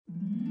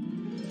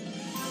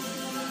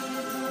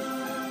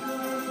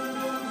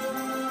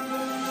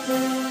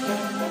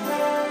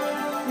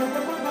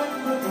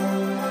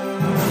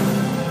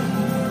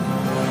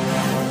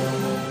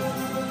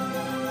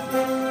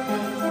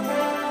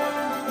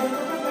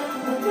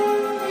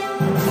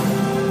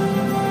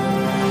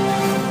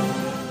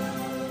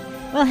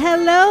Well,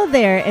 hello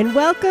there, and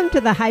welcome to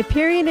the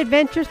Hyperion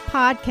Adventures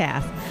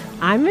podcast.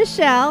 I'm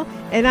Michelle,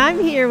 and I'm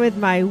here with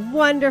my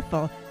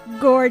wonderful,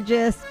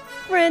 gorgeous,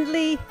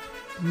 friendly,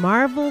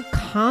 Marvel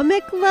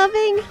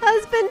comic-loving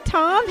husband,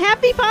 Tom.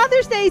 Happy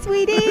Father's Day,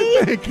 sweetie.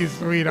 Thank you,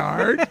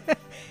 sweetheart. Do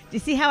you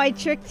see how I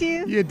tricked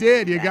you? You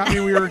did. You got me.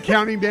 We were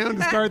counting down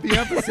to start the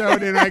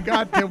episode, and I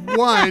got to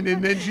 1,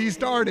 and then she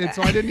started,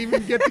 so I didn't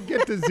even get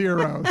to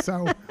 0.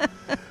 So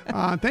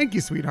thank you,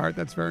 sweetheart.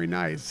 That's very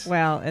nice.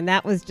 Well, and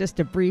that was just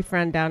a brief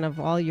rundown of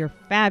all your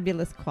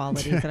fabulous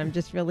qualities, and I'm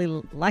just really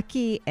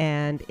lucky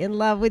and in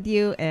love with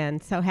you,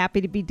 and so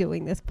happy to be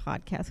doing this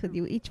podcast with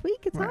you each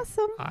week. It's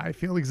awesome. I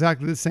feel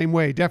exactly the same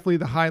way. Definitely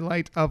the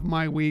highlight of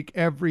my week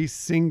every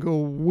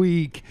single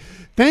week.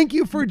 Thank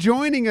you for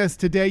joining us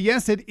today.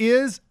 Yes, it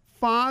is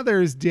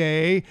Father's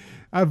Day.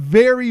 A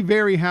very,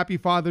 very happy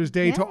Father's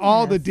Day to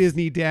all the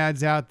Disney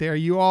dads out there.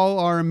 You all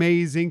are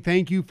amazing.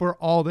 Thank you for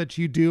all that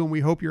you do. And we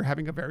hope you're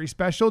having a very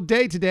special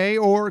day today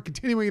or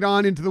continuing it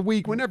on into the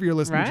week whenever you're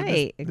listening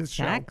to this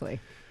show. Exactly.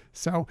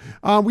 So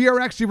we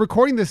are actually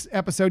recording this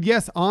episode,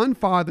 yes, on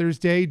Father's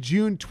Day,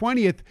 June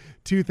 20th,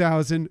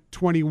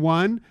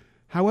 2021.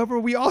 However,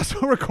 we also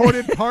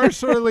recorded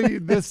partially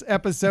this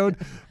episode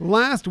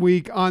last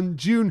week on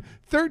June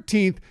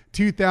 13th,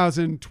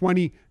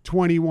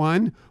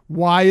 2021.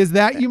 Why is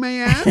that, you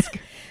may ask?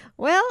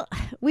 Well,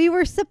 we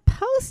were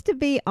supposed to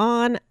be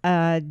on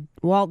a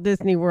Walt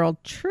Disney World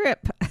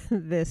trip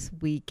this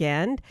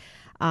weekend,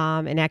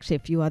 and actually a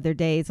few other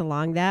days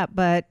along that,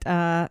 but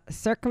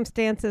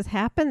circumstances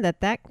happened that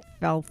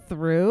fell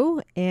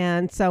through,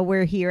 and so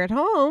we're here at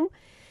home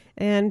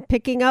and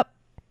picking up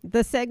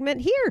the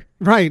segment here.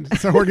 Right.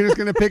 So we're just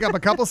going to pick up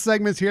a couple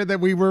segments here that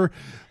we were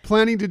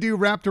planning to do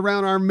wrapped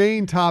around our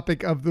main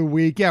topic of the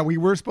week. Yeah, we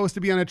were supposed to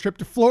be on a trip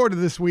to Florida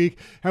this week.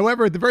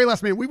 However, at the very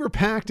last minute, we were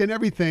packed and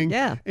everything.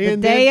 Yeah,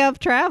 and the day of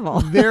travel.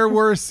 There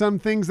were some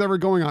things that were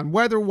going on,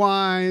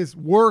 weather-wise,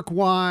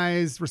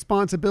 work-wise,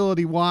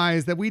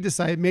 responsibility-wise, that we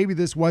decided maybe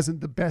this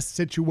wasn't the best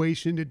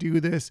situation to do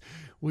this.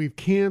 We've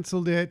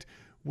canceled it.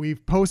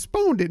 We've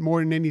postponed it more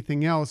than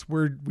anything else.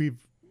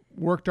 We've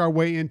worked our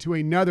way into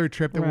another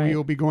trip that we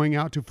will be going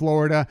out to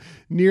Florida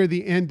near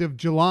the end of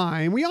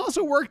July. And we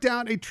also worked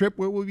out a trip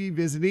where we'll be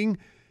visiting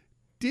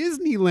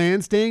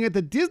Disneyland, staying at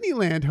the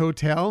Disneyland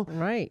Hotel.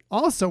 Right.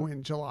 Also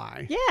in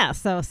July. Yeah.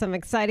 So some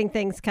exciting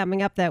things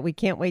coming up that we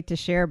can't wait to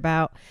share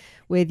about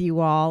with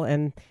you all.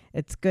 And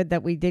it's good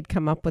that we did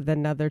come up with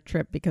another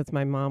trip because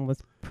my mom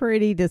was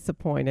pretty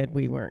disappointed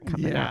we weren't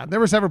coming out. There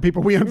were several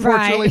people we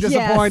unfortunately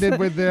disappointed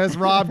with this.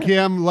 Rob,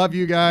 Kim, love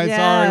you guys. Yes.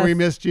 Sorry we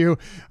missed you.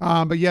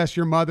 But yes,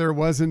 your mother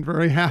wasn't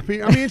very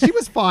happy. I mean, she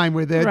was fine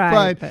with it,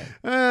 but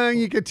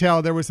you could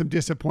tell there was some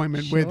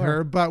disappointment with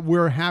her. But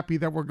we're happy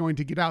that we're going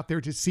to get out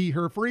there to see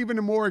her for even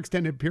a more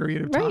extended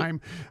period of time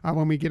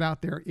when we get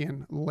out there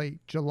in late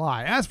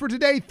July. As for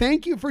today,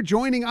 thank you for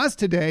joining us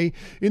today.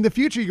 In the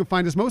future, you can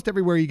find us most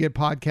everywhere you get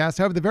podcasts.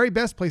 However, the very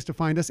best place to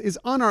find us is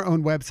on our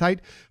own website,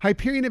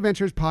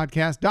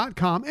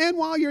 HyperionAdventuresPodcast.com. And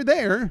while you're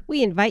there,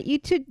 we invite you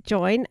to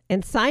join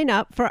and sign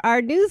up for our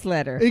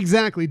newsletter.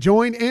 Exactly.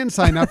 Join and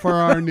sign up for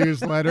our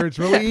newsletter. It's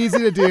really easy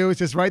to do. It's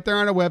just right there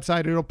on our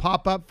website. It'll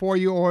pop up for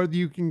you, or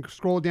you can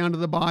scroll down to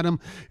the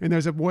bottom and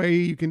there's a way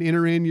you can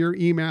enter in your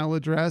email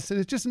address. And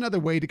it's just another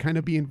way to kind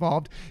of be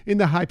involved in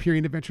the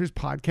Hyperion Adventures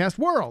podcast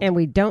world. And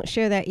we don't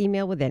share that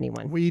email with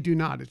anyone. We do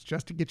not. It's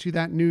just to get you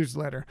that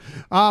newsletter.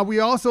 We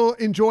also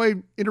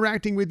enjoy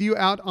interacting with you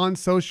out on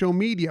social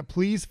media.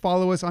 Please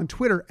follow us on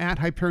Twitter at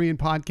Hyperion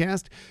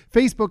Podcast,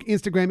 Facebook,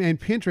 Instagram, and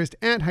Pinterest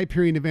at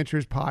Hyperion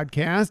Adventures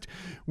Podcast.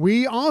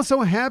 We also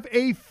have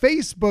a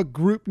Facebook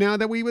group now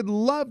that we would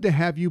love to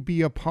have you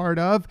be a part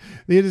of.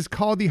 It is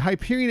called the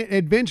Hyperion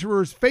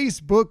Adventurers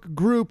Facebook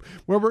group,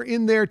 where we're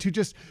in there to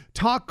just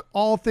talk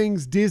all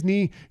things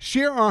Disney,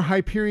 share our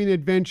Hyperion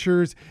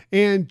adventures,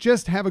 and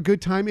just have a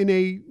good time in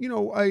a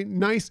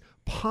nice,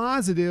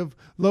 positive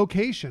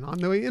location on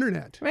the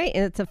internet. Right.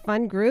 And it's a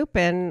fun group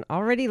and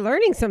already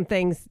learning some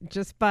things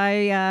just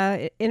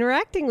by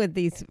interacting with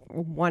these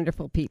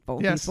wonderful people,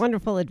 these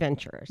wonderful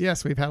adventurers.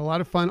 Yes, we've had a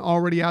lot of fun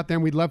already out there,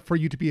 and we'd love for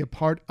you to be a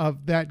part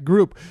of that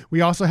group.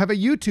 We also have a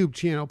YouTube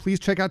channel. Please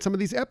check out some of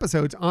these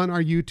episodes on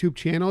our YouTube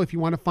channel. If you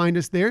want to find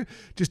us there,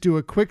 just do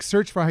a quick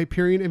search for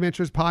Hyperion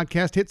Adventures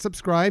Podcast, hit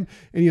subscribe,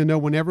 and you'll know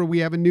whenever we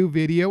have a new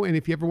video. And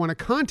if you ever want to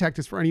contact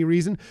us for any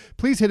reason,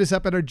 please hit us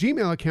up at our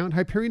Gmail account,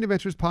 Hyperion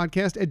Adventures Podcast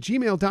at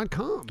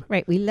gmail.com.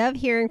 Right. We love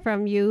hearing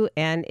from you,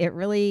 and it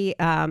really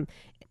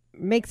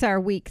makes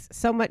our weeks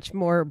so much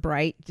more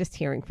bright just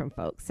hearing from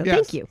folks. So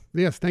thank you.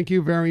 Yes, thank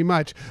you very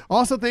much.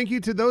 Also, thank you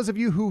to those of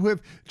you who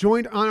have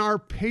joined on our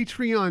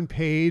Patreon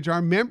page,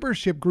 our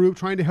membership group,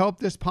 trying to help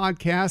this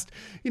podcast,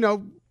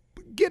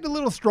 get a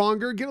little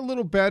stronger, get a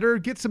little better,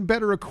 get some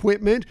better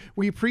equipment.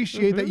 We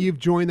appreciate that you've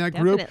joined that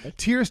group.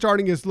 Tier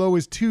starting as low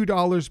as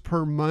 $2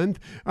 per month.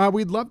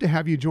 We'd love to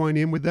have you join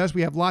in with us.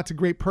 We have lots of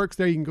great perks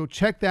there. You can go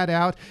check that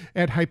out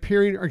at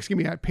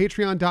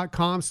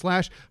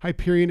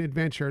patreon.com/Hyperion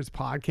Adventures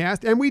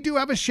Podcast. And we do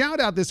have a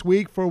shout out this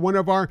week for one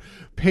of our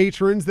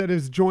patrons that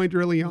has joined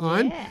early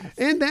on. Yes.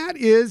 And that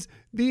is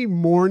the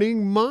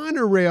Morning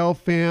Monorail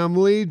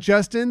family,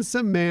 Justin,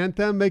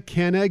 Samantha,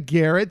 McKenna,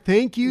 Garrett.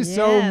 Thank you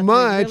so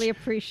much. We really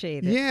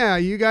appreciate it. Yeah,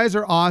 you guys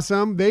are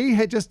awesome. They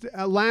had just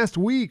last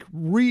week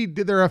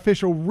did their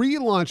official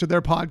relaunch of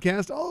their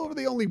podcast. Oh,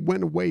 they only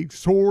went away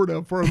sort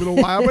of for a little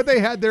while, but they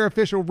had their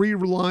official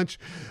relaunch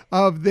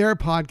of their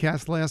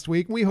podcast last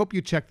week. We hope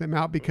you check them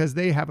out because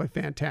they have a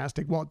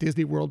fantastic Walt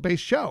Disney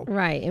World-based show.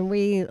 Right, and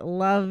we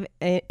love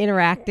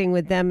interacting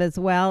with them as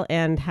well,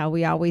 and how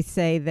we always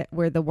say that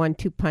we're the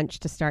 1-2 punch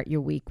to start your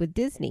week with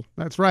Disney.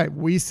 That's right.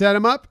 We set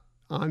them up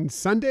on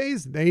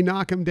Sundays. They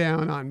knock them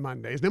down on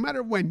Mondays. No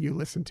matter when you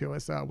listen to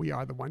us, we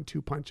are the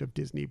 1-2 punch of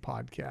Disney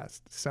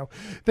podcast. So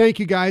thank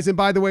you guys. And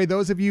by the way,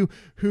 those of you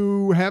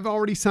who have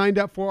already signed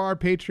up for our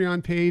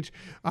Patreon page,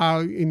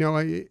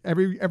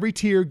 every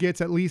tier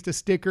gets at least a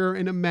sticker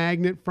and a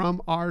magnet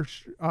from our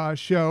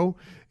show.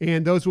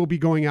 And those will be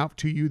going out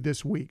to you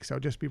this week. So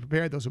just be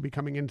prepared. Those will be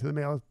coming into the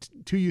mail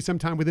to you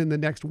sometime within the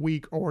next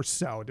week or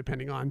so,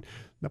 depending on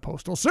the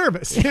postal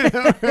service.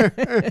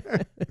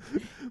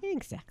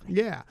 Exactly.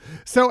 Yeah.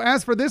 So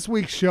as for this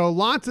week's show,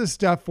 lots of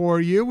stuff for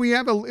you. We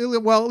have at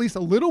least a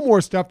little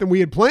more stuff than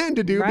we had planned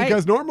to do, right,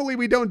 because normally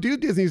we don't do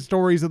Disney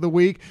stories of the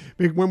week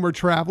when we're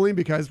traveling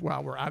because,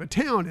 well, we're out of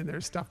town and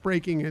there's stuff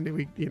breaking and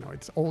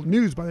it's old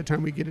news by the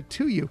time we get it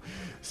to you.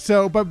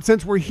 So, but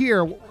since we're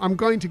here, I'm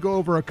going to go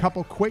over a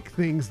couple quick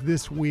things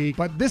this week,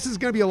 but this is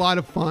going to be a lot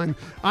of fun.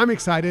 I'm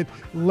excited.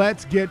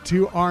 Let's get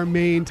to our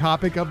main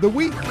topic of the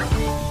week.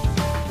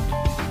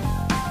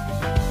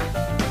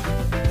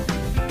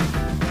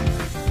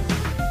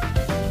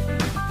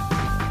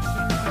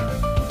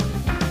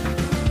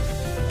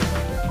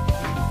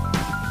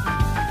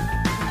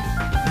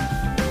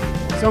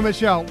 So,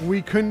 Michelle,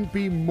 we couldn't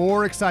be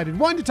more excited.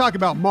 One, to talk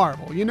about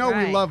Marvel. We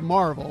love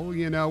Marvel.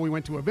 We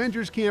went to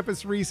Avengers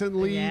Campus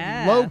recently.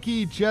 Yes.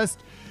 Loki just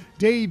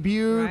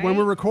debuted Right. when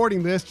we're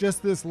recording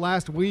just this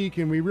last week,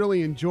 and we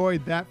really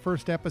enjoyed that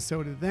first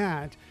episode of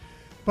that.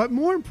 But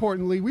more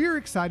importantly, we are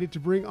excited to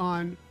bring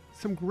on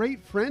some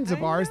great friends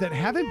of ours that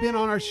haven't been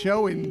on our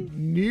show in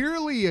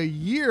nearly a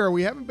year.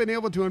 We haven't been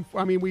able to,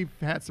 we've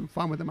had some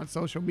fun with them on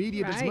social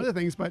media and some Right. other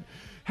things, but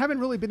haven't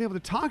really been able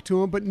to talk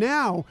to them. But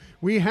now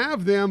we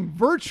have them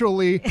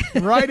virtually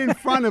right in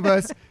front of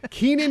us.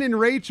 Keenan and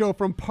Rachel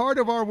from Part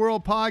of Our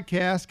World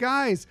podcast.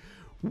 Guys,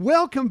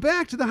 welcome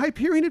back to the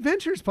Hyperion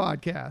Adventures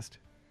podcast.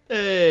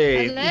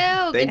 Hey,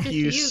 Hello, thank good to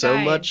you see you so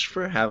guys. much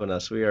for having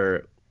us. We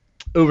are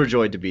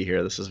overjoyed to be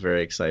here. This is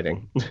very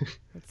exciting.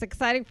 It's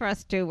exciting for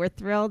us too. We're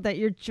thrilled that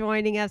you're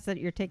joining us, that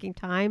you're taking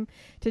time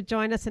to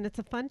join us, and it's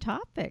a fun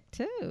topic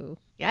too.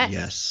 Yes.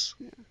 Yes.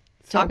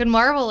 Talking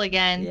Marvel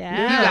again.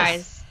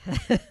 Yes. You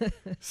guys.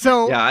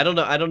 So Yeah, I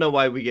don't know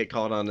why we get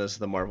called on as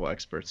the Marvel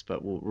experts,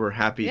 but we're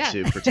happy Yeah.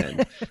 to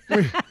pretend.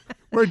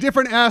 we're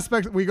different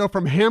aspects. We go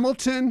from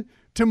Hamilton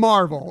to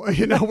Marvel.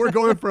 We're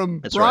going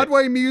from That's right.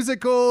 Broadway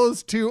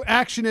musicals to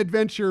action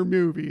adventure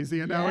movies.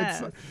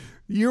 Yes. It's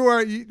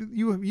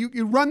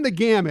you run the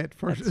gamut.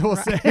 We'll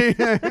say.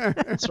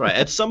 That's right.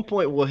 At some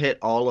point, we'll hit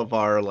all of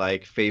our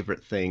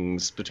favorite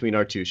things between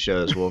our two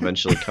shows. We'll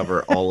eventually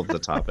cover all of the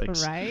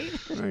topics. Right?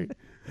 Right.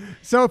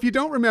 So if you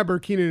don't remember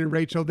Keenan and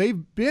Rachel,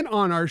 they've been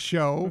on our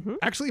show.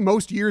 Actually,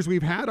 most years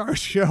we've had our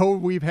show.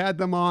 We've had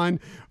them on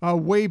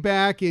way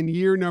back in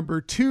year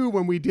number 2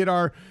 when we did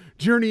our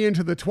Journey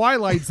into the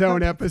Twilight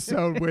Zone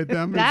episode with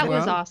them. That as well.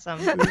 was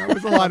awesome. That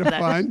was a lot of Loved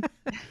fun.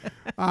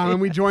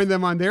 And we joined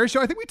them on their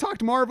show. I think we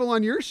talked Marvel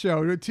on your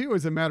show too,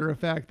 as a matter of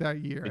fact, that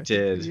year. We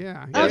did.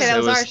 Yeah. Okay, Yes, that it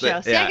was our was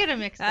show. See, I get them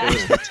mixed It up.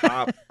 was the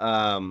top.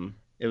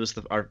 It was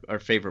our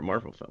favorite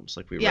Marvel films.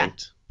 We Yeah.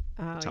 ranked.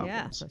 Oh, Top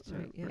yeah. ones. That's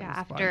right. Yeah, Yeah.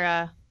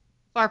 after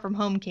Far From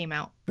Home came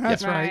out.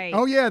 That's right. Right.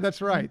 Oh, yeah,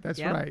 that's right. That's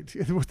Yep. right.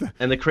 It was the-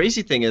 And the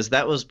crazy thing is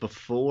that was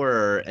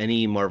before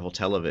any Marvel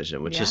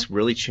television, which Yeah. just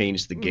really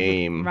changed the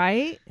game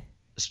Right?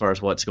 as far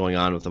as what's going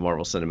on with the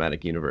Marvel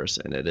Cinematic Universe,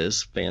 and it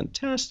is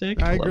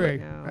fantastic. I Love agree.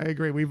 it. Yeah. I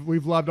agree.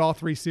 We've loved all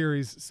 3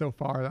 series so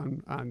far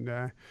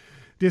on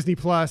Disney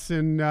Plus,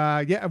 and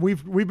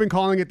we've been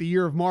calling it the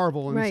year of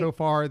Marvel, and Right. so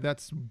far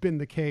that's been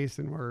the case,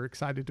 and we're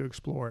excited to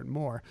explore it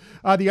more.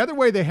 The other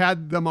way they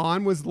had them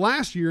on was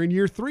last year in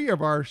year 3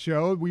 of our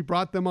show. We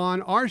brought them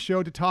on our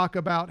show to talk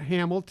about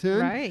Hamilton,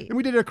 Right. and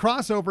we did a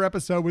crossover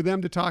episode with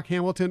them to talk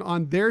Hamilton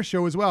on their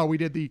show as well. We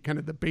did the kind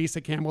of the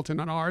basic Hamilton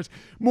on ours,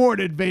 more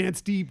an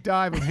advanced deep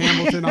dive of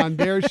Hamilton on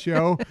their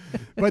show,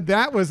 but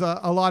that was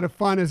a lot of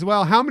fun as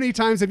well. How many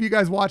times have you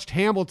guys watched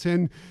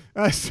Hamilton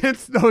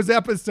since those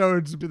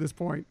episodes to this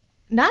point?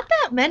 Not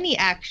that many,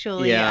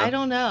 actually. Yeah. I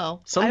don't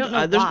know. I don't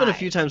know There's been a why.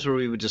 few times where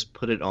we would just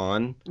put it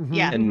on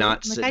Yeah. and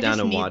not Like, sit I down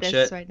just and need watch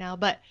this it. right now.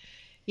 But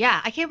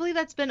yeah, I can't believe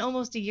that's been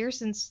almost a year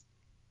since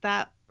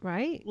that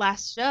Right?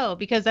 last show,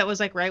 because that was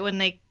right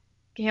when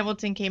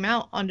Hamilton came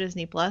out on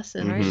Disney Plus,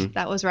 and Mhm.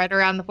 that was right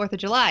around the 4th of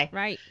July.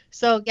 Right.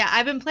 So yeah,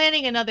 I've been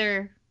planning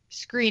another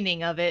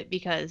screening of it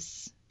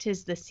because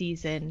 'tis the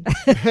season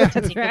That's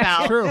to think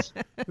about true.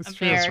 That's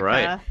true. That's right.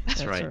 America.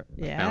 That's right. right.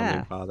 The Yeah.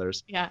 Founding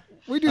fathers. Yeah.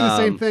 We do the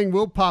same Um, thing.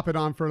 We'll pop it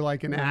on for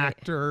like an Right.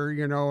 actor,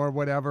 or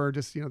whatever.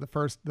 Just the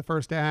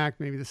first act,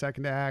 maybe the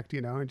second act,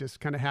 and just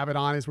kind of have it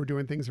on as we're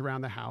doing things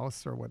around the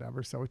house or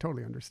whatever. So we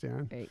totally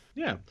understand. Right.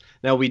 Yeah.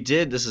 Now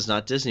this is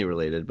not Disney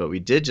related, but we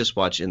did just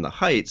watch In the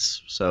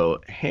Heights, so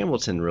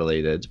Hamilton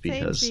related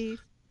because Samesies.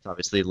 it's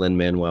obviously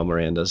Lin-Manuel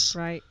Miranda's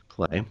Right.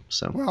 play.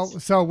 So Well,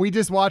 so we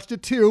just watched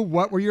it too.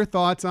 What were your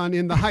thoughts on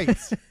In the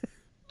Heights?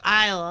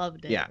 I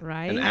loved it. yeah,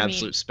 Right. an I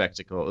absolute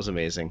spectacle. It was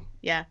amazing.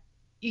 Yeah.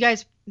 You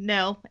guys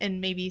know, and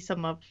maybe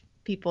some of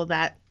people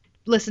that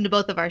listen to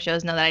both of our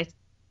shows know that I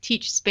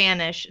teach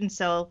Spanish. And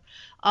so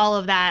all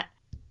of that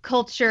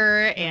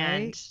culture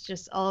and Right.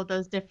 just all of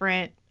those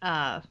different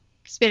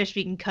Spanish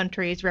speaking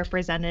countries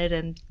represented.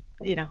 And,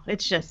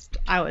 it's just,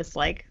 I was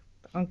like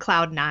on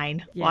cloud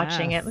nine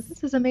watching it. Yes. Like,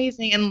 this is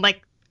amazing. And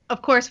like,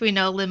 of course, we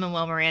know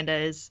Lin-Manuel Miranda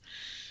is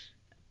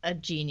a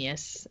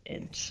genius.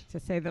 And To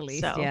say the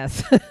least, So-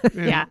 yes.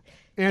 And yeah.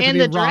 Anthony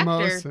the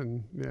Ramos director.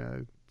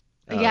 and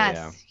Oh,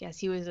 yes,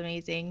 he was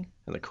amazing.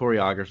 And the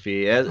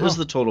choreography, it was Oh.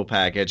 the total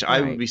package. I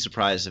Right. would be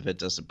surprised if it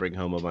doesn't bring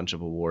home a bunch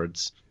of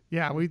awards.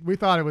 yeah, we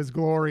thought it was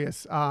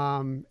glorious.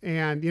 And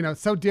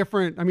so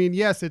different. I mean,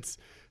 yes, it's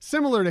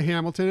similar to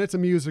Hamilton. It's a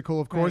musical,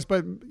 of course,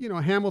 but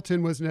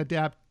Hamilton was an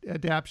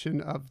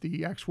adaptation of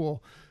the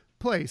actual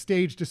play,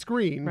 stage to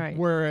screen, Right.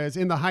 whereas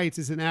In the Heights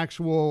is an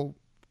actual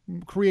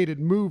created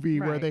movie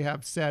where Right. they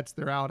have sets,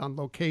 they're out on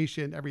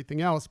location,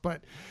 everything else.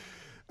 But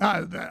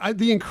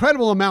the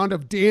incredible amount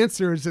of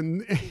dancers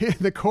and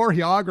the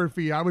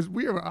choreography,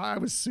 I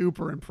was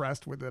super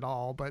impressed with it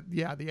all. But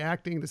yeah, the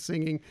acting, the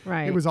singing,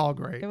 Right. it was all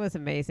great. It was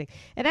amazing.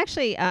 It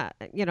actually,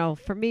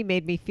 for me,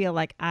 made me feel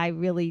like I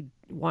really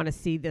want to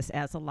see this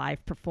as a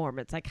live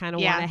performance. I kind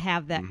of Yeah. want to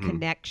have that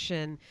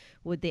connection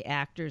with the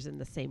actors in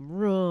the same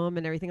room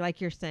and everything, like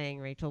you're saying,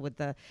 Rachel, with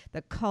the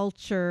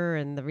culture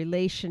and the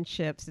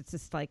relationships. It's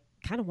just like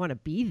kind of want to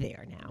be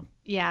there now.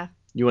 Yeah.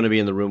 You want to be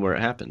in the room where it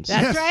happens.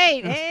 That's Yes.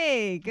 right.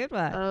 Hey, good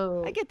one.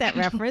 Oh. I get that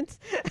reference.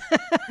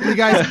 You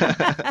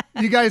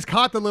guys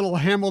caught the little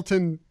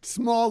Hamilton,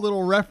 small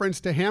little reference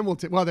to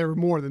Hamilton. Well, there were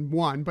more than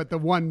one, but the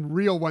one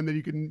real one that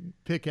you can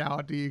pick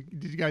out. Did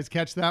you guys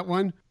catch that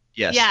one?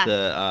 Yes, Yeah.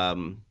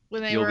 the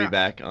When they you'll be were-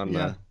 back on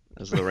Yeah.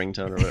 as the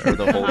ringtone or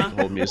the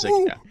whole music.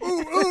 Ooh, Yeah. ooh,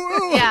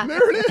 ooh, ooh, Yeah.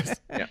 there it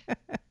is. Yeah.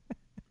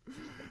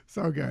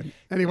 So good.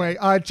 Anyway,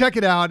 check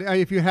it out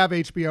if you have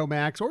HBO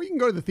Max, or you can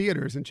go to the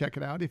theaters and check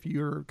it out if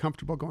you're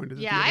comfortable going to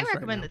the Yeah, theaters. I right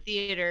recommend now. the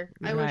theater.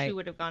 I wish Right. we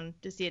would have gone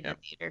to see it in the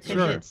theater because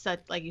Sure. it's such,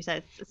 like you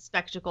said, it's a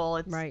spectacle.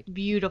 It's Right.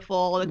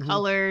 beautiful. The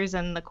colors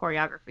and the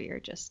choreography are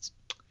just.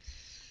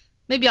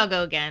 Maybe I'll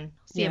go again.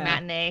 See Yeah. a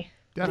matinee.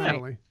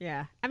 Definitely.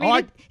 Yeah. I Oh,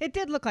 mean, it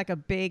did look like a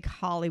big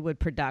Hollywood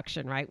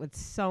production, right? With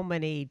so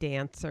many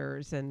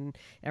dancers and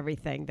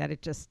everything that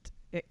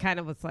it kind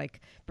of was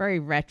like very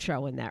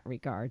retro in that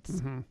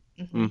regards.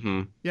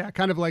 Mm-hmm. Yeah,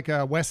 kind of like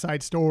a West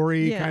Side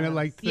Story kind of Yes.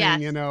 like thing.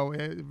 Yes.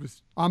 It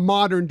was a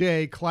modern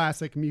day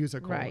classic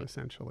musical, Right.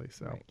 essentially.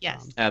 So Right.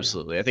 Yes.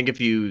 Absolutely. I think if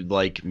you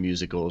like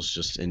musicals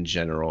just in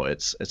general,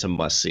 it's a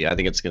must see. I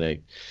think it's going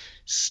to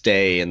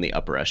stay in the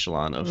upper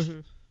echelon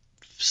of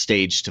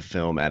stage to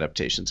film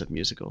adaptations of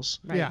musicals.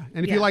 Right. Yeah,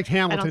 and if Yeah. you liked I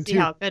Hamilton don't see too,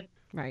 how it could.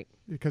 Right.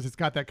 because it's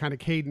got that kind of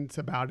cadence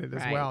about it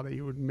as Right. well that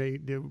you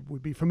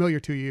would be familiar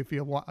to you if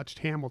you watched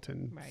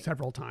Hamilton Right.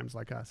 several times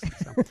like us.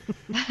 So.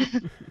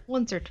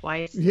 Once or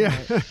twice. Yeah.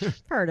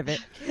 Heard of it.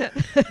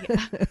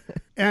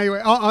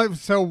 Anyway,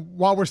 so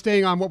while we're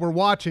staying on what we're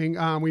watching,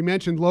 we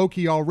mentioned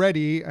Loki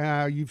already.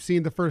 You've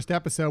seen the first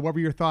episode. What were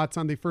your thoughts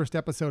on the first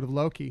episode of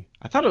Loki?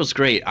 I thought it was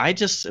great. I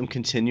just am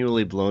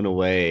continually blown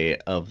away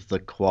of the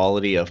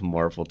quality of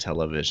Marvel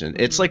television.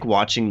 It's like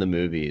watching the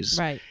movies.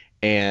 Right.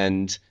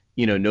 And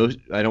no,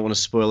 I don't want to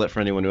spoil it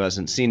for anyone who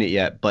hasn't seen it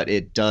yet, but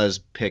it does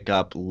pick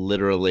up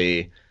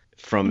literally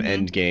from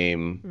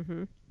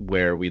Endgame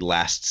where we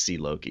last see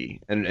Loki.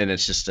 And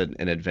it's just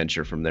an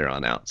adventure from there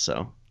on out.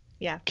 So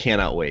Yeah.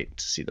 cannot wait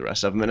to see the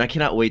rest of them. And I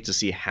cannot wait to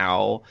see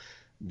how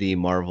the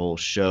Marvel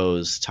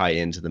shows tie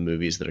into the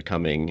movies that are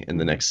coming in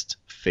the next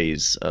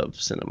phase of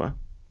cinema.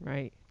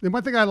 Right. And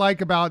one thing I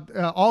like about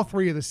all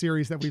three of the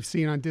series that we've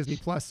seen on Disney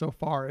Plus so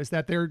far is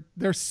that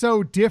they're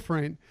so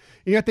different,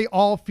 and yet they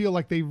all feel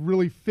like they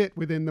really fit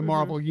within the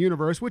Marvel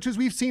universe, which is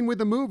we've seen with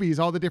the movies,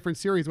 all the different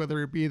series,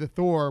 whether it be the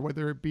Thor,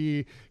 whether it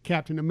be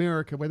Captain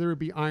America, whether it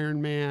be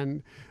Iron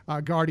Man,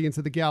 Guardians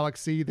of the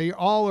Galaxy. They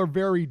all are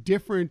very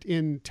different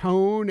in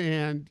tone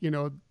and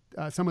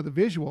some of the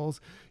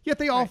visuals, yet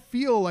they all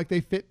feel like they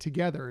fit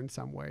together in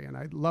some way. And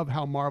I love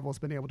how Marvel's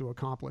been able to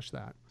accomplish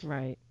that.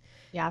 Right.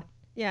 Yeah.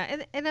 Yeah,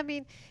 and I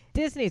mean,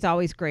 Disney's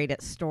always great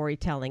at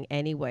storytelling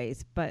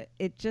anyways, but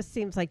it just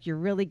seems like you're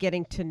really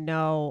getting to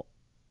know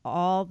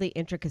all the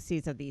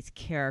intricacies of these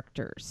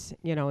characters,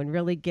 and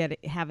really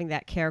having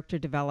that character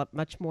develop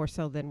much more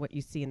so than what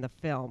you see in the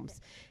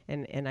films.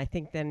 And I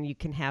think then you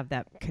can have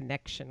that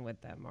connection with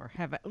them, or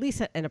have at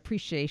least an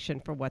appreciation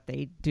for what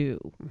they do.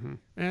 Mm-hmm.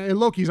 And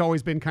Loki's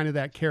always been kind of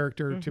that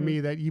character to me,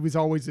 that he was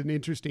always an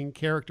interesting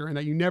character, and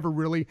that you never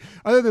really,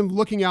 other than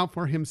looking out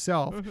for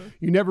himself,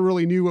 you never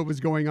really knew what was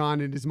going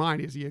on in his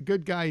mind. Is he a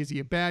good guy? Is he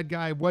a bad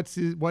guy? What's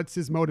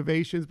his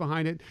motivations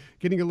behind it?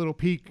 Getting a little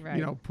peek,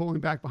 Right.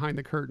 pulling back behind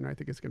the curtain. I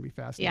think it's going to be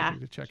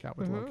fascinating to check out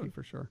with Loki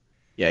for sure.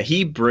 Yeah,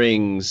 he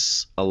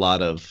brings a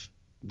lot of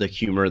the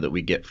humor that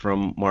we get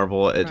from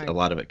Marvel. Right. A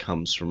lot of it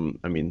comes from,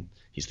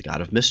 he's the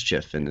god of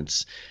mischief, and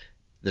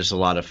there's a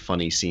lot of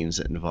funny scenes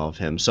that involve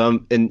him. So,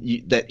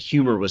 that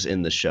humor was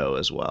in the show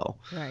as well.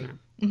 Right.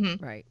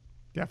 Right.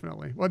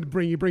 Definitely. Well,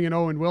 you bring in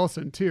Owen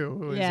Wilson too,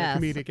 who is a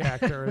comedic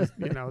actor,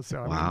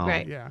 So Wow.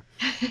 Right. yeah,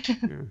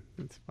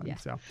 it's funny. Yeah.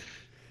 So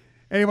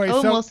anyway,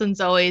 Owen Wilson's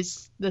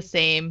always the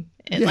same.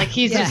 And, like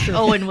he's just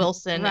Owen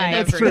Wilson Right. in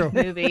That's every true.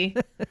 movie.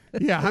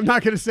 yeah, I'm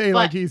not going to say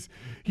like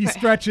he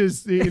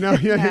stretches,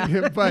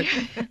 but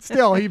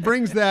still he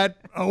brings that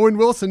Owen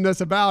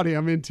Wilsonness about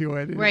him into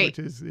it, Right. which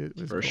is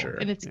For cool. sure.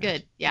 And it's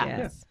good. Yeah.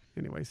 Yes.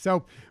 Anyway,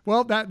 so,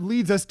 well, that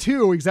leads us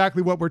to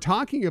exactly what we're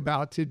talking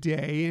about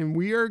today. And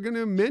we are going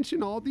to mention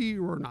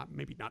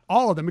maybe not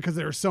all of them because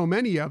there are so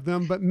many of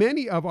them, but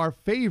many of our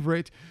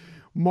favorite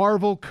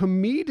Marvel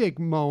comedic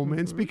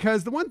moments,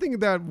 because the one thing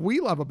that we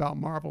love about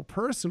Marvel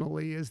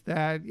personally is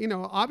that,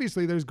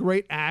 obviously there's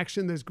great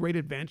action, there's great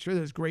adventure,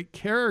 there's great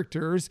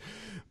characters,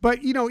 but,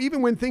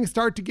 even when things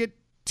start to get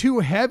too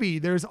heavy,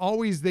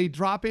 they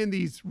drop in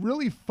these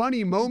really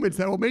funny moments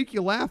that will make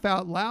you laugh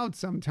out loud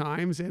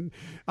sometimes. And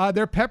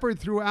they're peppered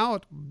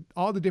throughout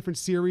all the different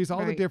series,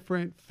 all the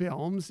different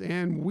films.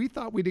 And we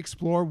thought we'd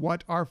explore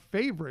what our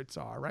favorites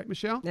are. Right,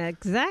 Michelle?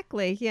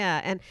 Exactly. Yeah.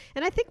 And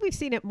I think we've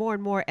seen it more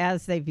and more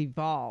as they've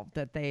evolved,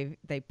 that they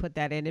put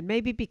that in. And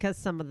maybe because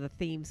some of the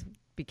themes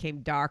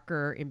became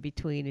darker in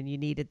between and you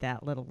needed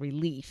that little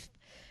relief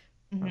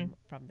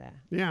from that.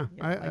 Yeah.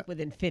 Like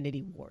with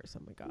Infinity Wars.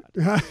 Oh my God.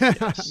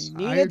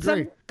 You needed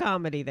some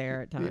comedy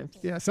there at times.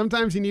 Yeah.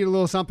 Sometimes you need a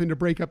little something to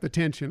break up the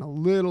tension a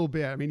little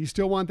bit. You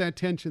still want that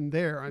tension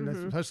there, and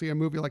especially a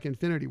movie like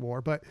Infinity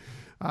War, but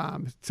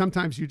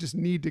sometimes you just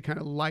need to kind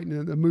of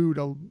lighten the mood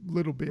a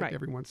little bit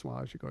every once in a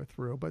while as you go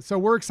through. But so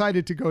we're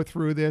excited to go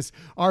through this,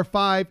 our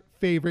 5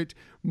 favorite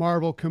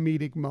Marvel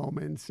comedic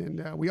moments.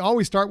 And we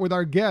always start with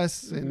our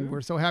guests, and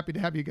we're so happy to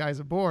have you guys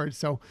aboard.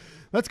 So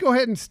let's go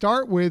ahead and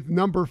start with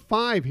number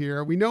 5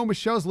 here. We know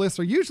Michelle's lists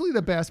are usually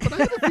the best, but I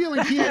have a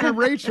feeling Keenan and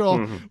Rachel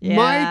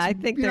might I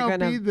think they're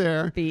going be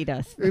there. to beat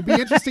us. It'd be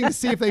interesting to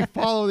see if they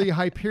follow the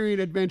Hyperion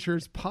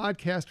Adventures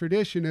podcast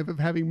tradition of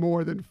having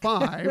more than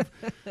 5.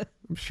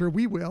 I'm sure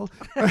we will.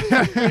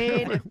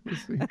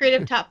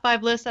 Creative top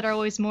 5 lists that are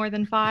always more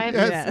than 5.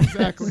 Yes,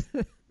 exactly.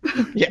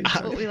 Yeah,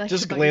 what we like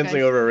just about you glancing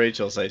guys. over at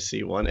Rachel's, I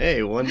see 1A,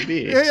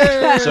 1B.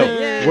 Yay! So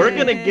Yay!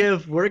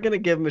 we're gonna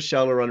give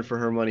Michelle a run for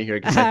her money here,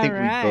 because I think All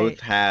we right. both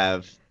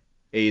have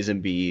A's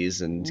and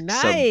B's and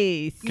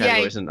Nice.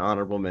 subcategories and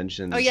honorable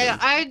mentions. Oh yeah,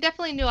 and- I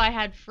definitely knew I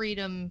had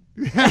freedom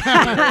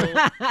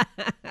to,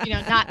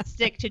 not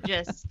stick to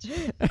just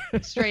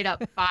straight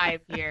up 5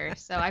 here.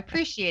 So I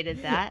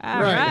appreciated that.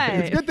 All right.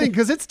 It's a good thing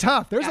because it's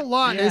tough. There's a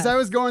lot. Yeah. As I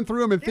was going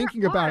through them and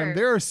thinking about them, hard.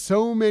 there are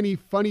so many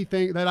funny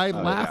things that I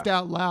laughed yeah.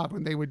 out loud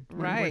when when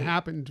Right. it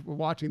happened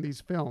watching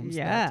these films.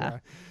 Yeah.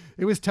 That,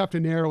 it was tough to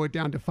narrow it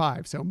down to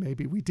 5, so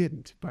maybe we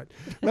didn't. But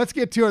let's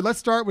get to it. Let's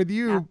start with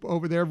you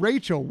over there.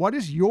 Rachel, what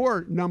is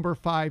your number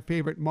 5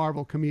 favorite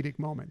Marvel comedic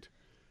moment?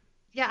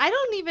 Yeah, I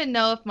don't even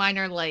know if mine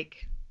are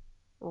like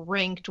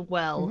ranked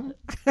well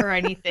or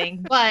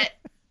anything. But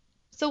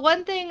so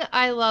one thing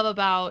I love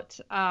about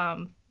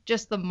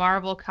just the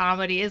Marvel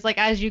comedy is like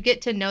as you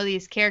get to know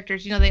these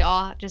characters, they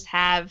all just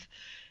have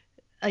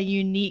a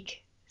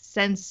unique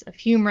sense of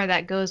humor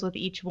that goes with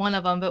each one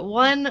of them. But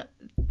one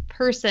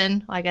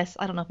person, I guess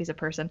I don't know if he's a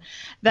person,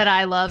 that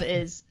I love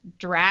is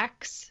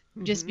Drax,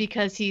 just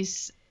because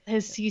he's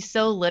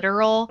so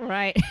literal.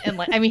 Right.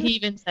 And he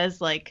even says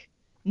like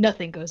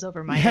nothing goes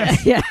over my head.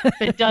 Yeah.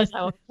 If it does,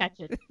 I will catch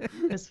it.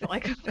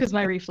 Because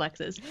my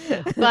reflexes.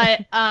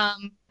 But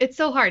it's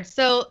so hard.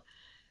 So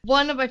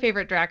one of my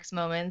favorite Drax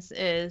moments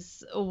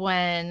is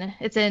when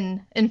it's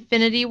in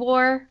Infinity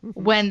War,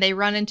 when they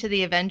run into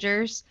the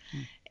Avengers,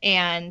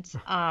 and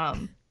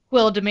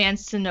Quill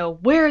demands to know,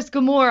 where's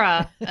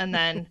Gamora? And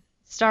then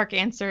Stark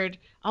answered,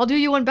 I'll do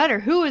you one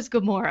better. Who is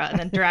Gamora? And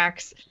then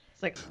Drax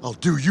is like, I'll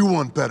do you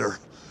one better.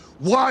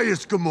 Why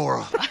is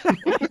Gamora?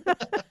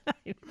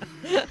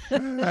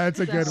 That's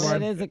a good That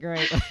one. is a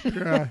great one.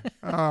 Yeah.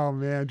 Oh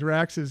man,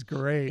 Drax is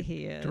great.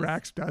 He is.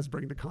 Drax does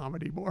bring the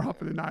comedy more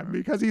often than not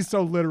because he's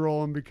so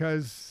literal and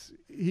because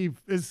he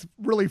is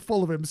really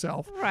full of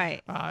himself.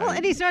 Right. Well,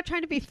 and he's not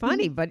trying to be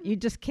funny, but you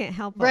just can't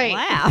help but Right.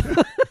 laugh.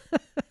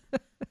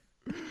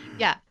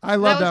 yeah. I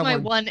love that that was my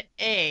one.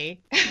 1A.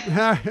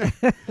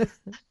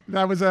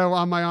 That was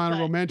on my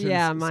honorable mentions.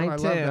 Yeah, so mine I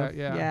too. love that.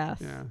 Yeah. Yes.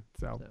 Yeah.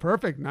 So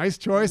perfect. Nice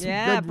choice.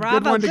 Yeah, good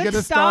bravo. one to Good get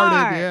us start.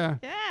 started.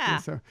 Yeah. Yeah.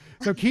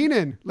 So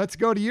Keenan, let's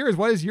go to yours.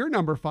 What is your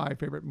number 5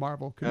 favorite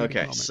Marvel comedic Okay,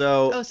 moment?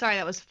 so Oh, sorry,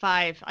 that was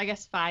 5. I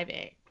guess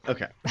 5A.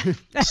 okay,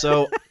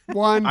 so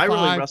 1, I really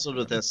 5. wrestled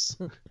with this.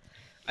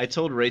 I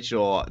told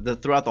Rachel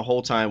throughout the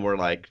whole time we're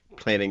like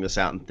planning this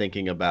out and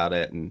thinking about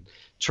it and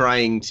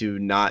trying to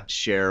not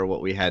share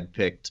what we had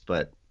picked,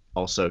 but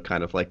also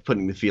kind of like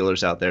putting the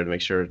feelers out there to make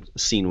sure the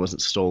scene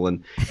wasn't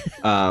stolen.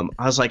 I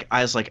was like,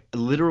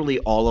 literally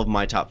all of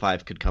my top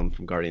 5 could come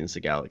from Guardians of the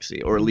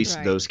Galaxy, or at least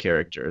Right. those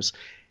characters.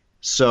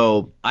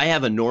 So I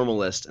have a normal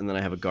list and then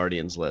I have a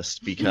Guardians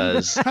list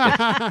because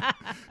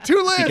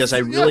 2 lists. because I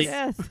really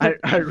Yes.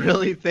 I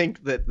really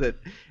think that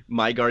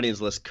my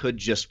Guardians list could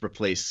just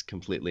replace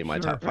completely my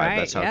Sure. top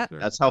 5. Right,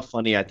 That's how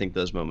funny I think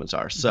those moments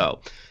are.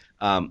 So,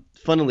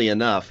 funnily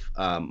enough,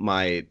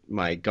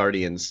 my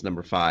Guardians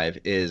number 5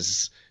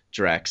 is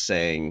Drax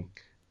saying,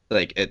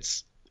 like,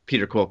 it's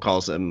Peter Quill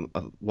calls him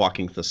a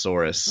walking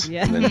thesaurus,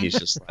 Yeah. and then he's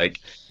just like,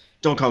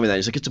 "Don't call me that."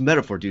 He's like, "It's a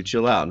metaphor, dude.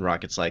 Chill out." And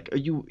Rocket's like,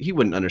 he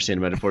wouldn't understand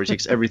a metaphor. He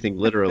takes everything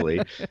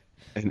literally,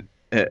 and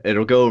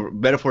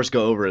metaphors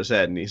go over his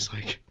head, and he's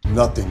like,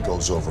 Nothing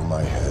goes over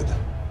my head.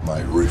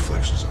 My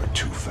reflexes are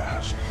too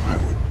fast. I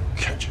would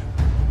catch it.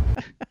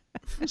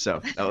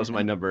 So that was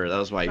my number. That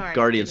was my Sorry,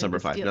 Guardians didn't number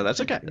 5. steal. No,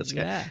 that's okay. That's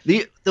okay.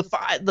 Yeah. The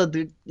 5,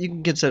 you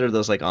can consider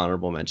those like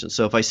honorable mentions.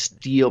 So if I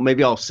steal,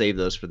 maybe I'll save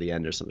those for the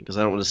end or something because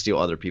I don't want to steal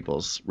other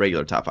people's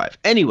regular top 5.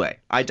 Anyway,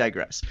 I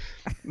digress.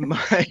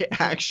 My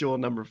actual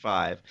number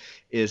 5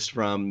 is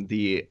from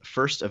the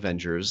first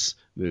Avengers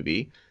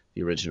movie,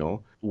 the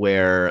original,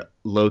 where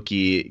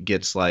Loki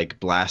gets like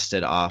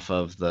blasted off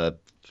of the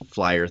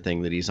flyer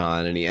thing that he's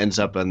on, and he ends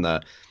up on the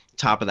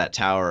top of that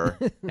tower,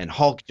 and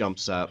Hulk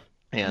jumps up.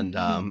 And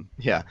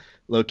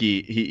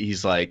Loki,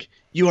 he's like,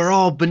 "You are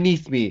all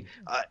beneath me.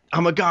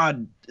 I'm a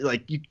god."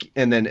 Like you,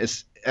 and then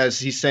as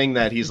he's saying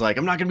that, he's like,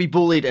 "I'm not gonna be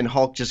bullied." And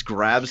Hulk just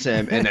grabs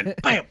him, and then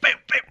bam, bam,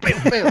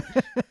 bam, bam,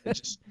 bam, and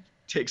just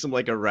takes him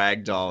like a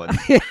rag doll. And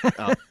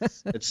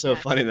it's so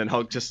funny. Then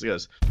Hulk just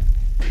goes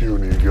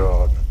Puny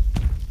god.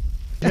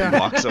 and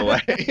walks away.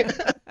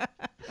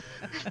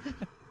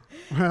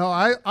 Well,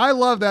 I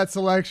love that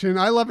selection.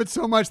 I love it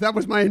so much. That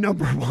was my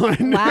number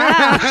 1.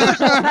 Wow.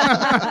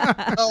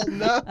 Oh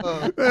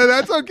no!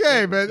 That's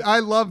okay, but I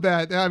love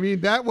that. I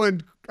mean, that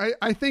one,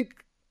 I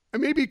think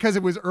maybe because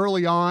it was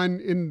early on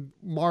in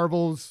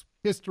Marvel's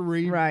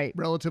history, Right.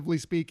 relatively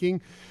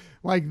speaking.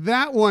 Like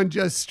that one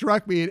just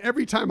struck me, and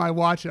every time I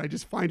watch it, I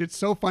just find it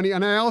so funny.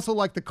 And I also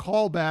like the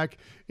callback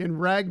in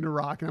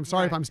Ragnarok, and I'm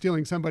sorry if I'm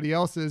stealing somebody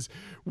else's,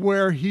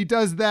 where he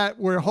does that,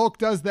 where Hulk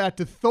does that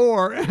to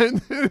Thor, and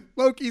then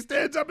Loki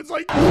stands up and is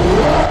like,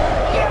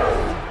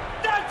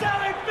 That's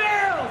how it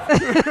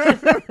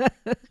feels!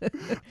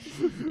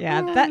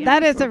 Yeah,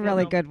 that is a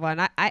really good one.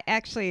 I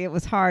actually, it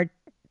was hard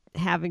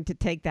having to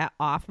take that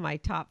off my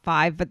top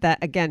 5, but that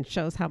again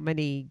shows how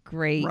many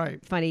great Right.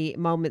 funny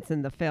moments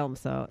in the film,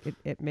 so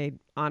it made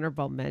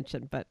honorable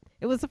mention, but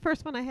it was the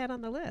first one I had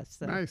on the list.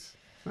 So. Nice.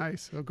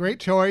 So great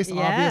choice, Yes.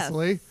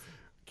 obviously.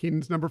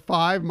 Keenan's number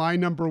 5, my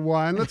number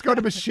 1. Let's go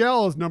to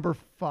Michelle's number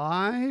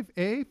 5.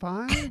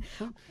 A5?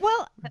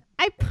 Well,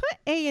 I put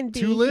A and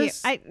B 2 here.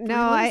 lists? I 3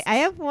 I lists?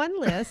 have one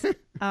list.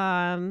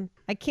 I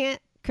can't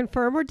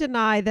confirm or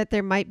deny that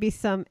there might be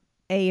some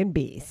A and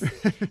B's.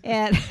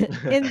 And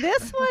in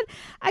this one,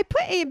 I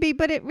put A and B,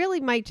 but it really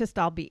might just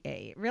all be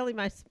A. It really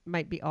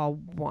might be all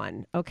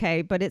one.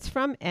 Okay. But it's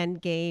from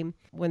Endgame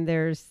when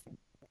there's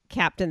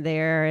Captain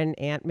there and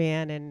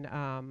Ant-Man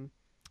and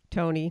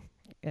Tony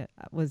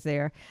was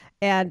there.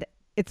 And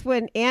it's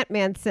when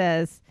Ant-Man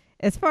says,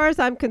 "As far as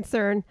I'm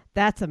concerned,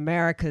 that's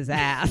America's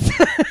ass."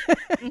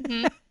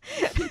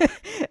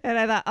 And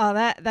I thought, oh,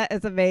 that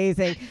is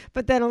amazing.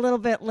 But then a little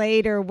bit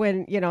later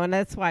when, and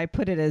that's why I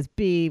put it as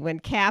B, when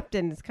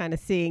Captain is kind of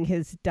seeing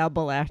his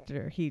double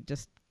after he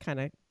just kind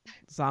of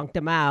zonked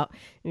him out.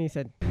 And he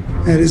said,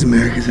 That is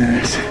America's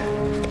ass.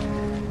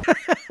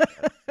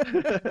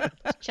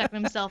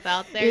 Checking himself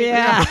out there.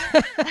 yeah.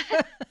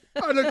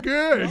 I look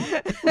good.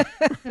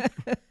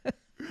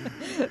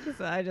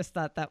 So I just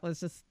thought that was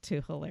just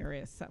too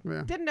hilarious. So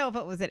Yeah. didn't know if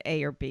it was an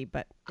A or B,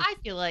 but I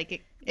feel like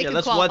it Yeah, could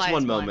that's qualify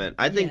one as moment.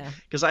 I think Yeah.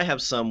 because I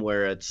have some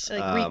where it's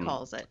Like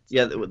recalls it.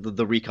 Yeah,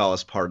 the recall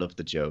is part of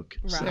the joke.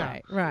 So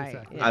right.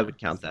 exactly. Yeah. I would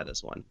count that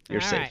as one.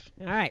 You're safe.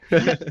 All right.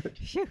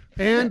 Phew.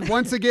 And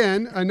once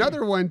again,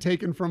 another one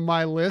taken from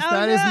my list. Oh,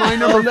 That is no. my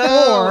number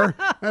Oh,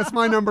 4. That's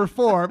my number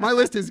 4. My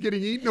list is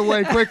getting eaten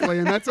away quickly,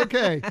 and that's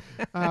okay.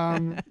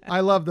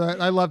 I love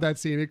that. I love that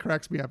scene. It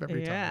cracks me up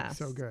every time. Yes.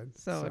 So good.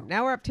 So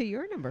now we're up to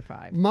your number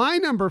 5. My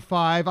number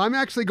 5, I'm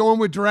actually going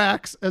with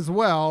Drax as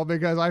well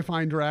because I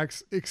find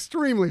Drax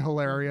extremely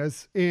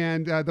hilarious.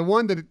 And the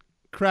one that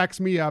cracks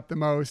me up the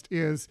most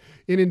is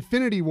in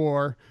Infinity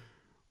War,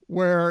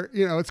 where,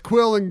 it's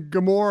Quill and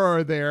Gamora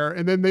are there,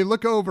 and then they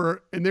look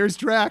over and there's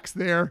Drax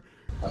there.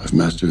 I've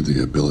mastered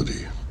the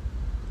ability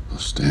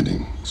of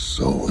standing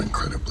so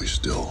incredibly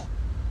still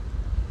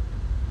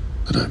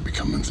that I've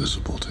become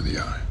invisible to the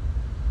eye.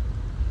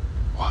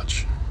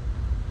 Watch.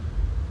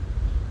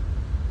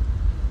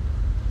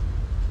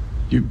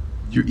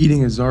 You're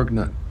eating a Zarg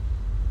nut.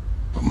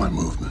 But my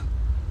movement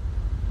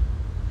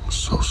was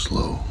so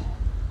slow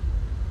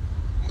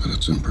that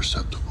it's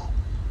imperceptible.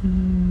 You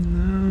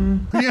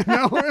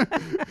know?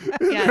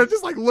 Yeah. They're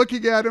just like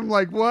looking at him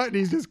like, what? And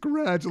he's just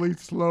gradually,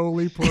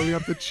 slowly pulling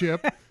up the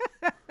chip.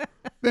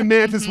 Then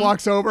Mantis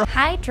walks over.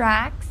 Hi,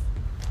 Drax.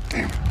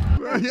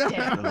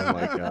 Yeah. Oh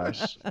my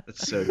gosh,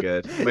 that's so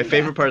good. My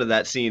favorite part of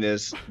that scene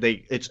is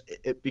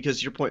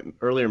because your point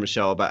earlier,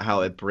 Michelle, about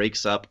how it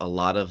breaks up a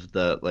lot of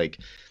the like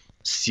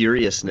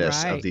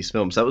seriousness Right. of these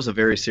films. That was a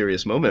very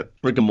serious moment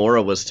where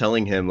Gamora was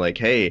telling him like,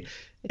 "Hey,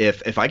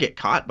 if I get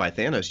caught by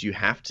Thanos, you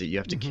have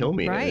to kill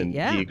me." Right, and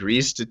yeah. he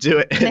agrees to do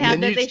it. They And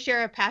have then they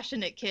share a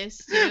passionate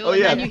kiss too. Oh,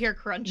 and yeah. then you hear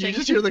crunching. you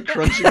just hear the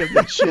crunching of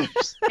the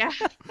chips. Yeah.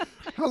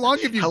 How long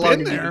have you How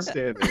been long there? have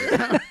you been standing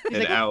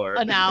there? An hour.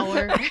 An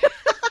hour.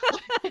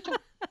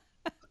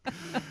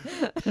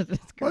 That's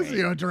Plus, great.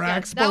 you know,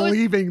 Drax that was-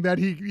 believing that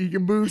he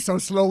can move so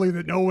slowly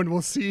that no one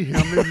will see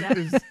him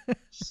is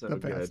So the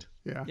good. best.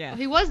 Yeah. Yeah.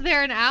 He was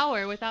there an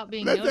hour without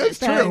being That's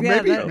noticed. true.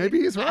 Yeah, Maybe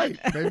he's right.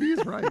 Maybe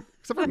he's right.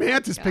 Except for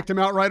Mantis picked him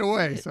out right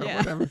away. So Yeah.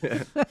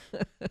 whatever.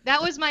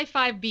 That was my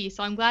 5B,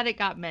 so I'm glad it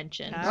got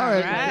mentioned. All All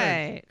right.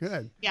 right.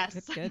 Good.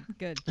 Yes. Good.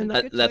 And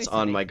Good that's choice,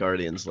 on Eddie. my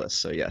Guardians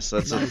list. So yes,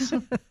 that's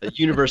a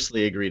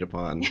universally agreed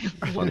upon.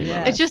 Funny Yeah.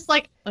 moment. It's just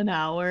like an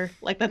hour.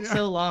 Like that's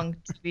so long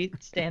to be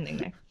standing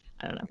there.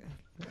 I don't know.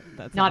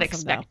 That's Not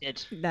awesome, though.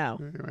 expected. No.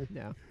 Anyway.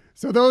 No.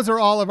 So those are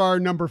all of our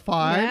number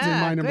fives and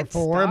Yeah, my number good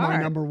 4 and my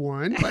start. number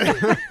 1.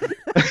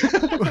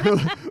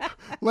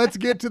 Let's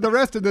get to the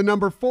rest of the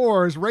number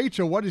 4s.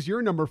 Rachel, what is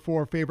your number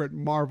 4 favorite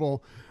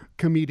Marvel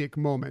comedic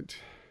moment?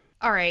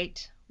 All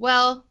right.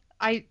 Well,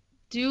 I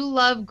do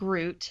love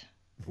Groot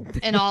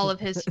in all of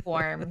his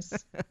forms.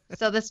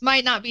 So this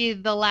might not be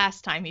the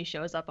last time he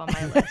shows up on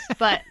my list,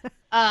 but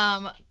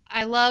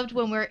I loved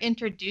when we're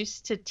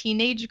introduced to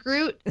teenage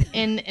Groot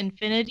in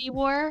Infinity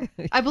War.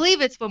 I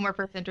believe it's when we're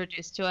first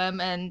introduced to him,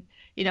 and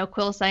you know,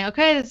 Quill's saying,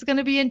 "Okay, this is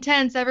gonna be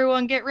intense.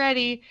 Everyone, get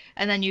ready."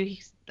 And then you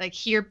like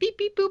hear beep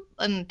beep boop,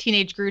 and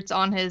teenage Groot's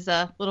on his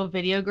little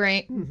video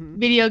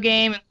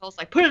game, and Quill's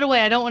like, "Put it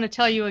away. I don't want to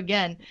tell you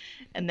again."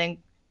 And then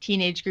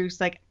teenage Groot's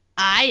like,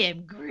 "I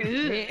am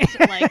Groot,"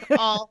 like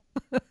all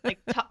like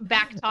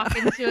back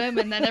talking to him,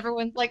 and then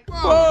everyone's like,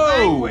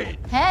 "Oh, Whoa!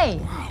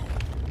 Hey.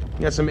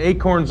 You got some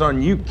acorns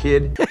on you,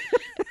 kid.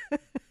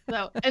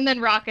 So, and then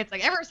Rocket's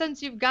like, ever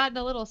since you've gotten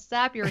a little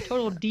sap, you're a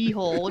total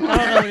D-hole. Which I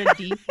don't know what a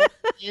D-hole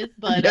is,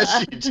 but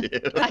Yes, you do.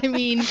 I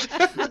mean,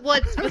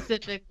 what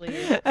specifically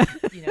is,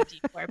 you know,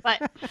 D4?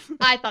 But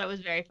I thought it was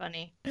very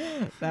funny.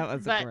 That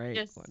was But a great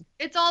just, one.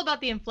 it's all about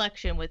the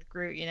inflection with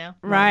Groot, you know?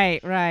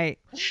 Right.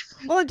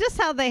 Well, and just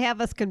how they have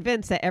us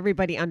convinced that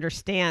everybody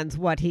understands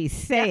what he's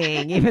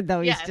saying, even though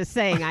he's Yes. just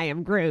saying, "I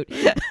am Groot."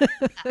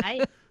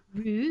 I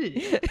Groot.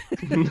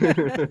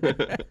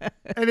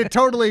 And it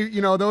totally,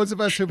 you know, those of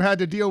us who've had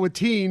to deal with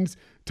teens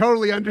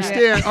totally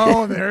understand.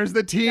 Oh, there's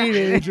the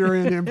teenager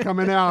in him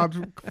coming out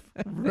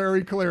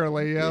very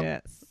clearly. Yep.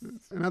 Yes.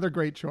 Another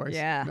great choice.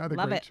 Yeah, Another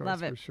love great it, choice love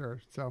for it.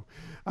 sure. So,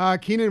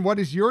 Keenan, what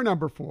is your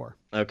number 4?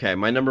 Okay,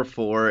 my number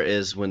 4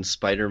 is when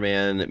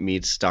Spider-Man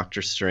meets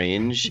Doctor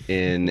Strange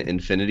in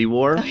Infinity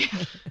War.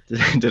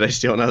 Did I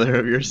steal another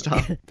of your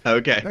stuff?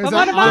 Okay. There's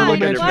what an am I? honorable What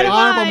mention. am I?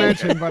 Honorable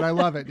mention, but I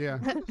love it. Yeah.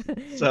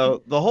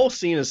 So the whole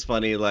scene is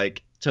funny.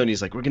 Like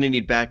Tony's like, "We're gonna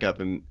need backup,"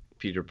 and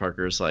Peter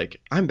Parker's like,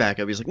 "I'm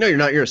backup." He's like, "No, you're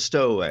not. You're a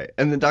stowaway."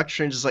 And then Doctor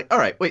Strange is like, "All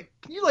right, wait.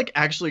 Can you like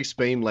actually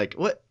explain like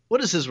what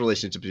is his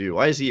relationship to you?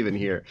 Why is he even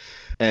here?"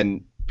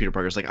 And Peter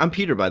Parker's like, "I'm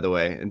Peter, by the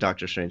way." And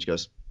Doctor Strange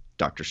goes,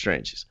 "Doctor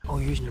Strange." He's, Oh,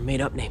 you're using your made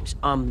up names.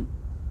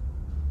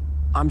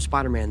 I'm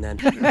Spider-Man then.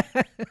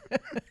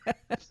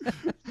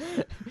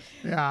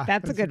 Yeah.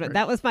 That's a good one. great-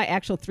 That was my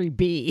actual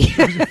 3B.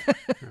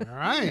 All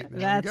right. There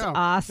That's we go.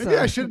 awesome. Maybe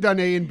I should have done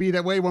A and B.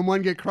 That way, when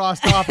one get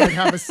crossed off, I'd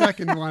have a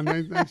second one.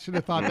 I should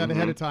have thought that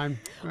ahead of time.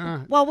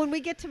 Well, when we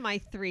get to my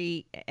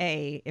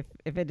 3A,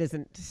 if it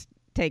isn't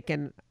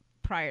taken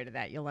prior to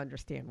that, you'll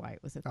understand why it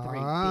was a 3B.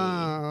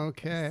 Ah,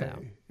 okay.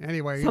 So,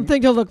 Anyway,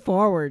 something to look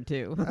forward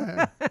to.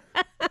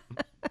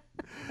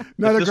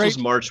 another if this great. was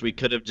March, we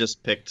could have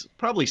just picked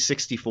probably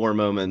 64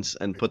 moments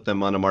and put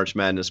them on a March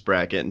Madness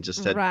bracket and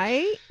just said,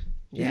 Right?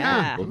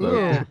 Yeah. Yeah.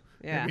 Ooh.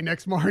 Yeah. Maybe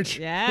next March.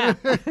 Yeah.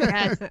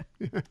 Yes.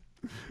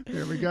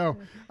 There we go.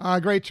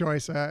 Great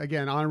choice.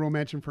 Again, honorable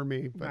mention for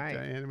me, but Right.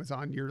 and it was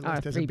on your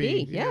list as a 3B,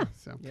 B. yeah.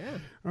 So,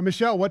 Yeah.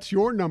 Michelle, what's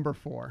your number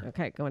 4?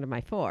 Okay, going to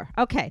my 4.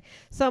 Okay,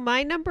 so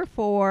my number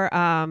 4,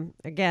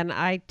 again,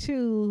 I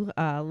too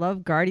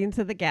love Guardians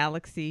of the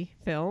Galaxy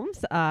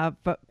films,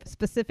 but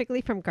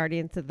specifically from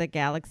Guardians of the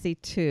Galaxy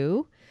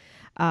 2.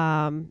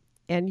 And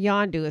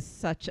Yondu is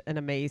such an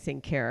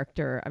amazing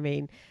character. I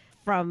mean,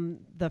 from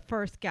the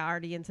first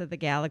Guardians of the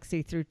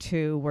Galaxy through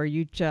 2, where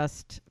you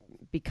just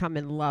become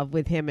in love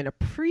with him and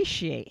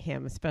appreciate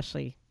him,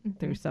 especially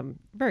through some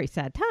very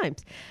sad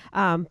times.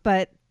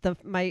 But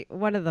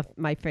one of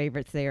my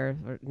favorites there,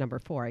 or number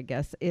 4, I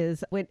guess,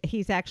 is when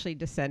he's actually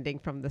descending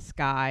from the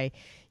sky,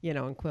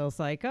 and Quill's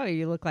like, "Oh,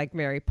 you look like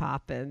Mary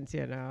Poppins,"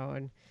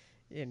 and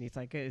he's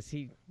like, "Is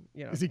he,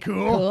 is he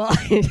cool?"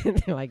 And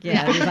they're like,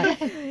 "Yeah." And he's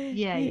like,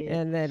 Yeah, he is.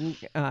 And then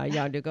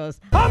Yondu goes,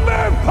 I'm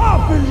Mary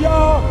Poppins,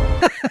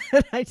 y'all.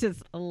 I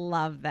just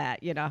love that.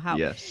 How,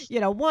 Yes.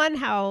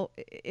 how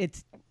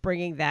it's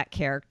bringing that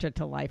character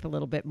to life a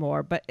little bit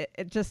more, but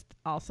it just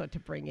also to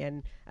bring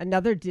in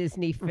another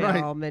Disney film,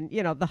 Right.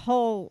 and the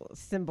whole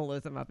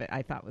symbolism of it,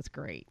 I thought was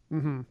great.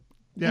 Mm-hmm.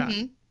 Yeah.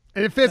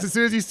 And it fits as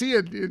soon as you see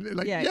it.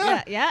 Like,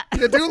 Yeah.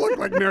 you do look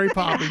like Mary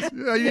Poppins.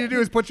 All you need to do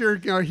is put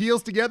your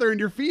heels together and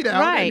your feet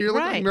out, and you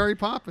look like Mary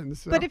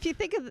Poppins. So. But if you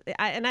think of,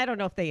 and I don't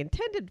know if they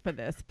intended for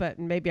this, but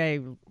maybe I,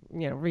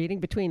 reading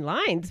between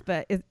lines,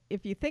 but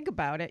if you think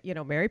about it,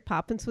 Mary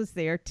Poppins was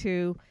there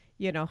to,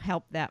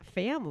 help that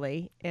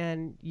family,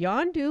 and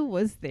Yondu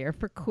was there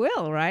for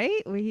Quill, right?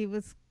 He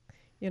was,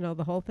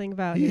 the whole thing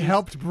about he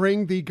helped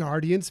bring the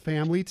Guardians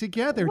family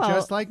together, Well,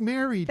 just like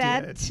Mary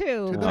that did.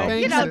 too. To the But,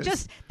 Bankses.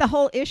 just the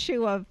whole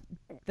issue of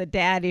the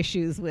dad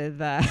issues with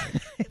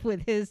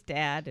with his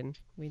dad, and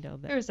we know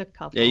that. There's a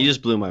couple. Yeah, you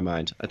just blew my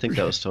mind. I think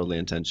that was totally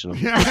intentional.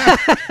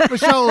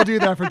 Michelle will do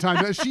that from time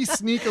to time. She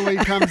sneakily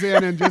comes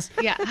in and just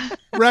Yeah.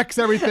 wrecks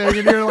everything,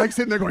 and you're like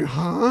sitting there going,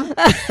 "Huh?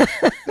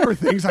 There were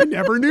things I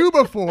never knew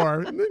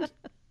before." And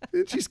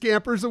then she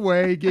scampers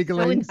away, So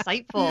giggling.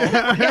 insightful.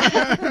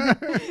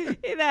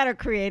 That or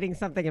creating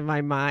something in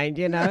my mind,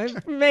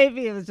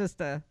 maybe it was just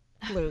a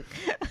fluke.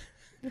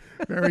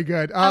 Very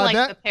good. I like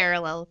that the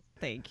parallels.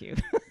 Thank you.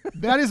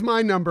 that is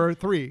my number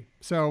 3.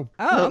 So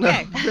Oh,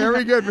 okay.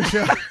 very good,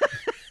 Michelle.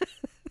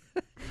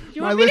 Do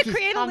you My want me list to is-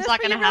 create a Tom's list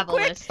not for going to you real have a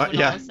quick? list. when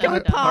Yeah. all is said Can we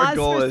and done. pause Our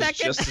goal for a is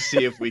second? just to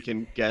see if we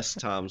can guess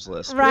Tom's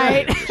list.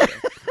 Right.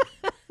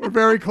 We're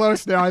very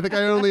close now. I think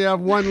I only have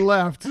one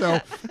left.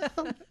 So,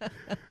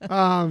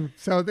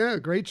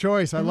 great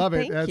choice. I love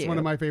it. Thank That's one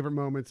of you. my favorite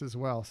moments as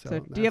well. So, So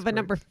do that's you have a great.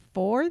 number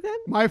 4 then?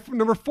 My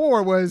number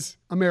 4 was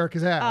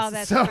America's Ass. Oh,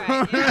 that's so,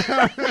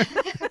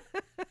 right.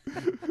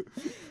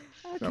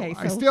 Okay,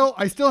 I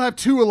still have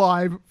 2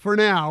 alive for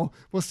now.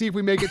 We'll see if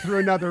we make it through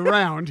another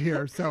round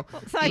here. So,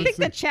 So I think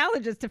the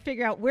challenge is to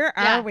figure out where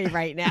Yeah. are we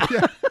right now.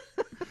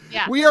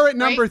 Yeah. we are at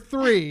number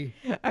 3.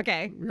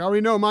 Okay. We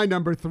already know my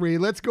number 3.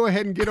 Let's go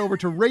ahead and get over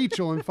to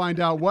Rachel and find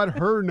out what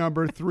her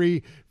number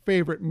 3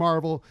 favorite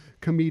Marvel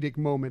comedic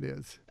moment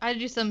is. I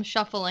do some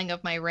shuffling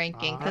of my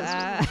ranking because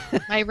Uh,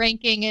 my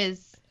ranking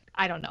is,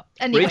 I don't know.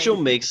 Anyways, Rachel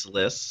makes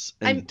lists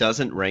and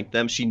doesn't rank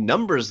them. She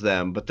numbers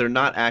them, but they're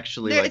not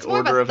actually There- like it's more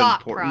of order a of thought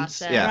importance.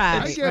 process. Yeah,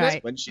 Right, it's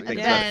right. when she And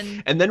thinks about it.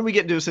 then- And then we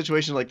get into a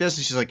situation like this,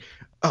 and she's like,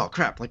 "Oh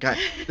crap! Like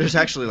there's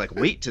actually like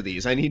weight to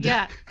these. I need to."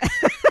 Yeah.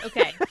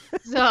 Okay.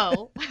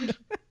 So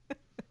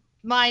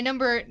my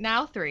number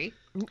now 3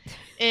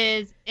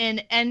 is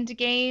in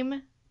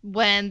Endgame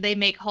when they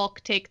make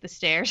Hulk take the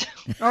stairs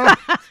Oh,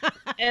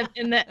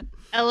 in the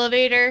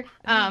elevator.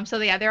 So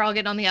they're all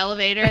getting on the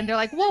elevator and they're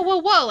like, "Whoa, whoa,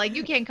 whoa! Like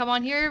you can't come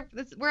on here.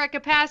 We're at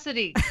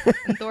capacity."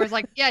 And Thor's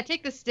like, "Yeah,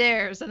 take the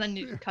stairs." And then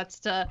it cuts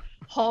to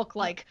Hulk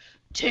like,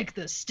 "Take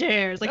the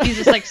stairs." Like he's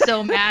just like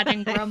so mad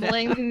and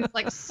grumbling. And he's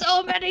like,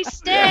 "So many he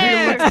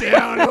stairs." looks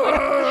down.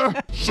 "Ah,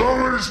 so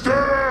many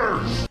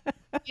stairs."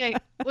 Yeah,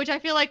 which I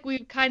feel like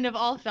we've kind of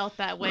all felt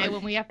that way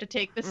when we have to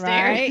take the stairs.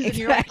 Right, And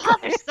you're like, "Oh,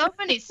 exactly. there's so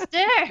many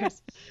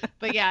stairs."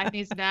 But yeah, and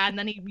he's mad, and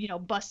then he,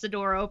 busts the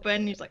door open.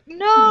 And he's like,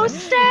 "No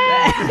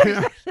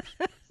stairs!"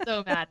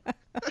 So mad.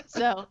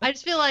 So I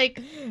just feel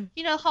like,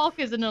 Hulk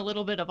is in a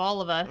little bit of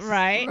all of us.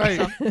 Right.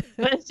 Right.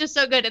 But it's just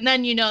so good. And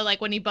then, like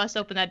when he busts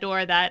open that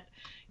door, that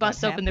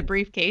busts open the happens?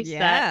 briefcase,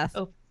 Yes. that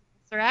opens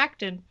their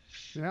act, and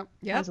Yep.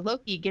 Yep. has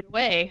Loki get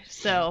away.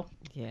 So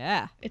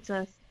Yeah. it's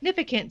a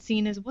significant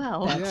scene as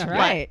well. That's Yeah. But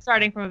right.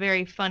 starting from a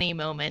very funny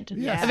moment.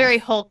 Yes. A very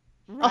Hulk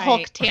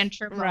Right.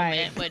 tantrum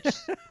Right. moment, which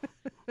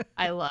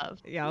I love.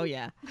 Oh,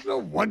 yeah. No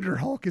wonder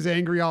Hulk is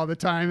angry all the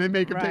time. They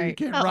make him think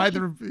he Right. can't ride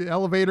the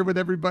elevator with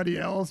everybody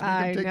else. Make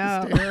I him take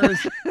know. the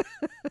stairs.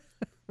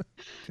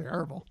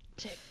 Terrible.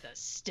 Take the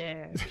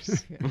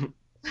stairs.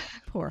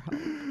 Poor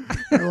Hulk.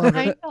 I love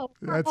I it. know.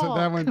 That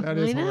Hulk. one. That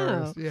is I know.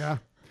 hilarious. Yeah.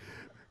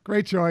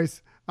 Great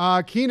choice.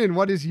 Keenan,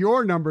 what is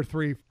your number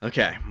 3?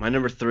 Okay, my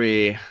number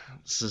 3.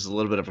 This is a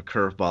little bit of a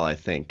curveball, I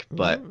think,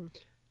 but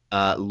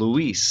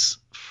Luis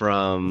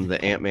from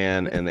the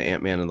Ant-Man and the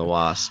Ant-Man and the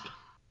Wasp.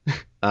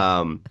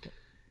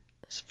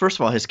 First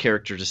of all, his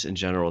character just in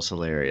general is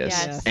hilarious.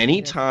 Yes.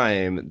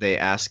 Anytime they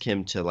ask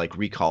him to like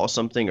recall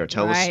something or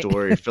tell a Right.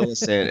 story or fill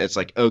us in, it's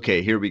like,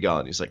 okay, here we go.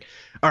 And he's like,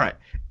 all right.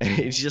 And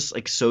he's just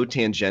like so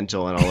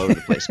tangential and all over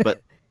the place.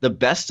 But the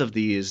best of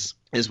these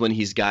is when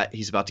he's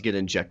about to get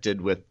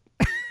injected with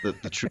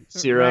the truth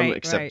serum, Right,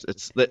 except right.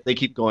 it's they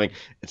keep going,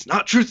 it's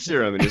not truth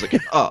serum, and he's like,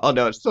 oh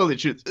no, it's totally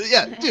truth.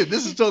 Yeah, dude,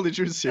 this is totally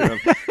truth serum.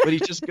 But he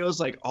just goes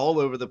like all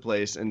over the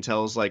place and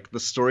tells like the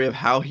story of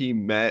how he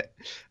met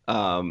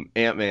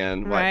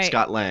Ant-Man, Right.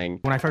 Scott Lang.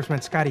 When I first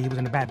met Scotty, he was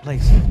in a bad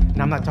place.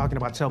 And I'm not talking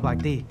about Cell Block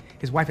D.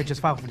 His wife had just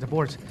filed for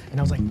divorce. And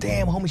I was like,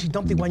 damn, homie, she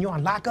dumped you when you're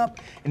on lockup?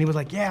 And he was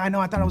like, yeah, I know,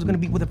 I thought I was gonna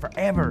be with her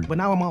forever. But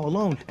now I'm all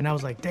alone. And I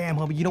was like, damn,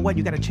 homie, you know what?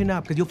 You gotta chin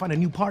up, because you'll find a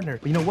new partner.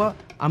 But you know what?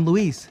 I'm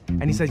Luis.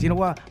 And he says, you know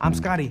what? I'm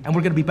Scotty, and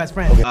we're gonna be best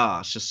friends.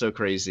 It's just so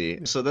crazy.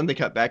 So then they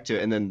cut back to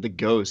it, and then the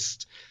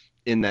ghost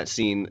in that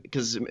scene,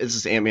 because this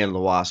is Ant-Man and the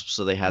Wasp,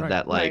 so they had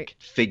that like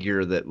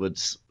figure that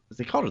was,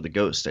 they called her the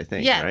ghost, I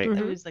think, Yeah, right?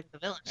 it was like the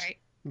villain, right?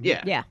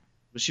 Yeah. Yeah.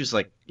 But she was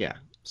like,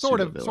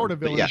 Sort of but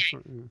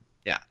villain.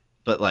 Yeah.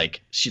 But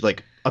like she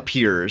like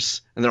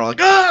appears and they're all like,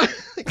 ah,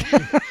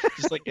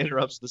 just like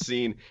interrupts the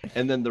scene.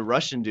 And then the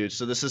Russian dude,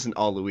 so this isn't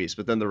all Luis,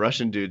 but then the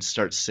Russian dude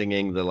starts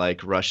singing the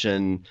like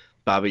Russian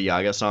Baba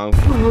Yaga song.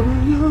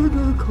 Baba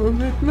Yaga,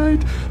 come at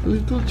night,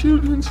 little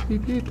children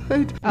sleepy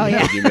tight. Oh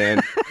yeah.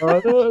 Man.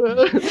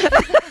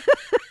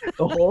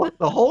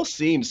 The whole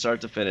scene,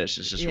 start to finish,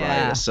 is just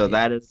riotous. So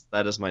that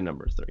is my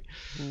number 3.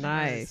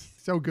 Nice.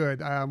 So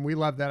good. We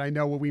love that. I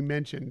know what we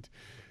mentioned.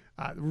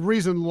 The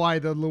reason why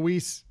the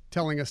Luis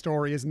telling a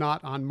story is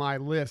not on my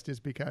list is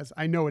because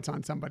I know it's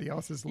on somebody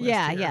else's list.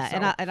 Yeah, here, yeah,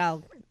 so. and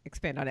I'll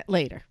expand on it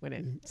later when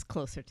it's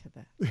closer to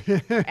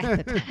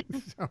the.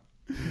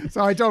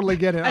 So I totally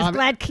get it. I was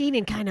glad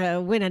Keenan kind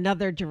of went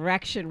another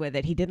direction with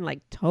it. He didn't like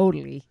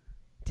totally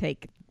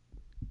take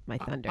my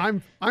thunder.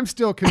 I'm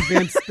still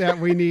convinced that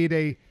we need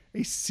a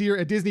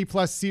Disney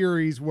Plus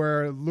series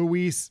where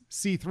Luis,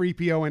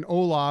 C-3PO, and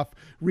Olaf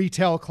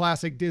retell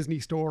classic Disney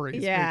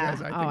stories. Yeah.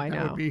 Because I think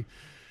that would be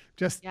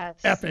just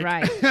epic.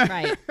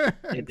 Right.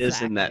 It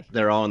is in that,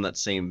 they're all in that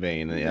same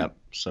vein. Yep.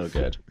 So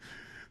good.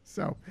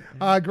 So,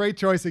 great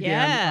choice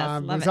again.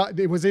 Yes, love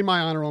it was in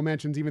my honorable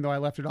mentions, even though I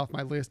left it off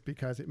my list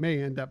because it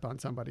may end up on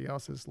somebody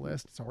else's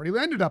list. It's already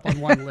ended up on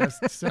one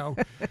list. So,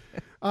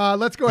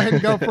 let's go ahead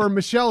and go for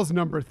Michelle's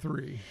number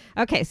 3.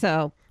 Okay,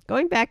 so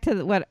going back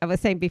to what I was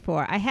saying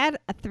before, I had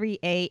a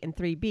 3A and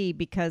 3B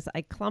because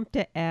I clumped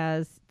it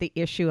as the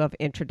issue of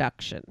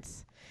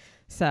introductions.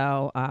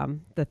 So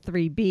the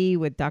 3B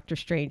with Doctor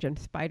Strange and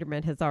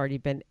Spider-Man has already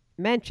been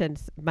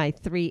mentioned. My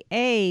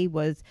 3A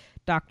was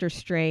Doctor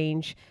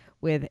Strange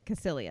with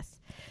Caecilius.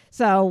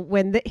 So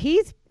when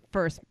he's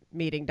first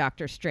meeting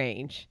Doctor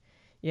Strange,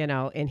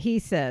 and he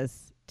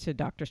says to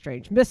Doctor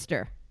Strange,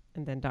 Mr.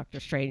 And then Doctor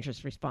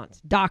Strange's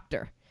response,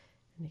 Doctor.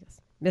 And he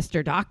goes,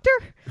 Mr. Doctor?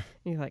 And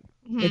he's like,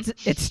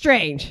 it's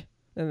strange.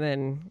 And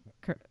then,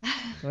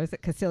 what is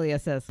it?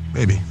 Caecilius says,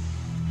 Baby,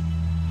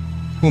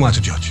 who am I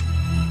to judge?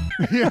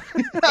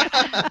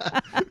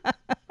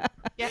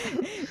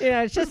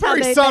 It's just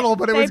very subtle,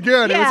 but it was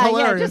good. It was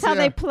hilarious. Just how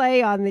they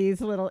play on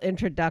these little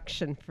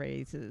introduction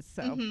phrases.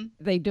 So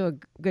they do a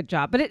good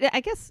job. But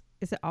I guess,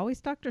 is it always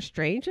Doctor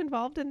Strange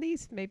involved in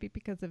these? Maybe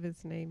because of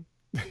his name.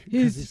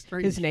 His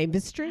name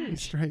is Strange.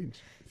 He's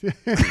strange.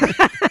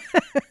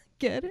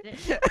 Get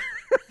it?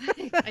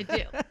 I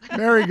do.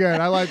 Very good.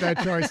 I like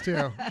that choice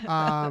too.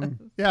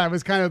 It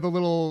was kind of the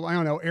little, I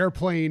don't know,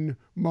 airplane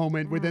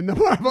moment within the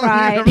Marvel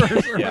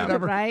universe or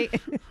whatever.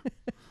 Right.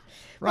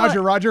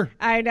 Roger.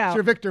 I know. It's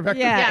your Victor.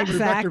 Yeah,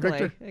 exactly.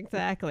 Victor.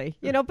 Exactly.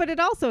 But it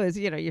also is,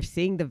 you're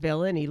seeing the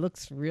villain. He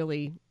looks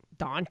really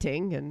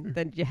daunting. And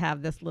then you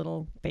have this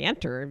little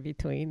banter in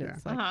between.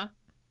 It's like,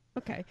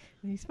 okay.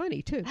 And he's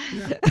funny too.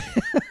 Yeah.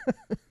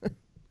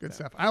 Good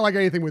stuff. I like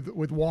anything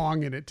with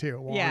Wong in it too.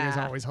 Wong is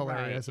always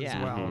hilarious as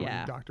well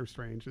when Doctor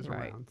Strange is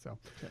around. So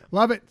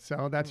love it.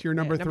 So that's your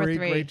number 3.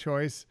 Great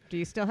choice. Do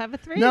you still have a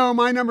 3? No,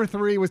 my number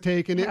 3 was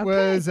taken. It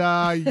was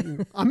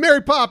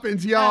Mary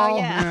Poppins, y'all. Oh,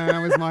 yeah.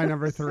 That was my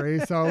number 3.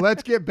 So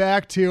let's get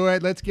back to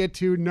it. Let's get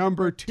to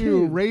number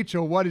 2.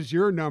 Rachel, what is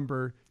your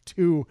number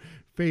 2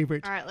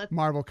 favorite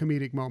Marvel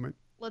comedic moment?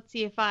 Let's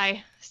see if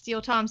I steal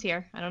Tom's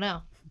here. I don't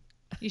know.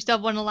 You still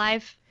have one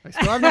alive? I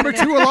still have number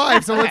 2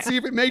 alive, so let's see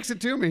if it makes it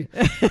to me.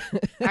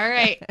 All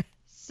right.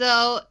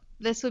 So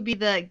this would be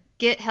the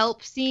get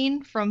help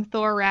scene from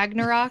Thor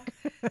Ragnarok.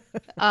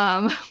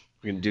 We're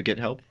going to do get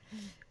help?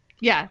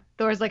 Yeah.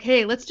 Thor's like,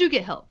 hey, let's do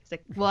get help. He's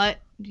like, what?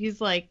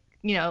 He's like,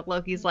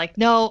 Loki's like,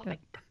 no,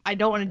 I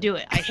don't want to do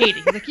it. I hate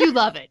it. He's like, you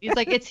love it. He's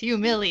like, it's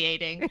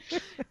humiliating.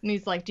 And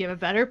he's like, do you have a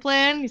better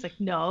plan? He's like,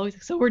 no. He's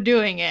like, so we're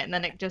doing it. And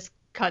then it just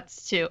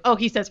cuts to,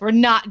 he says, we're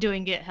not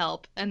doing get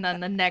help. And then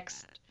the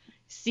next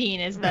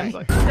scene is them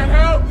going, get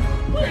help,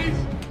 please.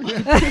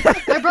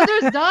 My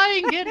brother's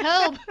dying, get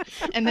help.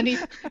 And then he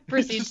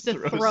proceeds to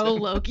throw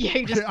Loki.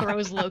 He just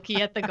throws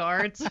Loki at the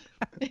guards.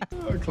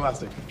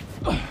 Classic.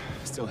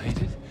 Still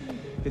hate it?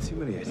 It's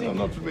humiliating. No,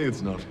 not for me,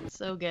 it's not.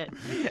 So good.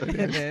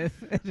 It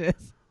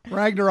is.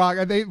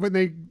 Ragnarok. When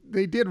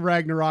they did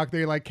Ragnarok,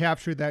 they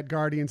captured that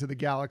Guardians of the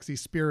Galaxy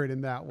spirit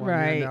in that one.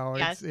 Right.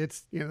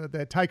 It's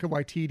the Taika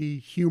Waititi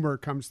humor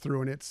comes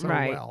through in it so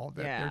well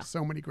that there's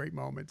so many great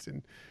moments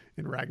in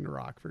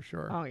Ragnarok for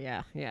sure. Oh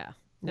yeah. Love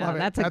No, it.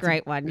 that's a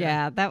great one.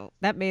 Yeah,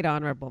 that made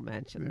honorable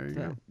mention. There you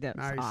go. That's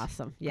Nice.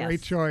 awesome. Yes.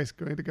 Great choice.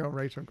 Way to go,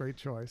 Rachel. Great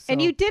choice. And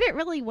So- you did it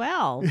really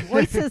well.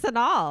 Voices and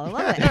all.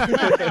 I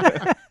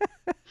love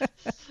it.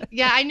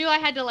 Yeah, I knew I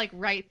had to like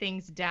write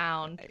things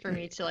down for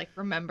me to like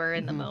remember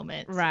in the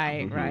moment. So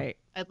Right, right.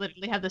 I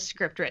literally have the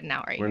script written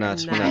out right We're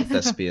here. not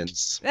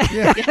thespians.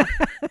 Yeah.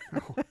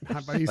 Oh,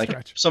 not by any Like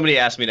stretch. if somebody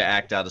asked me to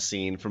act out a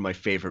scene from my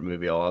favorite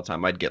movie all the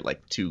time, I'd get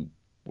like 2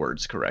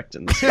 words correct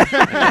in the scene.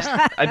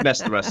 I'd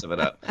mess the rest of it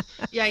up.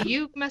 Yeah,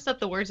 you messed up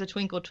the words of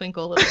Twinkle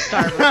Twinkle Little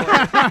Star before.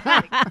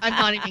 Like, I'm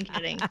not even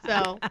kidding.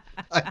 So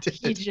I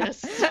did. you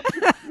just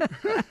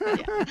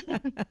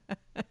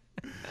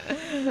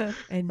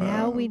And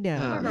now we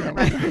know.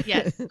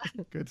 yes.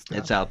 Good stuff.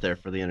 It's out there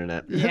for the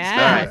internet.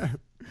 Yeah.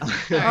 All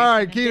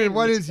right, Keenan,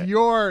 what is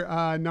your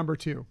number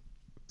 2?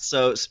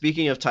 So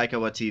speaking of Taika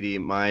Waititi,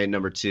 my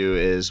number 2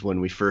 is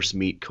when we first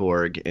meet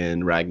Korg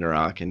in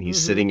Ragnarok, and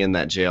he's sitting in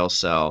that jail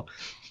cell,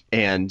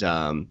 and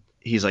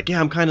he's like, "Yeah,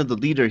 I'm kind of the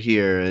leader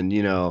here," and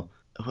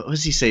what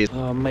does he say?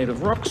 I'm made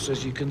of rocks,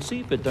 as you can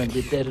see, but don't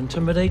let that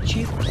intimidate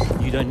you.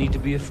 You don't need to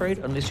be afraid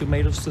unless you're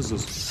made of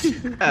scissors.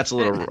 That's a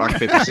little rock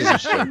paper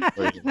scissors shit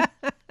for you.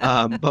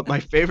 But my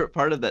favorite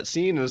part of that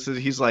scene is that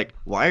he's like,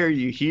 "Why are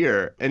you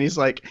here?" And he's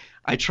like,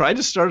 "I tried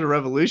to start a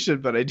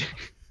revolution, but I didn't."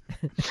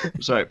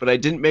 But I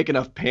didn't make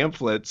enough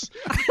pamphlets.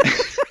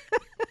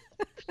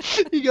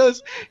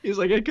 He's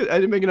like, I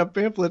didn't make enough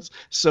pamphlets,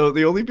 so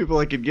the only people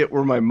I could get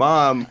were my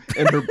mom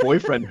and her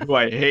boyfriend, who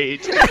I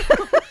hate.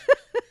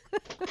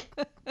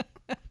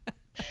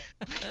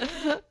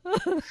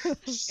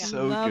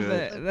 So Love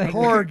good. it.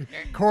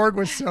 Korg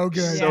was so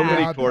good. So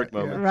many Yeah. Korg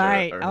moments.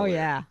 Right. are Oh, hilarious.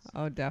 yeah.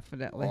 Oh,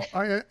 definitely.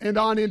 And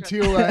on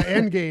into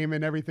Endgame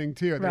and everything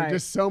too. There are Right.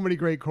 just so many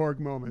great Korg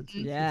moments.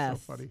 It's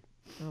Yes. so funny.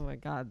 Oh, my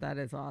God. That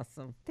is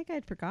awesome. I think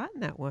I'd forgotten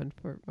that one.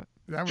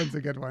 That one's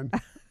a good one.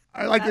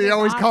 I like That that he is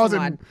always awesome calls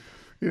him,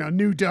 one.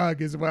 new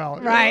Doug as well.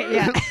 Right,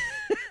 yeah.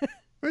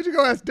 Where'd you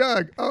go ask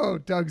Doug? Oh,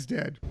 Doug's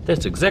dead.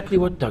 That's exactly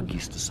what Doug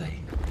used to say.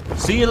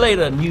 See you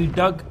later, new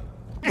Doug.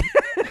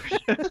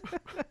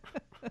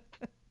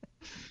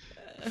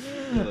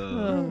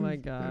 Oh, my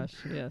gosh.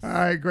 Yes. All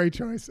right, great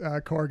choice.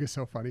 Korg is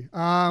so funny.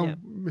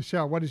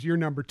 Michelle, what is your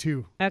number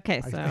 2?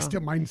 Okay, so.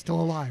 Mine's still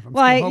alive. I'm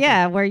Well, still hoping.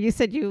 yeah, where you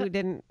said you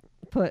didn't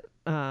put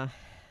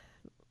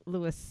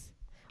Lewis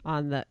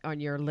on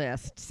your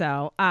list.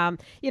 So, I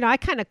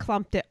kind of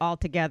clumped it all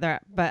together,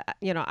 but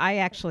I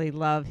actually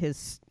love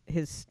his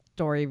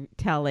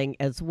storytelling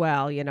as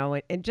well,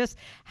 and just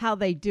how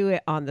they do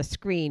it on the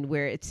screen,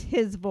 where it's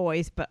his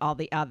voice, but all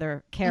the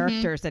other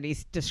characters that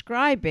he's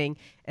describing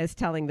as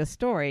telling the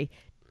story.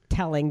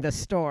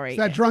 It's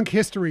that drunk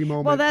history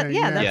moment. Well, thing.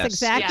 that's Yes,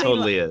 exactly.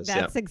 totally is.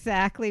 That's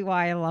exactly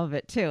why I love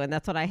it too, and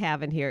that's what I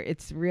have in here.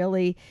 It's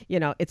really,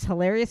 it's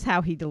hilarious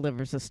how he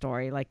delivers a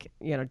story, like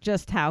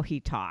just how he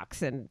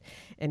talks and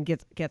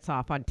gets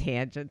off on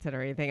tangents and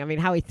everything. I mean,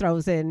 how he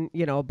throws in,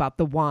 about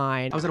the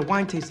wine. I was at a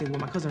wine tasting with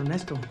my cousin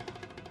Ernesto,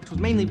 which was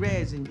mainly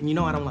reds, and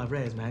I don't like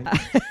reds, man.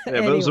 Yeah, but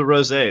it was a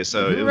rosé,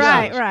 so it was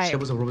right. It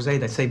was a rosé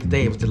that saved the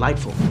day. It was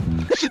delightful.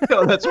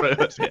 No, that's what it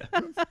was. Yeah.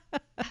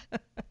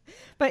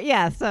 But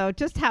yeah, so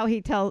just how he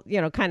tells,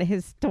 kind of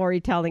his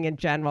storytelling in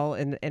general,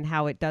 and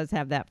how it does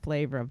have that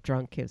flavor of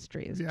drunk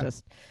history is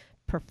just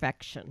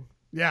perfection.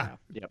 Yeah.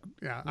 Yep.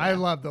 Yeah. I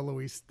love the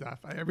Luis stuff.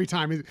 Every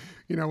time,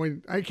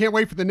 when I can't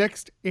wait for the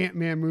next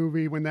Ant-Man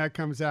movie when that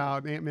comes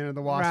out, Ant-Man and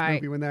the Wasp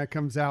movie when that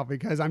comes out,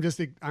 because I'm just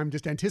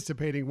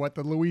anticipating what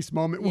the Luis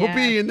moment will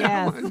be in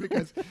that one,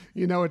 because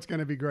it's going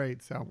to be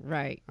great. So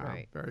right.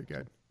 Very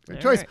good.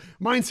 Good choice. Right.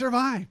 Mine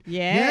survived.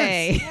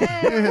 Yay.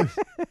 Yes.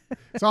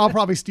 So I'll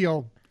probably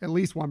steal at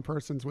least one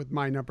person's with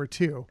my number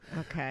 2.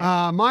 Okay.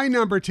 My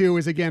number 2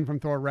 is again from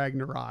Thor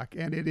Ragnarok,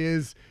 and it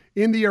is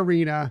in the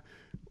arena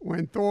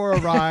when Thor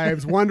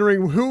arrives,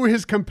 wondering who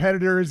his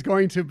competitor is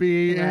going to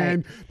be,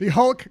 and the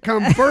Hulk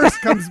comes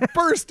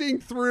bursting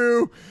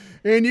through,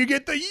 and you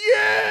get the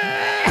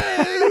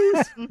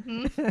yes!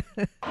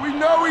 We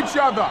know each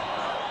other.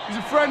 He's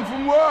a friend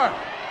from work.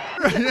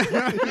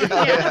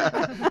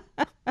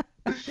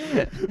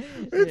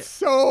 It's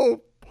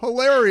so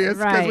hilarious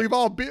because Right. we've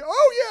all been.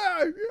 Oh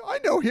yeah, I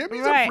know him.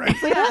 He's a friend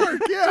from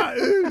work. Yeah,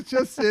 it's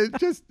just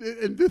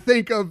to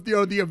think of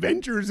the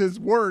Avengers as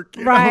work.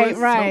 Right, it's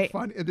right. So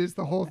fun. It is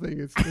the whole thing.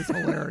 It's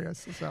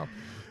hilarious. So.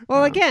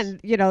 Well, again,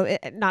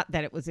 not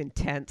that it was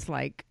intense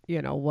like,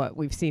 what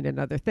we've seen in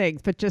other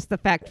things, but just the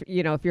fact,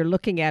 if you're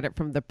looking at it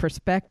from the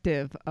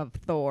perspective of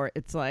Thor,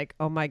 it's like,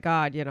 oh my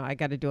God, I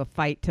got to do a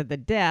fight to the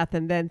death,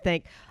 and then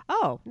think,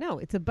 oh no,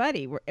 it's a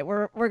buddy.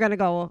 We're going to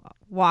go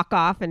walk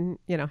off and,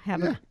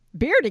 have a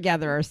beer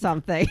together or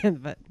something.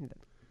 But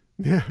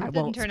I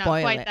won't turn out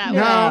spoil quite it. that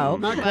No,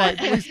 way. not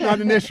quite. At least not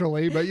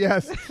initially, but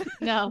yes.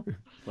 No.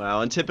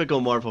 Well, in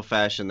typical Marvel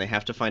fashion, they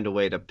have to find a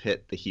way to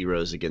pit the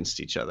heroes against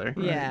each other.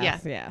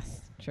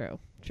 Yes. True.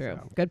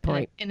 Good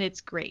point. And it's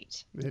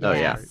great. Oh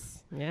yeah.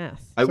 Yes.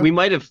 We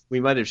might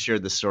have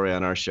shared this story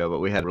on our show, but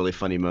we had a really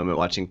funny moment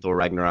watching Thor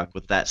Ragnarok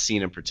with that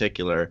scene in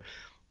particular.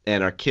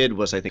 And our kid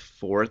was, I think,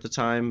 4 at the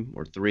time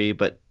or 3,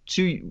 but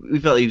we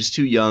felt he was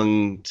too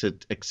young to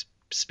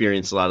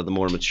experience a lot of the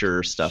more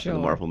mature stuff in the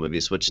Marvel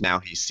movies, which now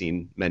he's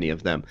seen many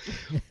of them.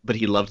 But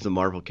he loved the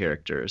Marvel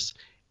characters.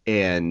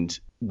 And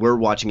we're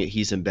watching it,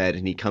 he's in bed,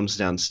 and he comes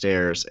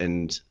downstairs,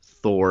 and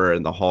Thor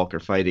and the Hulk are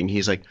fighting,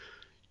 he's like,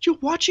 "You're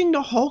watching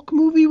the Hulk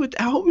movie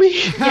without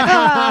me?"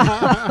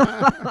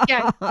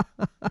 Yeah.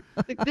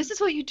 Like, this is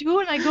what you do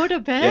when I go to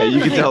bed. Yeah, you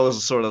can Like, tell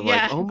it's sort of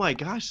yeah. like, oh my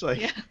gosh, like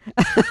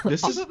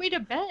this I'll is put me to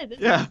bed. This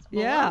Yeah. is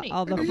Yeah, baloney.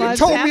 all the You fun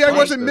told me I happening.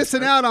 wasn't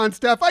missing out on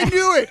stuff. I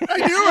knew it. I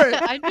knew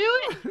it. I knew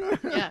it.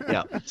 Yeah.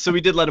 yeah. So we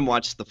did let him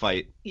watch the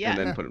fight Yeah. and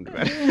then put him to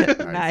bed.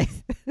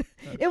 Nice.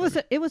 It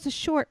was a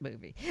short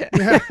movie.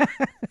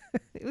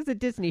 It was a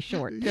Disney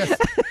short. Yes.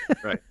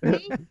 Right.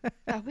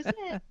 That was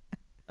it.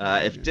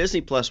 If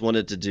Disney Plus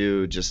wanted to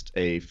do just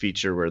a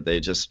feature where they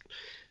just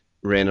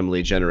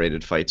randomly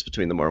generated fights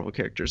between the Marvel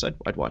characters,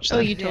 I'd watch that. Oh,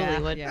 you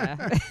totally would. Yeah.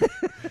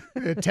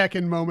 A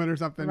Tekken moment or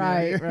something.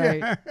 Right,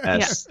 right.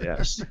 Yes,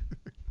 yes.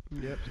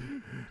 Yep.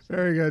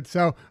 Very good.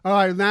 So, all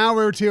right, now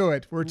we're to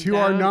it. We're to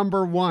our No.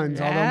 number ones.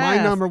 Although my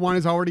Yes. number one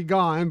is already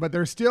gone, but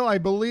there's still, I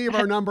believe,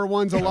 our number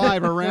ones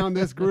alive around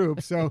this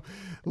group. So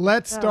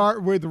let's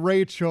start with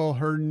Rachel,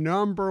 her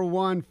number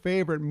one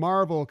favorite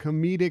Marvel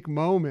comedic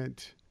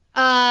moment.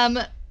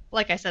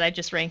 Like I said, I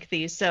just ranked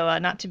these, so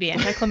not to be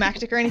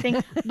anticlimactic or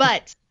anything,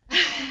 but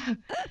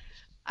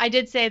I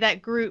did say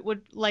that Groot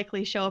would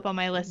likely show up on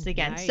my list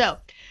again. Nice. So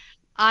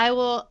I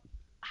will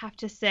have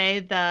to say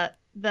the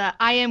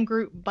I Am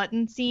Groot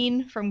button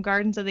scene from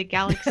Guardians of the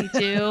Galaxy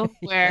 2,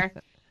 where,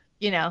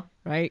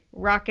 Right.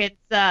 Rocket's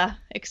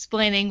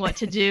explaining what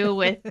to do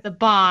with the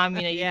bomb.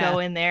 You Yeah. go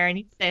in there and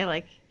you say,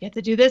 like, you have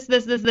to do this,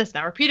 this, this, this.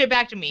 Now repeat it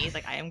back to me. He's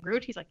like, I am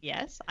Groot. He's like,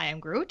 yes, I am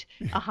Groot.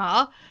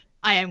 I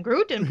am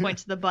Groot, and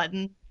points to the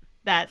button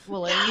that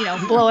will,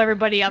 blow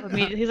everybody up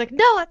immediately. He's like,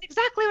 no, that's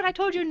exactly what I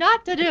told you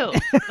not to do.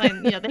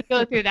 And, they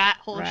go through that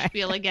whole Right.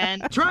 spiel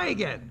again. Try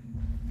again.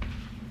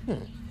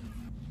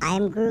 I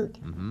am Groot.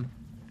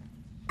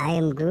 I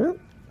am Groot.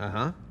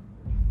 Uh-huh.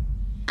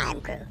 I'm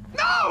Groot.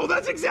 No,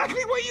 that's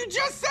exactly what you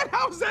just said.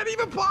 How is that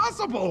even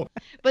possible?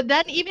 But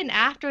then even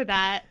after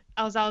that,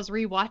 as I was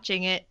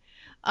rewatching it,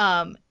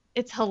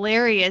 it's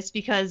hilarious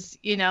because,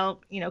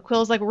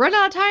 Quill's like, we're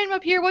not tying him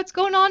up here. What's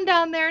going on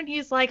down there? And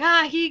he's like,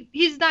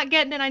 he's not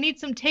getting it. I need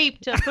some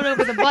tape to put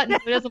over the button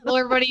so it doesn't blow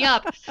everybody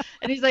up.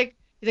 And he's like,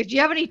 do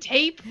you have any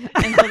tape?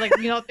 And so, like,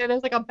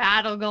 there's like a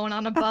battle going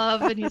on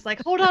above. And he's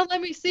like, hold on,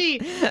 let me see.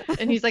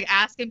 And he's like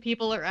asking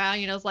people around,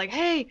 it's like,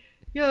 hey,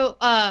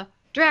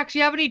 Drax,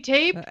 you have any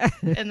tape?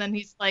 And then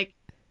he's like,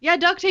 yeah,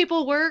 duct tape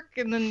will work.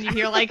 And then you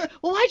hear like,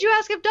 well, why'd you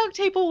ask if duct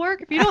tape will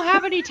work if you don't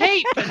have any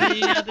tape?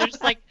 And then,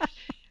 there's like,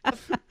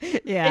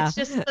 Yeah. it's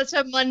just such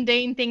a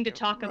mundane thing to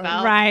talk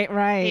about. Right.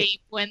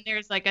 Tape when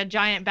there's like a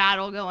giant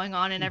battle going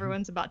on and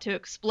everyone's about to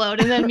explode.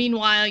 And then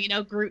meanwhile,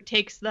 Groot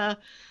takes the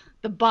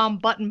bomb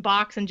button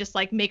box and just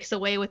like makes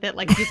away with it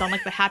like he's on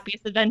like the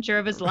happiest adventure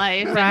of his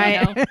life.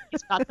 Right. And,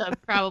 he's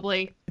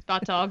probably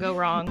about to all go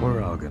wrong.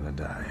 We're all gonna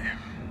die.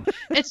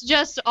 It's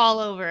just all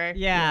over.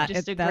 Yeah,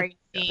 just a that- great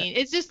scene.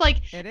 It's just like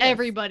It is.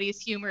 everybody's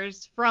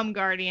humors from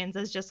Guardians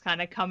is just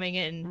kind of coming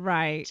in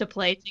Right. to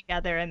play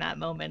together in that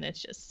moment.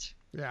 It's just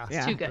Yeah.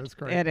 Yeah. too good. That's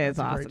great. It is That's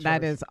a great awesome.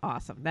 That choice. is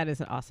awesome. That is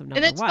an awesome number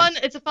And it's one. fun.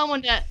 It's a fun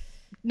one to,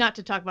 not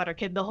to talk about our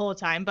kid the whole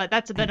time, but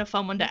that's been a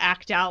fun one to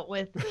act out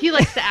with. He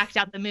likes to act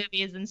out the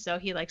movies, and so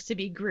he likes to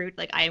be Groot.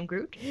 Like, I am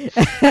Groot.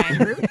 I am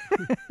Groot.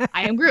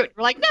 I am Groot.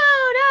 We're like,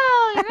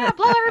 no, you're gonna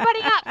blow everybody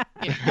up.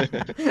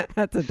 Yeah.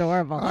 That's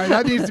adorable. All right,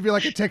 that needs to be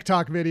like a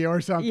TikTok video or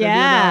something.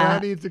 Yeah.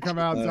 That needs to come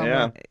out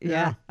somewhere.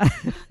 Yeah.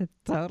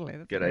 Totally.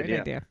 That's Good a great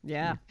idea.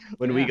 Yeah.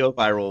 When we go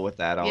viral with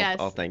that, Yes.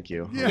 I'll thank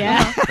you.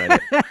 Yeah.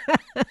 Credit.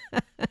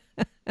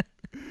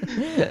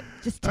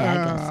 Just tag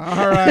us.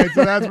 All right,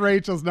 so that's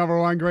Rachel's number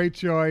one. Great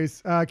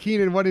choice.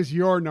 Keenan, what is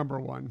your number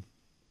one?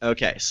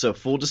 Okay, so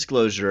full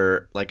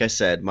disclosure, like I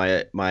said,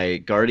 my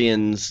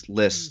Guardians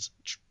list,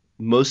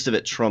 most of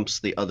it trumps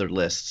the other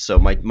lists. So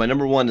my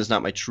number one is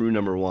not my true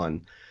number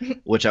one,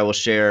 which I will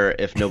share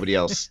if nobody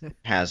else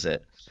has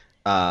it.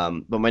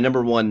 But my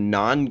number one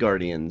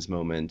non-Guardians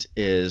moment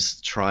is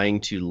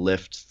trying to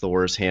lift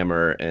Thor's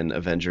hammer in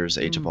Avengers: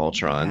 Age of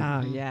Ultron.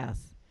 Oh,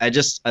 yes.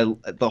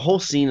 The whole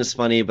scene is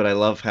funny, but I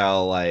love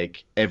how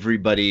like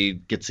everybody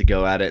gets to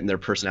go at it and their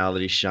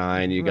personalities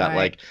shine. You got Right.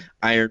 like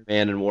Iron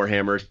Man and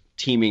Warhammer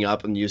teaming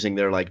up and using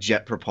their like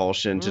jet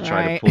propulsion to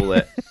try Right. to pull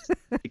it.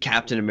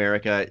 Captain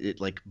America, it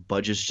like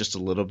budges just a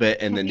little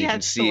bit, and then you Yeah,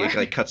 can see it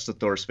Thor. like cuts to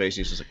Thor's face,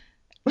 and he's just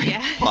like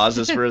Yeah.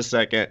 pauses for a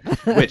second,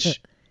 which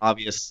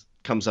obvious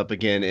comes up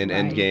again in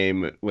Right.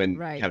 Endgame when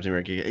Right. Captain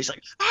America, he's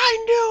like,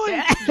 I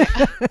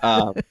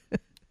knew it.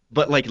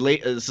 But like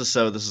this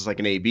is like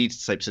an A/B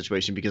type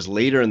situation, because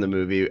later in the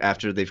movie,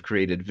 after they've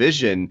created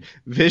Vision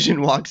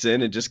walks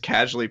in and just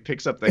casually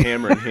picks up the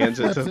hammer and hands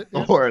it to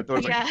Thor.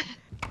 Thor's like, Yeah.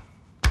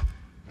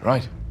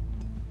 Right.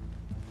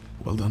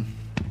 Well done.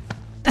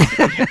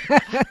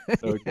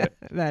 okay.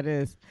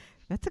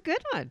 That's a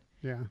good one.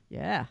 Yeah.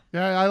 Yeah.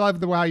 Yeah, I love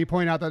the way how you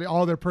point out that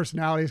all their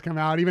personalities come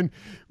out. Even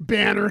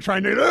Banner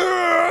trying to,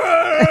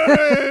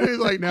 he's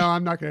like, no,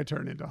 I'm not going to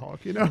turn into Hulk.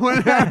 You know,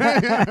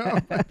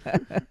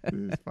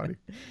 it's funny.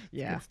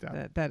 Yeah. Good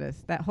stuff.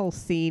 That whole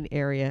scene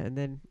area, and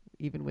then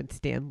even when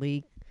Stan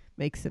Lee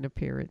makes an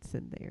appearance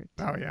in there.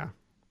 Oh yeah,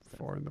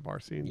 Thor in the bar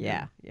scene.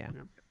 Yeah. Yeah.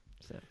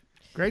 So,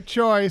 Great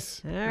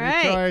choice. All Great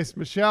right. choice.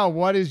 Michelle,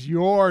 what is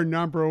your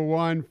number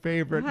one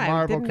favorite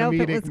Marvel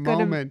comedic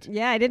moment?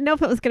 I didn't know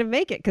if it was going to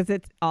make it because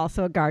it's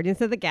also a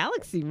Guardians of the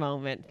Galaxy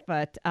moment.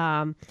 But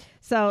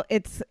so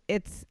it's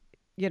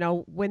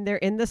when they're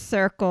in the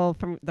circle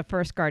from the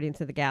first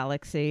Guardians of the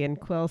Galaxy and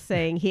Quill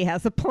saying he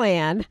has a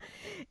plan,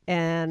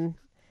 and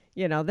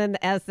then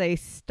as they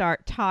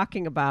start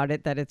talking about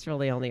it, that it's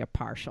really only a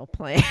partial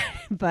plan,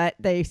 but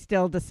they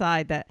still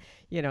decide that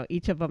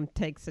each of them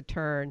takes a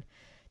turn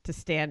to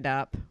stand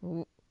up,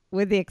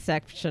 with the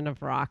exception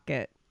of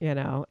Rocket,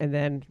 and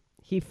then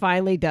he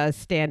finally does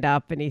stand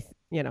up, and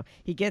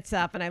he gets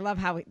up, and I love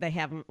how they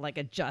have him like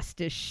adjust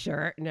his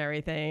shirt and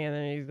everything, and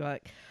then he's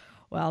like,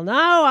 well,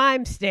 now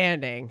I'm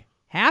standing.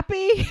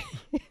 Happy?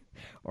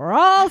 We're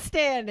all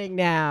standing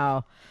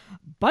now.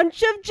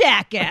 Bunch of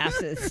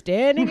jackasses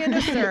standing in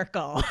a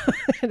circle.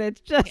 And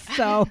it's just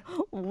so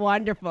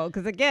wonderful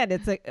because, again,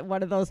 it's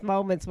one of those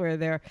moments where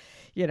they're,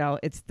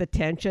 it's the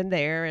tension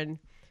there,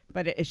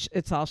 but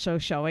it's also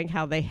showing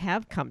how they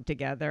have come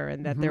together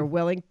and that they're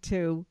willing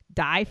to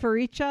die for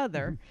each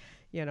other,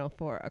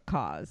 for a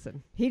cause.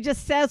 And he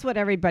just says what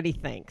everybody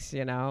thinks,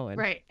 and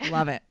right.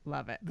 Love it.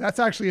 That's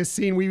actually a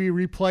scene we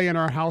replay in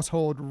our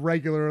household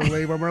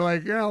regularly when we're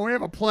like, we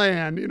have a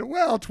plan,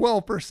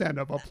 12%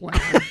 of a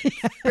plan.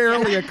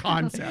 Barely a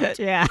concept.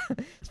 Yeah.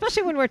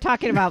 Especially when we're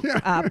talking about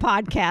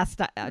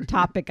podcast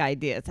topic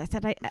ideas. I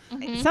said,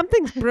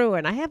 something's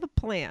brewing. I have a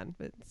plan,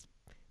 but it's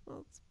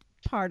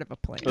part of a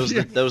plan.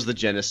 That was the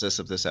genesis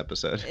of this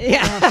episode.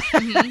 Yeah.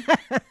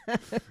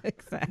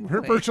 Exactly.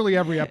 Virtually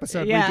every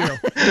episode we do.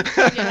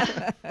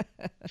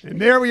 And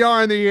there we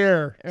are in the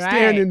air,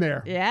 standing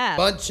there. Yeah.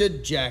 Bunch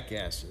of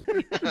jackasses.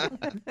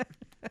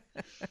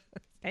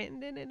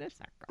 Standing in a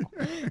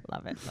circle.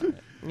 Love it.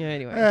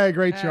 Anyway. Hey,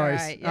 great choice.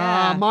 Right,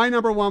 yeah. My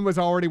number one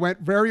went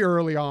very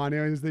early on.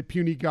 It was the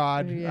puny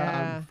god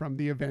from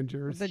the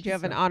Avengers. Did you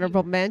have an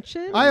honorable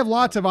mention? I have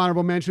lots of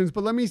honorable mentions,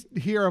 but let me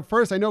hear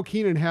first. I know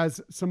Keenan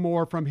has some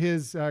more from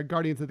his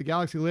Guardians of the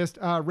Galaxy list.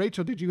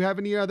 Rachel, did you have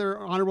any other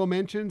honorable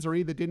mentions or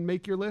any that didn't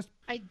make your list?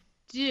 I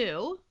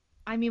do.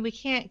 I mean, we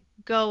can't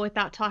go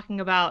without talking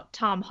about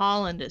Tom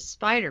Holland as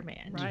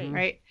Spider-Man,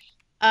 right?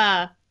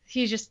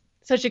 He's just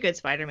such a good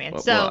Spider-Man.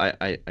 Well,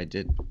 I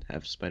did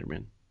have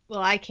Spider-Man.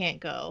 Well, I can't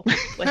go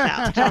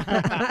without talking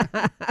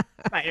about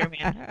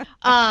Spider-Man.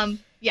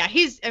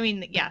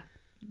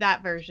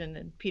 That version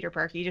and Peter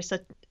Parker, he just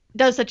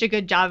does such a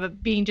good job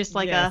of being just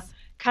like a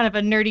kind of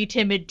a nerdy,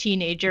 timid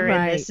teenager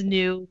in this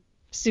new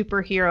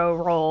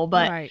superhero role.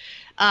 But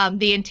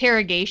the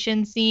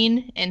interrogation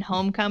scene in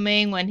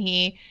Homecoming when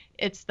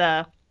it's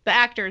the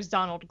actor is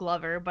Donald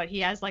Glover, but he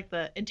has like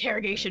the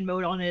interrogation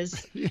mode on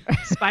his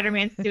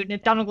Spider-Man suit,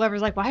 and Donald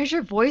Glover's like, "Why does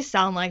your voice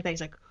sound like that?"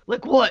 He's like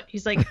what?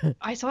 He's like,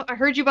 I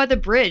heard you by the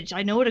bridge.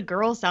 I know what a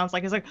girl sounds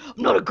like. He's like,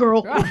 I'm not a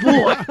girl, I'm a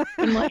boy.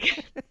 And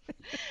like,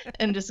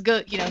 and just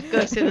goes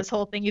through this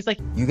whole thing. He's like,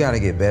 you got to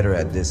get better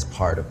at this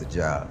part of the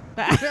job.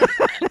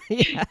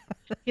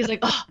 He's like,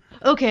 oh,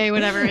 okay,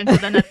 whatever. And so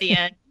then at the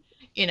end,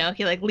 he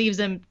like leaves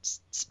him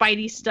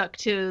Spidey stuck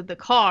to the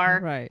car.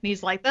 Right. And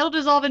he's like, that'll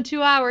dissolve in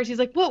 2 hours. He's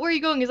like, what? Where are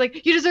you going? He's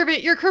like, you deserve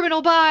it. You're a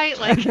criminal. Bye.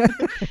 Like,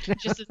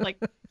 just is like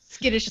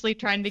skittishly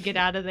trying to get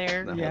out of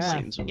there.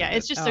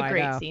 It's just a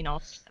great scene.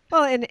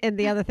 Well, and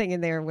the other thing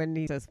in there when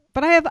he says,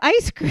 but I have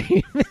ice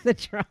cream in the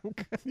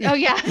trunk. Oh,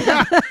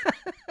 yeah.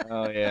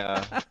 Oh,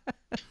 yeah.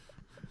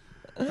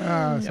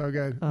 Oh, so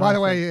good. By the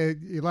way,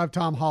 you love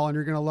Tom Holland.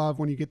 You're going to love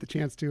when you get the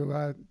chance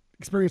to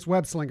experience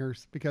Web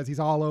Slingers because he's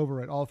all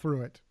over it, all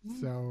through it.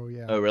 So,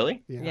 yeah. Oh,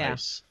 really? Yeah.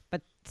 Nice.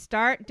 But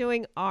start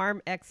doing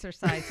arm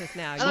exercises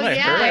now.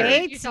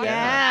 Weights?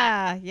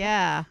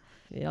 Yeah.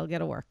 You'll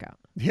get a workout.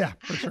 Yeah,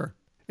 for sure.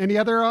 Any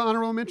other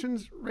honorable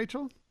mentions,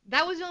 Rachel?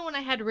 That was the only one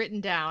I had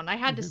written down. I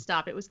had to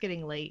stop. It was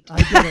getting late.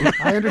 I get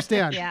it. I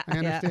understand. Yeah. I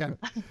understand.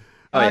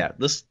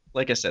 This,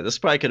 like I said, this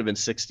probably could have been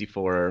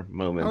 64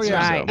 moments. Oh,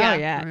 yeah. Or so. Oh,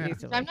 yeah.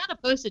 So I'm not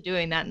opposed to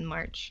doing that in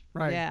March.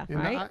 Right. Yeah. And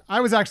right. I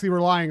was actually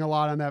relying a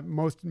lot on that.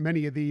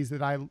 Many of these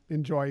that I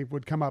enjoy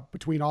would come up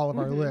between all of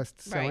our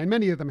lists. So, and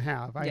many of them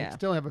have. I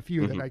still have a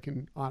few that I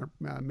can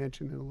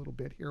mention in a little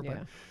bit here.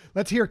 But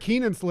let's hear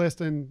Keenan's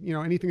list and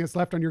anything that's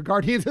left on your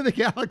Guardians of the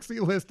Galaxy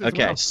list as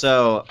well. Okay,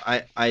 so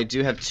I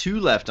do have two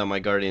left on my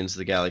Guardians of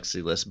the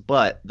Galaxy list,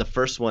 but the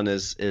first one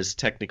is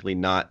technically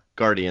not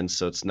Guardians,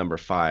 so it's number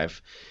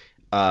 5.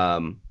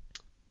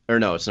 Or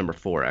no, it's number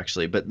 4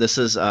 actually. But this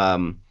is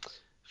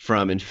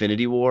from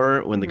Infinity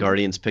War when the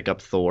Guardians pick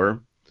up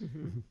Thor,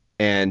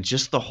 and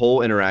just the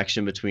whole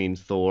interaction between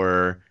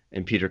Thor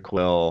and Peter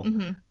Quill.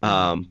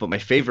 But my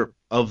favorite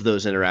of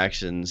those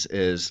interactions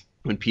is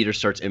when Peter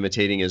starts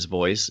imitating his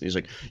voice. He's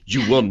like,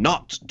 "You will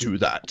not do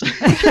that."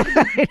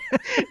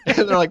 And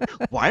they're like,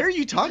 "Why are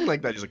you talking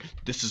like that?" He's like,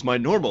 "This is my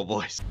normal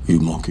voice." Are you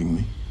mocking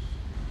me?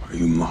 Are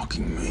you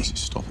mocking me?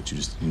 Stop it! You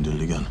just didn't do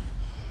it again.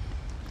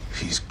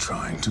 He's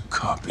trying to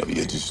copy me.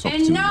 Just stop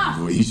doing the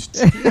voice.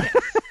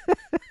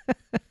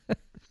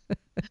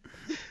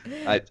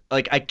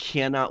 I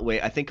cannot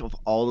wait. I think of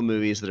all the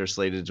movies that are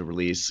slated to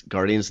release,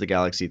 Guardians of the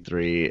Galaxy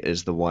 3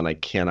 is the one I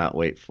cannot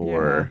wait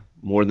for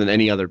more than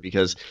any other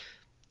because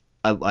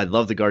I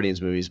love the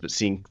Guardians movies, but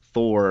seeing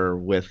Thor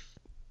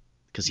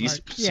because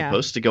he's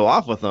supposed to go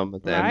off with them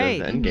at the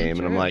end of Endgame,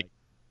 and I'm like,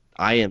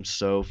 I am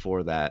so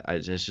for that.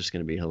 It's just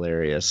going to be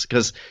hilarious.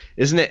 Because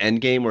isn't it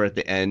Endgame where at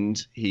the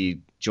end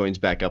he joins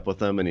back up with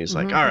them and he's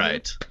like, all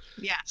right.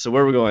 Yeah. So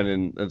where are we going?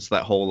 And it's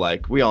that whole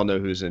like, we all know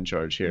who's in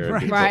charge here.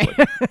 Right.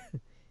 Like,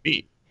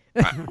 me.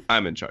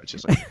 I'm in charge.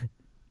 It's like,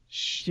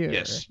 sure.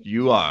 Yes,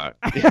 you are.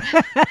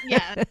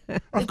 Yeah.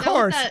 Of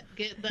course.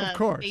 The of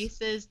course.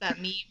 faces that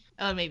meme.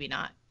 Oh, maybe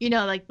not. You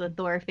know, like the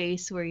Thor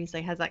face where he's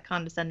like has that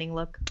condescending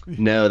look.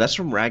 No, that's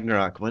from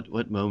Ragnarok.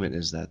 What moment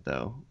is that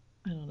though?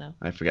 I don't know.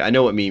 I forget. I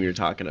know what meme you're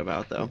talking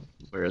about though,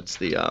 where it's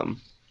the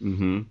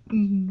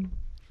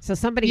So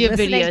somebody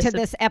listening to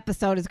this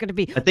episode is going to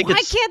be, why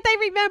can't they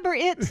remember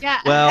it? Yeah.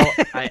 Well,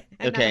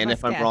 and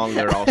if I'm wrong,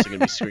 they're also going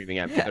to be screaming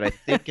at me. But I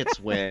think it's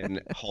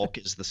when Hulk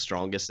is the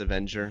strongest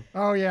Avenger.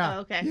 Oh yeah. Oh,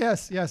 okay.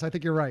 Yes. I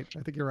think you're right.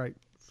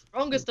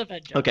 Strongest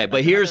Avenger. Okay,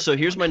 but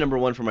here's my number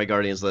one for my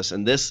Guardians list,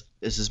 and this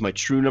is my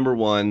true number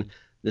one.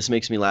 This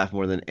makes me laugh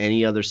more than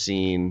any other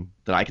scene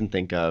that I can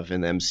think of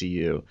in the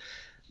MCU.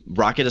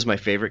 Rocket is my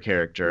favorite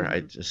character.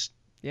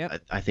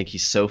 I think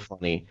he's so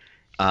funny.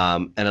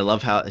 And I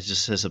love how it's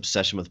just his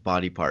obsession with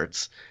body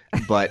parts.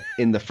 But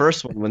in the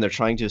first one, when they're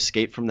trying to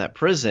escape from that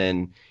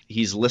prison,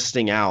 he's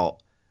listing out,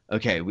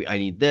 okay, I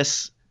need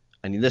this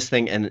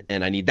thing,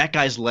 and I need that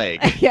guy's leg.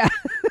 Yeah.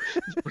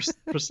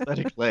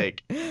 Prosthetic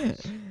leg.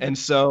 And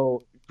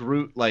so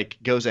Groot like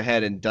goes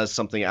ahead and does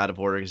something out of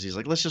order because he's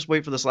like, let's just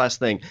wait for this last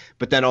thing.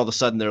 But then all of a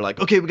sudden they're like,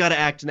 okay, we got to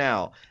act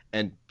now.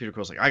 And Peter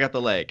Quill's like, I got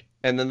the leg.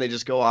 And then they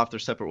just go off their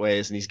separate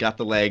ways, and he's got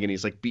the leg, and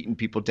he's like beating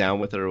people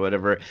down with it or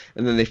whatever.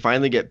 And then they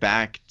finally get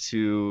back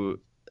to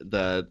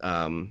the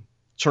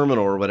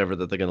terminal or whatever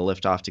that they're going to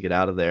lift off to get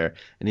out of there.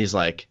 And he's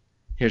like,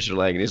 here's your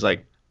leg. And he's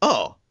like,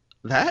 oh,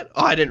 that?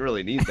 Oh, I didn't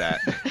really need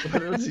that.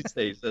 What does he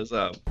say? He says,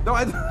 No,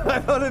 I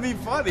thought it'd be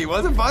funny.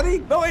 Was it funny?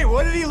 No, wait,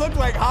 what did he look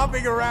like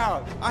hopping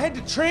around? I had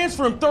to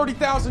transfer him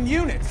 30,000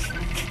 units.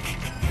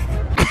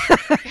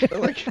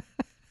 like,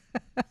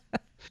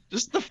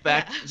 just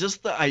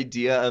the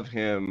idea of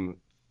him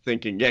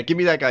thinking, yeah, give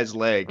me that guy's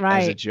leg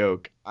as a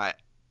joke.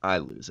 I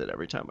lose it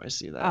every time I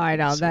see that. Oh, I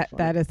know.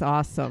 That is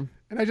awesome.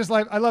 And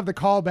I love the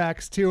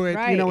callbacks to it,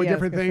 Right, with yeah,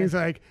 different things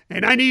like,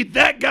 and I need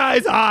that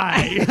guy's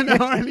eye.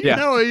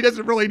 No, he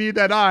doesn't really need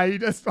that eye. He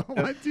just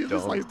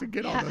likes to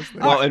get all those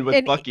things. Well, and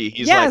with Bucky,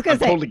 he's like, I'm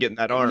totally getting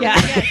that arm.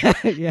 Yeah,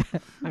 yeah,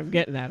 I'm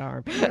getting that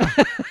arm.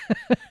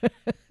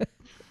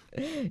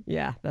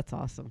 Yeah, that's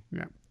awesome.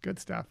 Yeah, good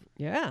stuff.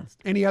 Yeah.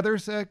 Any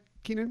others,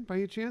 Keenan, by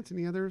any chance?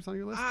 Any others on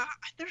your list?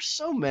 There's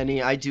so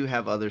many. I do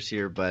have others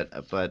here, but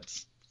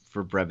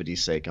for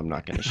brevity's sake, I'm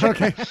not going to share.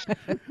 Okay.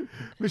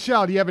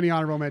 Michelle, do you have any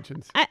honorable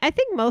mentions? I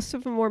think most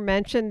of them were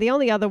mentioned. The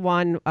only other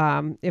one,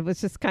 it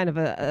was just kind of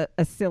a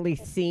silly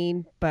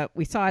scene, but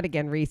we saw it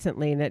again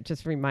recently, and it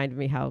just reminded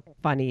me how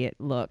funny it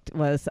looked,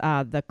 was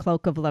the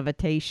Cloak of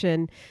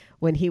Levitation,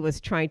 when he was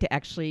trying to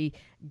actually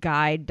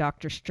guide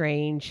Doctor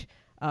Strange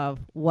of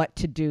what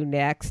to do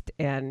next,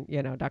 and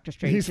Doctor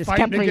Strange just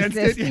kept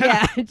resisting.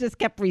 Just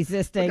kept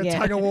resisting. Like a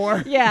tug of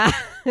war. Yeah,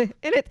 and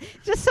it's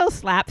just so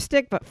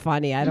slapstick but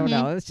funny. I don't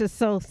know. It's just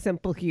so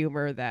simple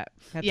humor that's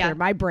where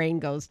my brain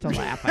goes to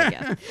laugh, I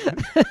guess.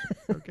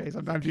 Okay,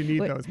 sometimes you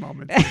need those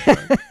moments.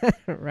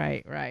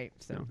 Right.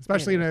 So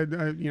especially in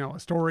a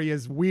story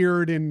as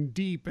weird and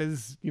deep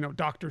as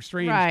Doctor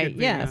Strange. Right. Could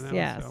be, Yes.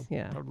 So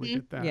Yeah. Totally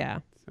get that. Yeah.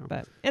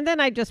 So. And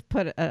then I just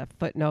put a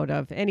footnote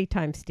of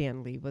anytime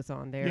Stan Lee was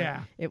on there.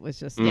 Yeah. It was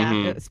just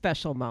a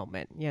special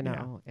moment,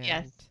 And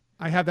yes.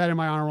 I have that in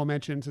my honorable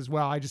mentions as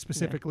well. I just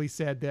specifically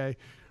said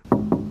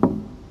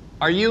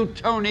Are you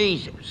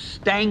Tony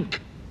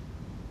Stank?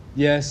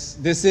 Yes,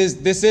 this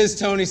is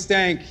Tony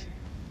Stank.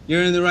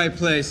 You're in the right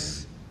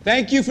place.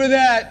 Thank you for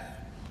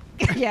that.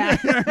 Yeah.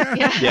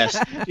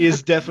 Yes, he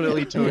is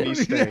definitely Tony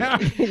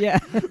Stank. Yeah.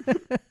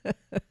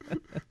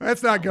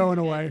 That's not going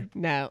away.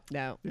 No.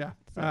 Yeah.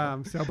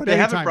 But they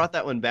haven't brought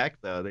that one back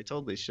though. They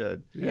totally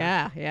should.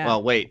 Yeah.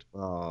 Well, wait.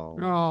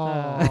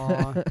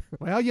 Oh.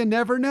 Well, you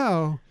never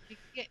know.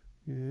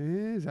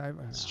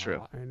 It's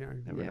true. I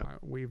know.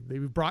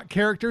 We've brought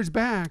characters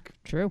back.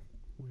 True.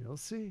 We'll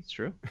see. It's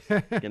true.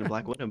 In a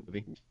Black Widow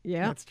movie.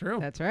 Yeah, that's true.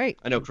 That's right.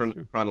 I know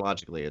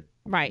chronologically it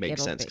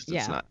makes sense because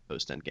it's not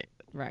post Endgame.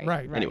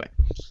 Right. Anyway.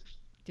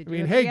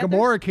 Hey,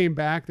 Gamora came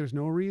back. There's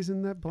no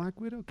reason that Black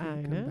Widow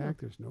can't come back.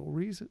 There's no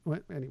reason. Well,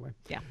 anyway.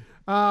 Yeah.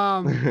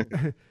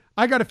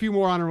 I got a few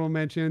more honorable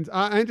mentions.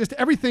 And just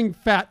everything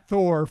Fat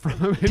Thor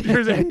from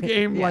Avengers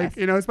Endgame, Yes.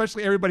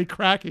 especially everybody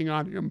cracking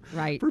on him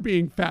for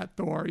being Fat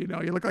Thor. You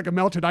look like a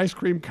melted ice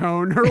cream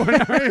cone or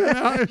whatever.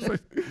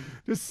 It's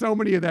just so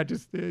many of that.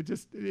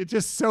 It's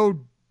just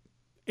so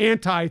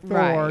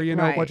anti-Thor,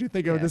 Right, what you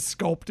think of yes. this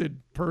sculpted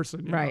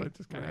person. Right, It's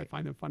just kind of, I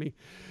find them funny.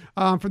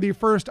 For the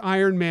first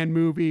Iron Man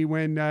movie,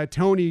 when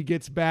Tony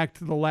gets back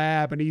to the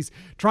lab and he's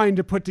trying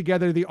to put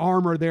together the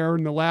armor there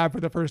in the lab for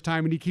the first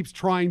time, and he keeps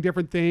trying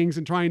different things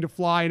and trying to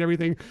fly and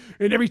everything.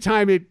 And every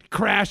time it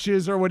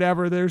crashes or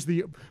whatever, there's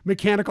the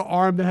mechanical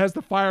arm that has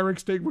the fire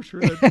extinguisher.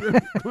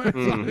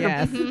 That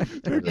Yes.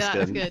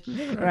 Yeah, that's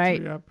good.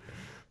 Right.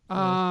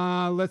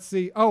 Let's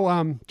see.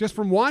 Just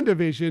from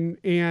WandaVision,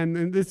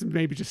 and this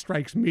maybe just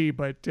strikes me,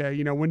 but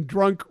when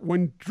drunk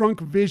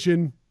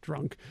Vision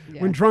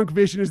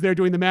is there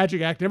doing the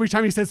magic act, every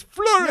time he says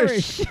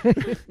flourish,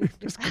 it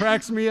just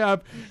cracks me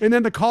up. And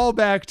then the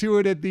callback to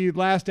it at the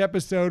last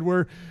episode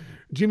where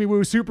Jimmy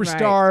Woo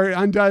Superstar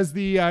undoes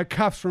the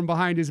cuffs from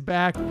behind his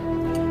back.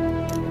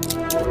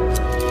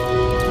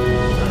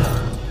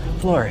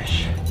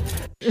 Flourish.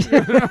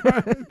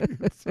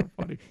 It's so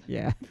funny.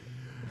 Yeah.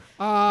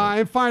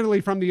 And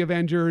finally, from the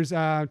Avengers,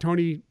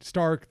 Tony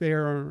Stark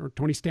there, or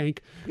Tony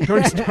Stank,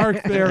 Tony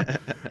Stark there,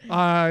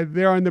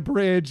 there on the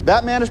bridge.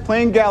 That man is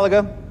playing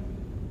Galaga.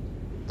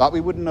 Thought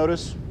we wouldn't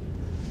notice,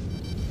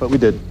 but we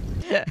did.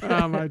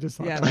 I just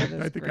thought Yeah, that. that is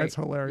I think great. that's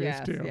hilarious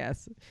Yes, too.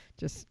 Yes,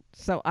 just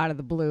so out of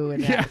the blue in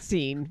that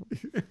scene.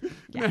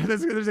 Yeah.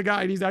 There's a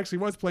guy, and he's actually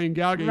was playing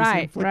Galaga.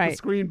 Right, Flip right. the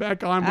screen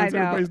back on once I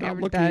know, everybody's not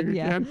ever looking done,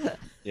 yeah. again.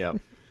 Yeah.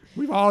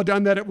 We've all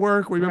done that at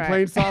work. We've been Right.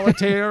 playing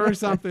solitaire or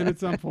something at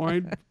some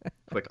point.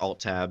 Quick alt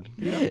tab.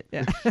 Yeah.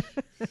 Yeah.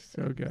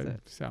 So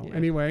good. So yeah.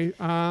 anyway,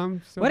 so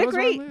What a those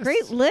are our lists.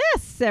 great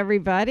lists,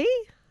 everybody.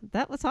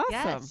 That was awesome.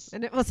 Yes.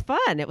 And it was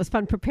fun. It was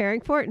fun preparing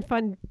for it and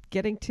fun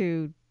getting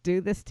to do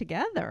this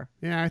together.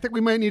 Yeah, I think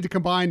we might need to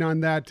combine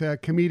on that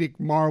comedic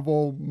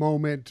Marvel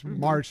moment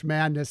March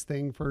Madness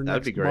thing for That'd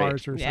next be great.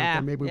 Mars or Yeah,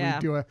 something. Maybe yeah.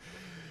 we do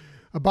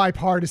a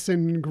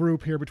bipartisan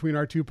group here between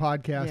our two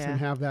podcasts Yeah. and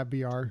have that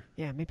be our.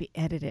 Yeah, maybe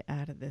edit it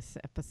out of this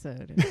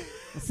episode. And No,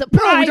 we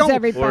surprise don't.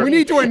 everybody. We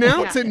need to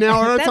announce it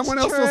now, or That's someone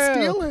else will true.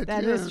 steal it.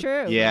 That Yeah. is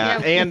true. Yeah,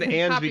 Yeah, and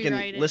we copyright can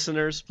it.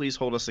 listeners, please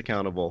hold us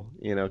accountable.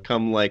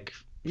 Come like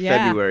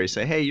Yeah. February,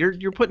 say, hey,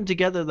 you're putting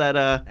together that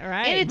All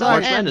right. And it's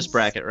March all Madness M's.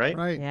 bracket, right?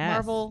 Right.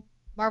 Yes.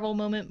 Marvel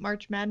moment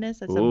March Madness.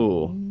 That's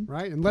Ooh.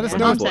 Right. And let us Yeah.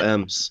 know. Multiple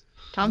M's.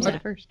 Tom said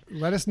it first.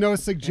 Let us know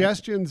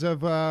suggestions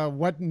of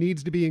what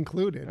needs to be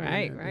included.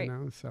 Right, in it,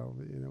 right. So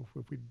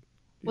if we.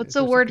 What's if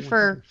a there's word something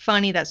for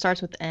funny that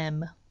starts with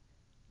M?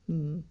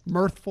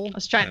 mirthful? I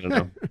was I trying. don't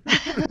know.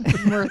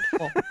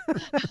 Mirthful.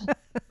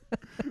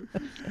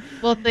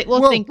 We'll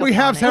think. We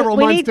have upon it. several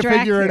We months need to Drac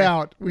figure it here.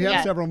 out. We have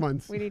Yeah. several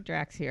months. We need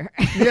Drax here.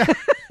 Yeah.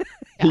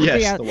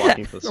 Yes, the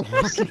walking The thesaurus.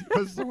 walking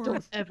thesaurus.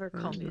 Don't ever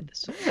call me the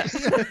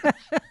source.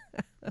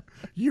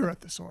 You're a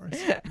thesaurus.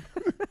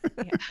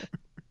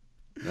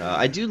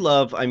 I do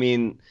love.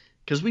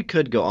 Because we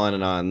could go on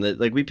and on.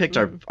 Like we picked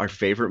our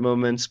favorite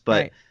moments,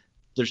 but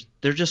Right.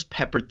 they're just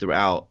peppered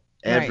throughout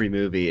every Right.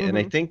 movie, and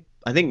I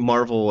think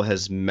Marvel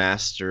has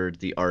mastered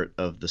the art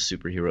of the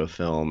superhero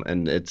film,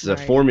 and it's a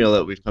Right. formula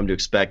that we've come to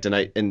expect. And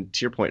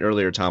to your point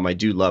earlier, Tom, I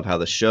do love how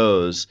the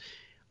shows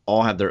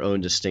all have their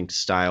own distinct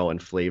style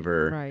and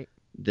flavor Right.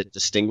 that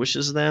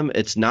distinguishes them.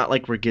 It's not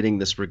like we're getting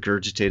this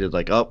regurgitated,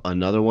 like, oh,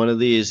 another one of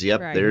these. Yep,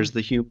 Right. there's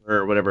the humor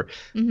or whatever.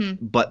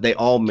 Mm-hmm. But they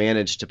all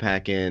manage to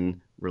pack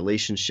in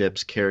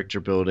relationships, character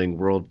building,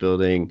 world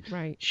building,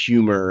 Right.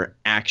 humor,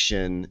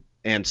 action,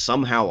 and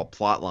somehow a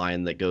plot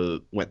line that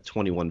went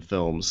 21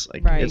 films.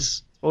 Like Right.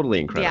 it's totally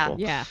incredible.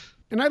 Yeah.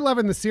 And I love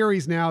in the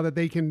series now that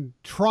they can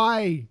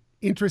try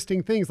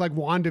interesting things, like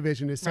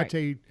WandaVision is such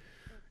a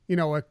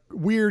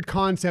weird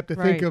concept to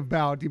think Right.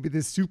 about.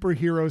 This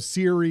superhero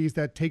series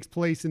that takes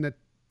place in a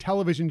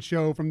television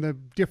show from the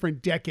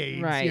different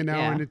decades, Right,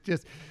 yeah. and it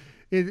just,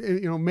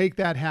 make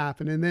that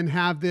happen. And then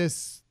have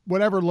this,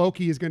 whatever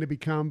Loki is going to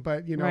become,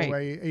 but, Right.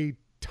 a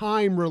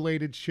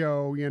time-related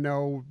show,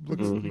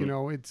 looks,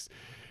 it's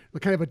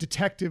kind of a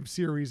detective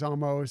series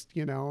almost,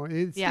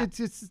 it's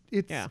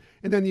Yeah.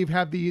 and then you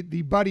have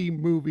the buddy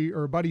movie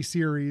or buddy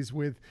series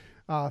with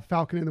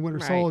Falcon and the Winter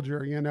Right.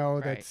 Soldier,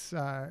 that's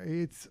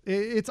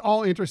it's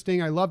all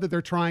interesting. I love that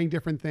they're trying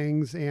different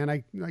things, and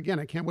I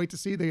can't wait to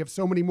see. They have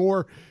so many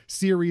more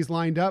series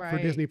lined up for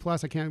Right. Disney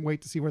Plus. I can't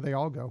wait to see where they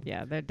all go.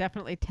 Yeah, they're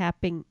definitely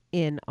tapping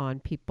in on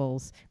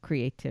people's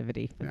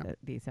creativity for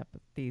these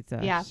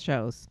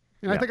shows.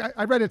 And I think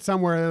I read it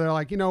somewhere. They're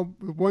like,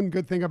 one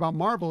good thing about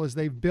Marvel is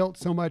they've built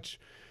so much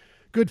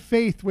good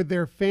faith with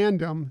their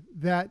fandom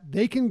that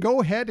they can go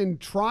ahead and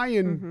try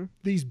in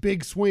these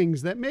big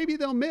swings that maybe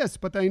they'll miss,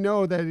 but they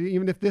know that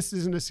even if this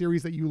isn't a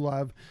series that you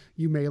love,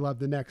 you may love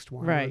the next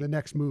one or Right. the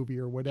next movie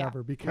or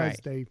whatever, because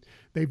Right.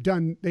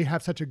 they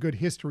have such a good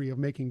history of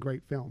making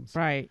great films.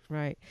 Right.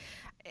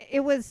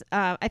 It was,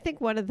 I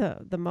think, one of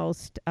the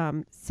most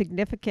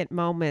significant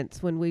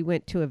moments when we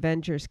went to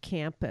Avengers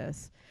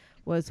Campus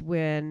was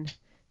when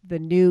the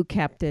new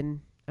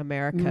Captain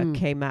America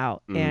came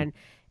out, and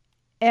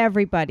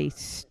everybody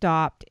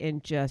stopped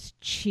and just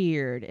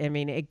cheered. I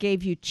mean, it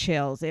gave you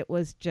chills. It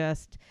was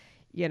just,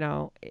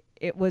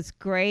 it was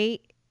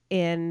great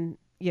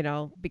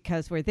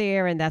because we're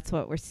there and that's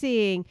what we're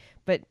seeing.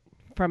 But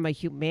from a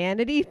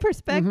humanity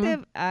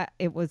perspective,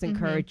 it was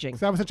encouraging.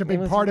 'Cause that was such a It big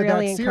was part of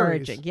really that series.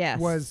 encouraging. Yes.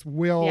 Was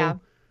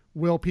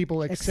will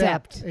people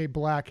accept a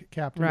black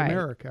Captain Right.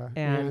 America?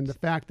 And the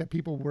fact that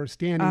people were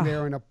standing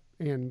there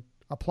and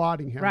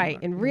applauding him.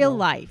 Right. In real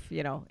life,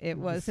 it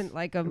wasn't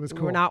like was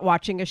cool. we're not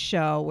watching a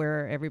show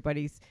where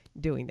everybody's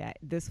doing that.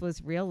 This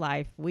was real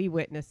life. We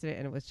witnessed it,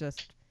 and it was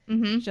just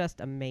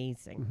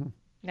amazing.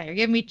 Yeah, you're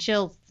giving me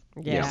chills.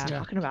 Yeah. Just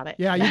talking about it.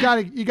 Yeah, you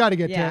gotta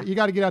get Yeah. you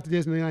gotta get out to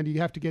Disneyland. You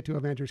have to get to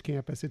Avengers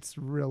Campus. It's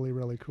really,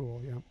 really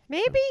cool. Yeah.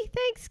 Maybe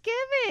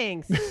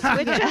Thanksgiving.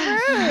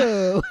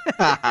 Switcheroo.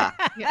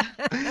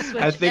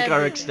 I think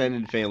our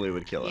extended family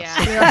would kill us.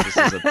 Yeah.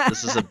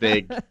 This is a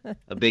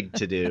big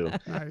to do.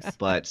 Nice.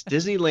 But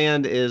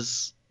Disneyland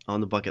is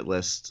on the bucket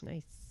list.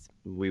 Nice.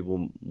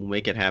 We'll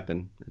make it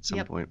happen at some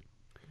Yep. point.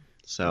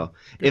 So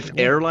if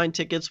airline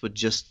tickets would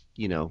just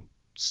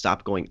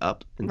stop going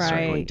up and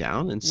start going Right.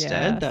 down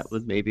instead, Yes. that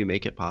would maybe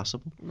make it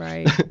possible.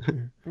 Right.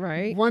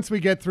 Right. Once we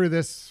get through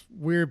this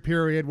weird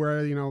period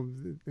where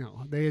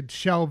they had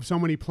shelved so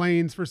many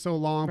planes for so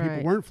long, people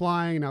Right. weren't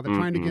flying. Now they're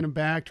trying to get them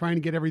back, trying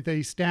to get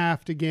everything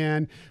staffed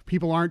again.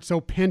 People aren't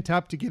so pent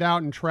up to get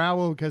out and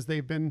travel because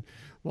they've been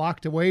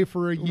locked away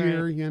for a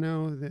year. Right.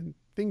 Then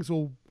things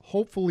will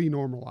hopefully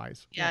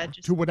normalize. Yeah,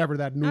 to whatever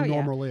that new Oh, yeah.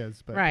 normal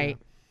is. But, Right.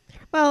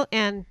 Well,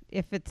 and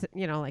if it's,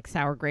 like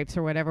sour grapes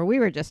or whatever, we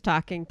were just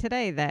talking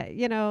today that,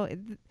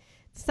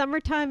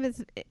 summertime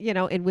is,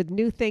 and with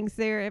new things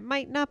there, it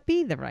might not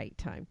be the right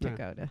time to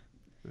go to.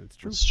 That's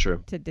true. It's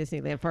true. To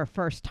Disneyland for a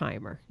first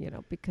timer,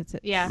 because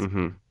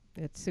it's,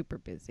 it's super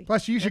busy.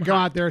 Plus, you should go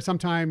out there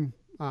sometime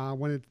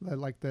when it's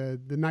like the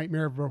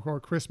Nightmare Before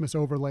Christmas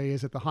overlay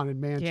is at the Haunted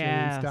Mansion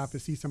and stuff to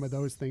see some of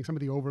those things. Some of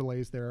the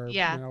overlays there,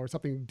 or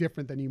something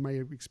different than you may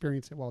have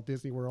experienced at Walt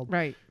Disney World.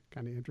 Right.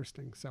 Kind of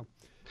interesting. So,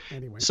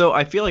 anyway. So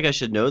I feel like I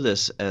should know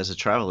this as a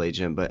travel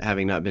agent, but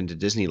having not been to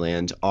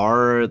Disneyland,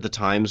 are the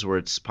times where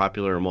it's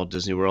popular in Walt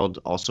Disney World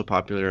also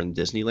popular in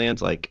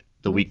Disneyland, like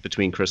the week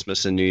between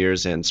Christmas and New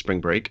Year's and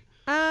spring break?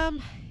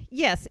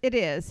 Yes, it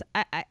is.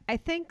 I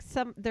think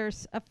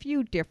there's a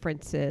few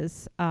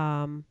differences.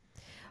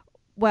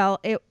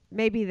 Well,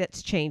 maybe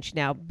that's changed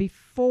now.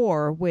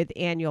 Before, with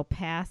annual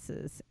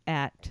passes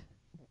at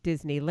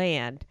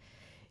Disneyland,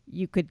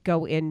 you could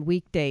go in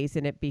weekdays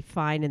and it'd be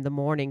fine in the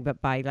morning,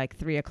 but by like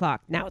 3:00,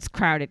 now it's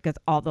crowded because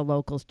all the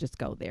locals just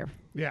go there.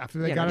 Yeah, if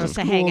they got out of just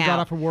to school, hang got out.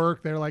 off of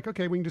work, they're like,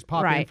 okay, we can just pop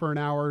in Right. for an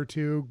hour or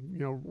two,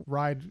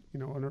 ride,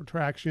 an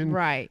attraction,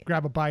 Right.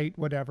 grab a bite,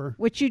 whatever.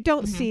 Which you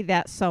don't see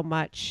that so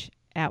much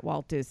at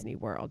Walt Disney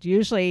World.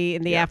 Usually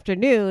in the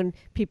afternoon,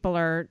 people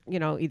are,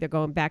 either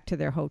going back to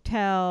their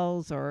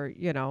hotels or,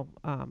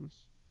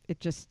 it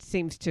just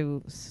seems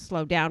to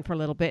slow down for a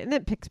little bit and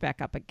then picks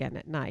back up again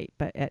at night.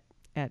 But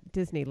at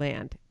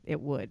Disneyland, it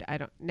would.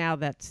 Now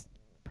that's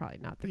probably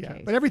not the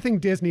case. But everything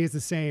Disney is the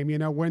same.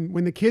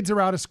 When the kids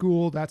are out of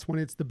school, that's when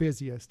it's the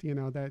busiest.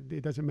 That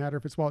it doesn't matter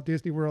if it's Walt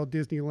Disney World,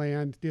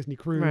 Disneyland, Disney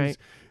Cruise. Right.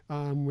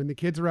 When the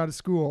kids are out of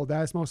school,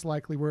 that's most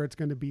likely where it's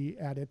going to be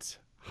at its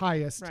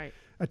highest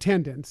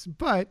attendance.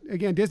 But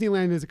again,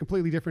 Disneyland is a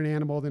completely different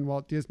animal than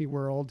Walt Disney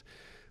World.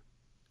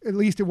 At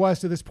least it was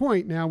to this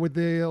point. Now, with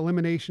the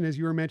elimination, as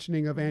you were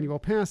mentioning, of annual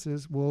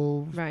passes,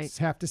 we'll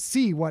have to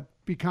see what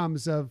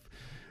becomes of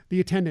the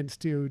attendance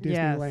to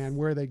Disneyland,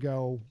 where they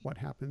go, what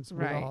happens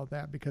with all of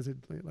that. Because,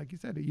 like you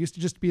said, it used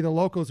to just be the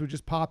locals who would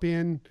just pop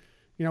in.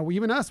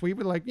 Even us, we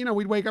would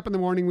we'd wake up in the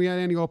morning, we had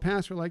annual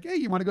pass. We're like, hey,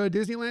 you want to go to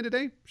Disneyland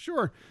today?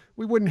 Sure.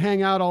 We wouldn't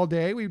hang out all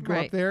day. We'd go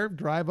up there,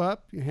 drive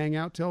up, hang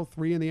out till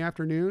 3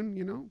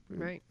 p.m,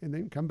 and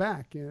then come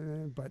back.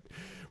 But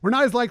we're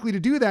not as likely to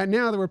do that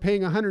now that we're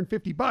paying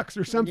 $150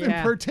 or something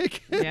per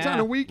ticket on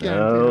a weekend.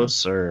 No,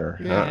 sir.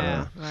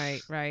 Yeah.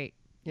 Right.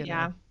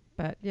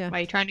 But Are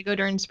you trying to go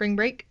during spring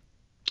break?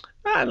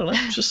 I don't know.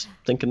 Just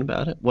thinking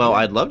about it. Well,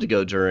 I'd love to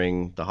go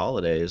during the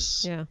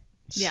holidays.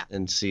 Yeah.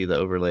 And see the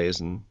overlays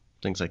and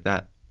things like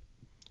that.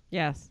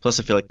 Yes. Plus,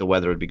 I feel like the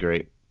weather would be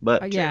great.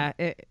 But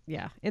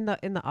In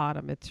the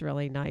autumn, it's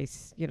really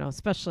nice.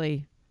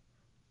 Especially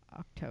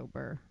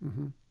October,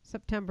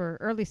 September,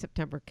 early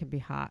September can be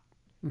hot.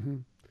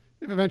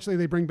 If eventually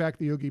they bring back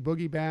the Oogie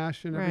Boogie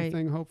Bash and Right.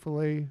 everything,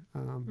 hopefully,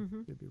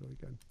 it'd be really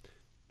good.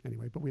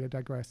 Anyway, but we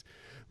digress.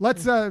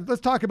 Let's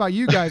talk about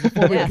you guys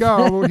before we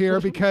go here,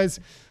 because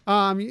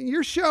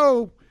your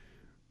show.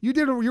 You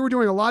were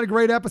doing a lot of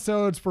great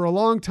episodes for a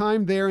long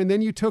time there, and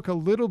then you took a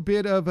little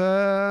bit of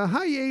a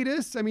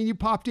hiatus. I mean, you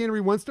popped in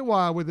every once in a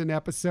while with an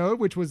episode,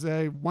 which was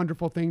a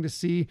wonderful thing to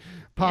see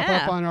pop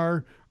up on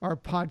our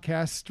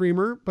podcast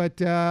streamer.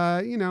 But,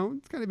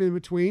 it's kind of in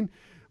between.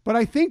 But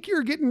I think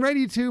you're getting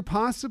ready to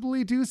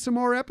possibly do some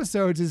more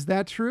episodes. Is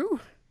that true?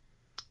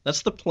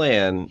 That's the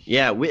plan.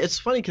 Yeah, it's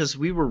funny because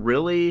we were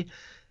really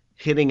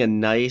hitting a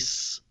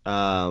nice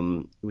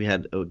we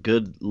had a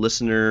good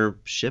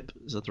listenership.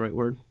 Is that the right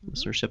word?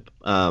 Listenership.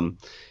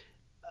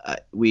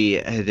 We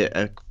had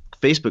a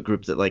Facebook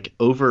group that like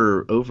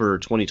over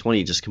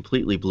 2020 just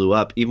completely blew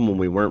up, even when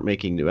we weren't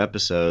making new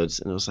episodes.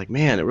 And it was like,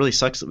 man, it really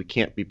sucks that we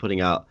can't be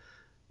putting out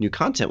new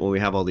content when we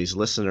have all these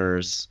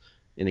listeners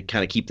and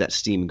kind of keep that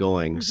steam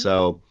going.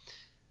 So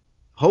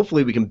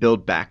hopefully we can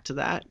build back to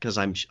that, because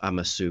I'm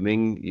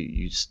assuming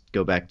you just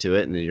go back to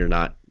it and you're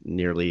not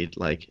nearly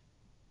like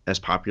as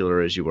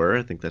popular as you were.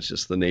 I think that's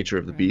just the nature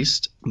of the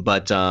beast.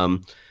 But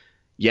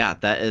yeah,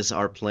 that is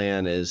our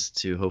plan, is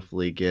to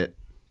hopefully get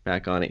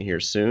back on it here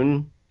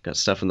soon. Got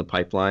stuff in the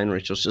pipeline.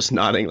 Rachel's just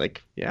nodding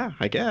like, yeah,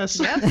 I guess.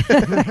 Yep.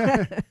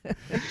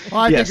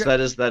 Well, yes, that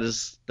is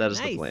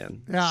the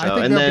plan. Yeah, so, I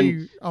think there'll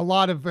be a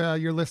lot of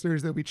your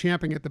listeners that'll be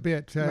champing at the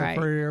bit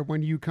for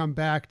when you come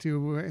back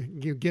to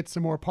get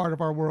some more Part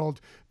of Our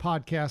World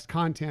podcast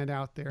content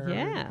out there.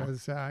 Yeah.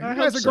 Because you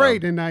guys are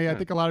great, and I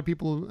think a lot of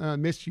people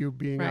miss you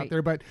being out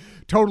there, but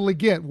totally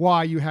get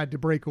why you had to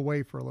break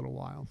away for a little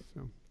while.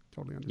 So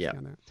totally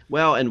understand that.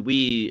 Well, and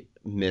we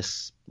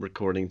miss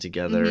recording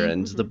together,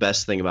 and the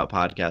best thing about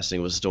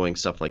podcasting was doing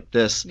stuff like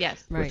this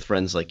with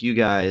friends like you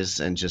guys,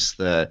 and just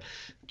the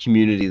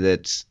community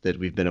that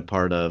we've been a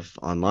part of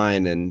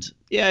online. And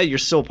yeah, you're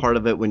still part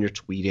of it when you're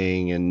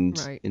tweeting and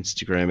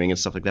Instagramming and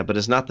stuff like that, but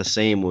it's not the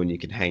same when you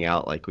can hang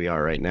out like we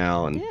are right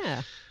now. And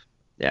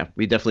yeah,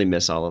 we definitely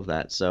miss all of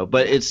that. So,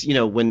 but it's,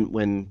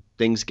 when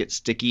things get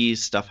sticky,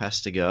 stuff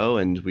has to go,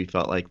 and we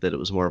felt like that it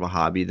was more of a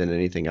hobby than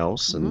anything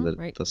else,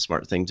 and the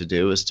smart thing to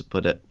do is to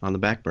put it on the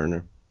back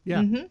burner.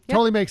 Yeah,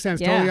 totally makes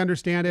sense. Totally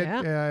understand it.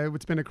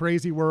 It's been a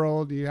crazy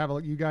world.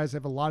 You guys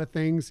have a lot of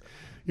things.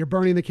 You're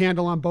burning the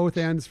candle on both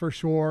ends for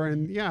sure.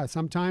 And yeah,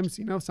 sometimes,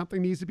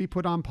 something needs to be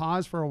put on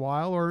pause for a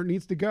while, or it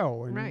needs to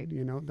go. And,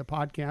 the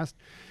podcast,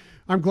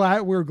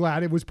 we're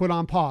glad it was put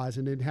on pause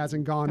and it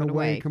hasn't gone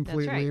away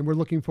completely. Right. And we're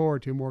looking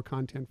forward to more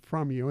content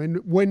from you. And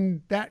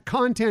when that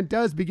content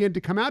does begin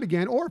to come out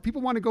again, or if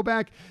people want to go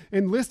back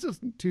and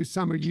listen to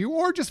some of you,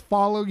 or just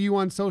follow you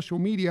on social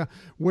media,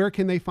 where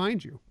can they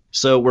find you?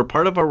 So we're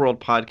Part of Our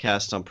World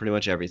podcast on pretty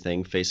much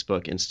everything: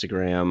 Facebook,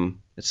 Instagram,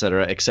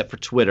 etc., except for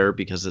Twitter,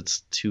 because it's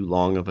too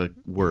long of a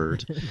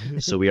word.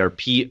 So we are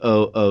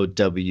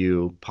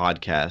POOW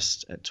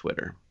podcast at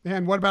Twitter.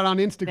 And what about on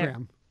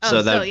Instagram?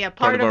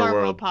 Part of Our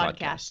World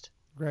podcast.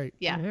 Great.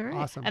 Yeah.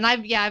 Awesome. And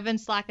I've been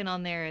slacking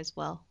on there as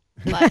well,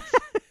 but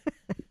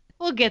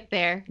we'll get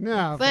there.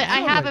 No, but I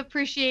have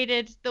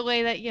appreciated the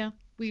way that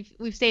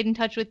we've stayed in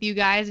touch with you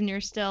guys, and you're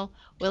still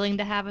willing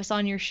to have us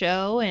on your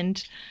show,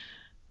 and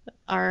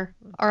our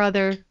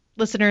other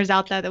listeners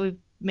out there that we've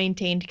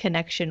maintained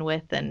connection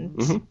with,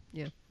 and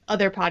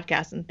other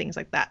podcasts and things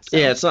like that. So.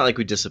 Yeah, it's not like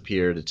we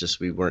disappeared. It's just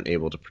we weren't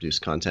able to produce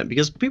content,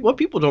 because what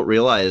people don't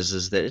realize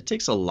is that it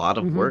takes a lot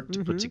of work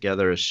to put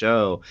together a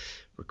show,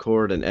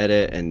 record and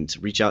edit and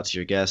reach out to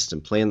your guests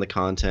and plan the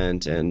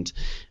content. And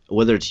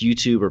whether it's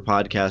YouTube or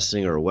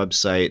podcasting or a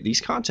website,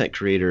 these content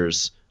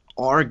creators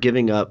are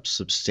giving up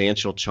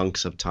substantial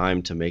chunks of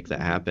time to make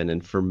that happen.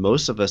 And for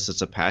most of us,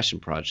 it's a passion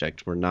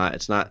project.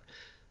 It's not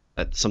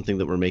something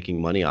that we're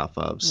making money off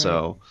of. Right.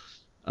 So,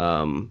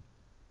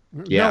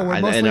 yeah, we're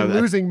mostly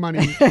losing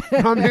money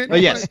on it. Oh,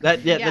 yes,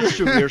 that's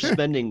true. We're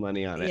spending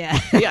money on it.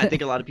 Yeah, I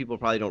think a lot of people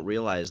probably don't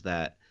realize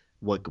that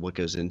what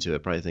goes into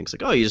it. Probably thinks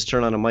like, oh, you just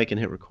turn on a mic and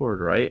hit record,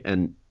 right?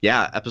 And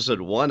yeah, episode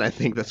 1, I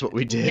think that's what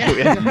we did. Yeah.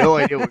 We had no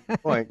idea where we were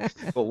going.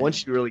 But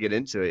once you really get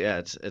into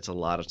it, it's a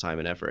lot of time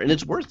and effort, and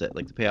it's worth it.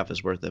 Like, the payoff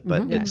is worth it,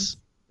 but it's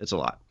a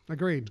lot.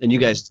 Agreed. And you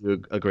guys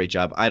do a great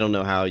job. I don't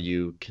know how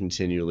you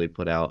continually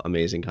put out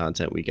amazing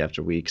content week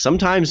after week.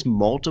 Sometimes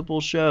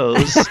multiple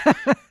shows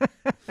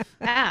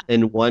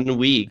in 1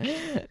 week.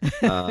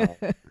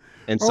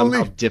 And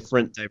somehow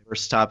different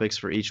diverse topics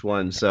for each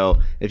one. So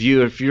if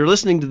you're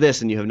listening to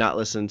this and you have not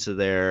listened to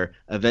their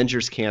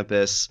Avengers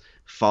Campus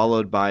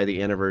followed by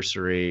the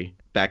anniversary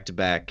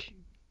back-to-back,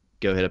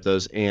 go hit up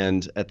those.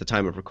 And at the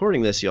time of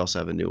recording this, you also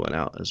have a new one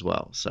out as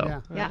well.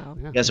 So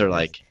you guys are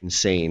like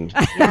insane.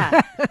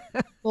 Yeah.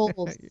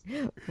 Goals.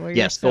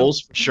 Yes,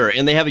 goals for sure.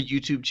 And they have a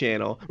YouTube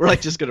channel. We're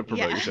like just going to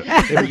promote your show. They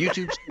have a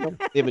YouTube channel.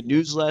 They have a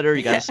newsletter.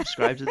 You got to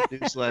subscribe to the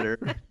newsletter.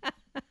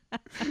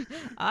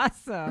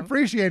 Awesome.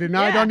 Appreciate it.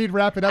 Now I don't need to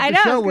wrap it up the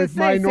show with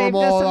my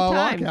normal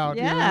lockout.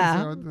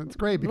 Yeah. So that's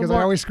great, because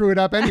I always screw it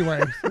up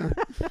anyway. So.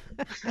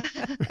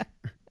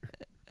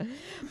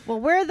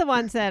 Well, we're the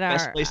ones that are.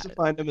 Best place to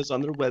find them is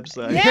on their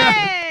website.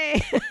 Yay!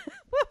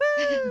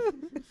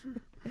 Woohoo!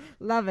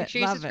 Love it. Make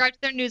sure you subscribe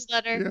to their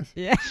newsletter.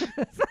 Yes.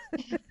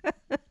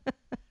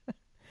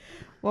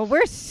 Well,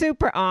 we're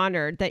super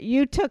honored that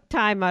you took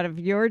time out of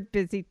your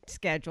busy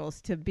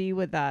schedules to be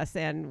with us.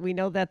 And we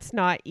know that's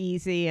not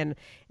easy. And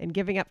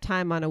giving up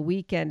time on a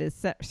weekend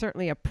is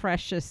certainly a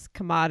precious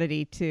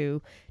commodity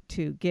to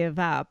give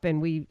up.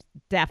 And we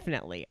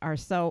definitely are.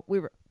 So we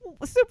were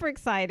super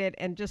excited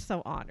and just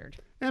so honored.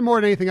 And more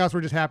than anything else,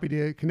 we're just happy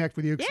to connect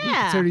with you.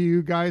 Yeah. Consider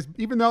you guys,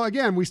 even though,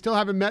 again, we still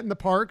haven't met in the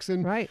parks.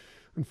 And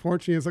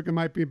unfortunately, it's like it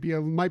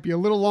might be a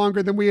little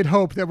longer than we had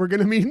hoped that we're going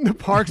to meet in the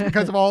parks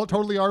because of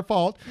totally our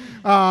fault.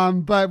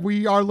 But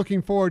we are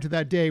looking forward to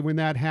that day when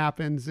that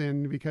happens,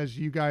 and because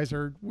you guys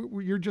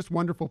you're just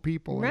wonderful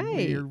people,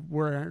 right? And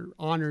we're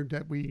honored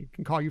that we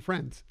can call you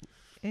friends.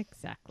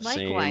 Exactly.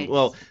 Likewise.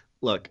 Well,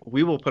 look,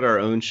 we will put our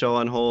own show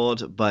on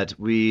hold, but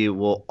we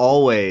will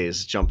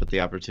always jump at the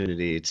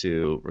opportunity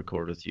to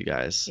record with you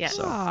guys. Yeah.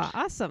 So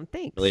Awesome.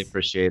 Thanks. really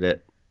appreciate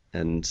it.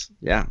 And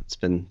yeah, it's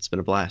been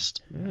a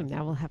blast.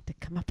 Now we'll have to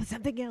come up with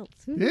something else.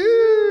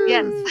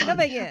 Yes.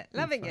 Loving it.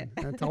 Loving it.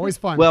 That's always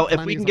fun. Well, if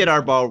Planning we is can get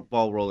always our fun.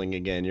 ball rolling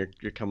again, you're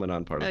coming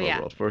on part of our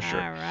world for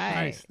sure. All right.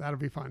 Nice. That'll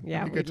be fun. Yeah,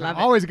 That'll be a we'd good time. love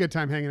it. Always a good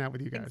time hanging out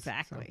with you guys.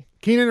 Exactly. So.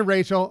 Keenan and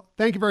Rachel,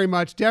 thank you very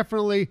much.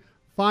 Definitely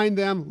find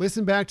them.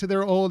 Listen back to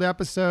their old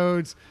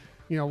episodes.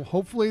 You know,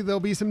 hopefully there'll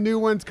be some new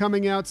ones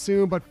coming out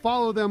soon, but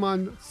follow them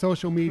on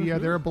social media.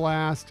 They're a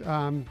blast.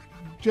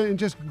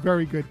 Just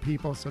very good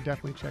people, so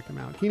definitely check them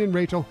out. Keenan and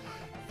Rachel,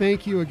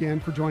 thank you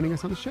again for joining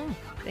us on the show.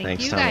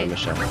 Thanks, you Tom and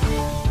guys.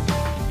 Michelle.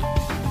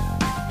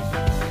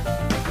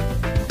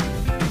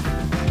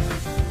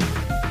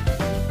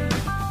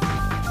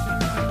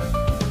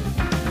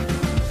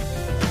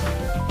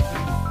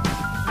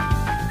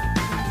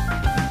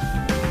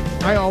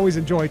 I always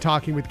enjoy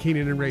talking with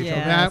Keenan and Rachel.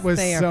 Yes, that was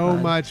they are so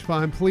fun. much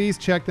fun. Please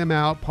check them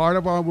out. Part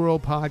of Our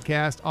World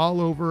podcast, all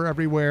over,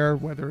 everywhere,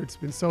 whether it's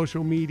been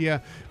social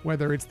media,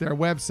 whether it's their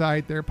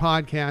website, their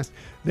podcast.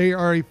 They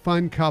are a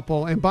fun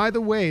couple. And by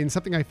the way, and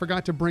something I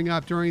forgot to bring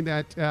up during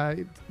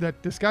that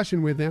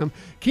discussion with them,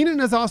 Keenan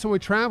is also a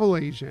travel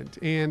agent.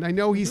 And I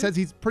know he says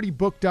he's pretty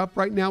booked up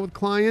right now with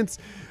clients.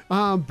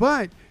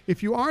 But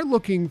if you are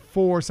looking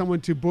for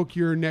someone to book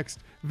your next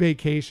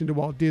vacation to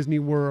Walt Disney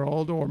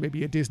World or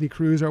maybe a Disney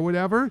cruise or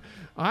whatever,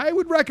 I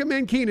would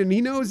recommend Keenan. He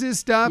knows his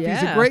stuff. He's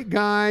a Yeah. great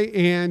guy,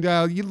 and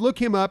you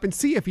look him up and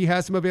see if he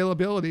has some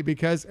availability,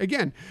 because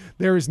again,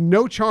 there is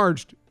no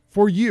charge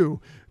for you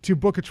to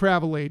book a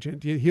travel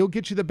agent. He'll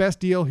get you the best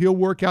deal. He'll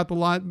work out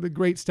the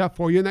great stuff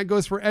for you, and that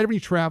goes for every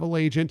travel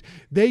agent.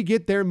 They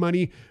get their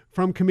money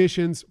from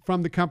commissions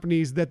from the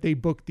companies that they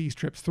book these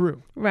trips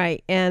through.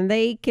 Right. And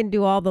they can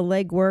do all the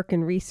legwork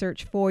and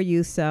research for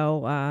you.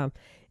 So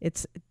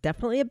it's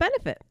definitely a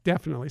benefit.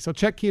 Definitely. So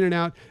check Keenan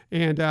out,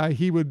 and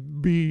he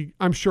would be,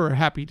 I'm sure,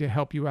 happy to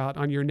help you out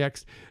on your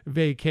next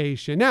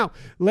vacation. Now,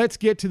 let's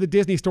get to the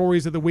Disney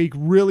stories of the week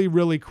really,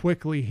 really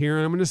quickly here.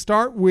 And I'm going to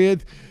start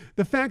with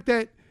the fact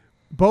that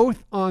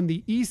both on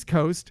the East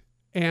Coast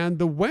and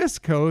the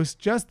West Coast,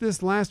 just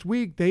this last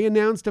week, they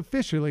announced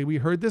officially, we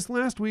heard this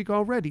last week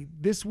already,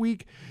 this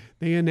week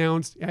they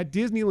announced at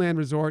Disneyland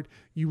Resort,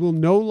 you will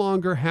no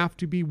longer have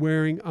to be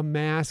wearing a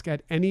mask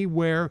at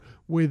anywhere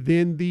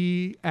within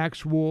the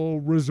actual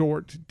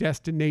resort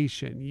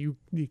destination. You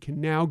can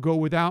now go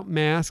without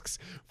masks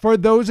for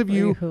those of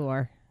you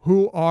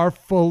who are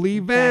fully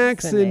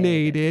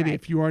vaccinated. Right.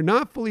 If you are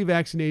not fully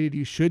vaccinated,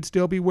 you should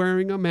still be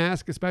wearing a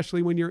mask,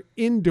 especially when you're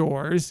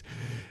indoors.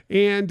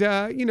 And,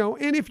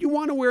 and if you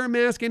want to wear a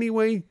mask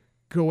anyway,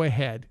 go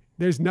ahead.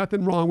 There's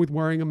nothing wrong with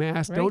wearing a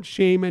mask. Right. Don't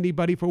shame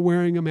anybody for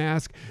wearing a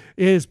mask.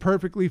 It is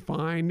perfectly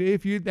fine.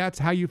 If that's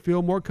how you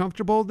feel more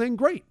comfortable, then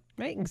great.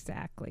 Right,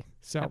 exactly.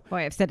 So,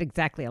 boy, I've said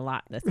exactly a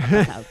lot in this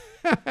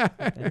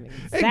episode.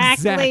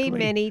 exactly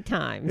many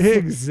times.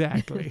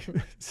 Exactly.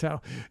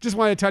 So just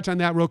wanted to touch on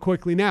that real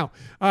quickly. Now,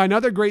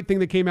 another great thing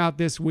that came out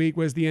this week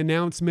was the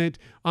announcement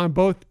on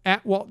both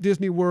at Walt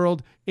Disney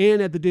World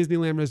and at the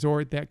Disneyland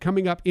Resort that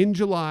coming up in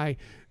July,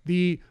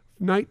 the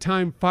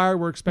nighttime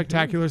fireworks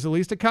spectaculars, at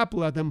least a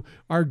couple of them,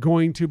 are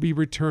going to be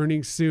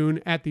returning soon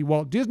at the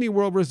Walt Disney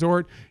World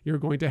Resort. You're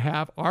going to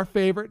have our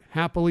favorite,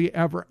 Happily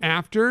Ever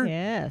After.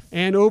 Yes.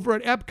 And over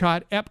at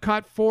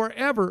Epcot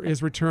Forever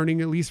is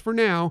returning, at least for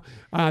now.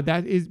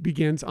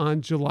 Begins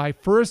on July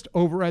 1st.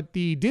 Over at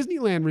the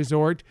Disneyland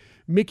Resort,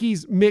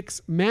 Mickey's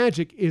Mix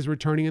Magic is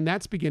returning, and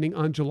that's beginning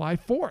on July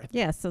 4th.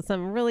 Yeah, so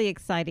some really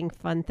exciting,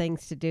 fun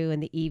things to do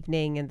in the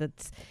evening, and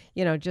that's,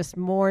 just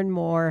more and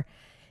more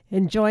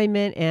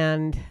enjoyment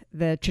and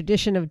the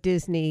tradition of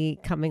Disney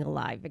coming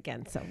alive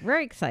again. So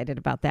very excited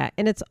about that.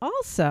 And it's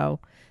also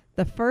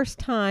the first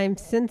time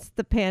since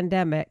the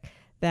pandemic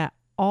that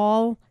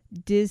all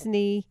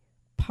Disney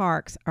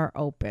parks are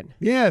open.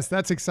 Yes,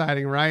 that's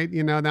exciting, right?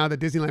 Now that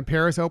Disneyland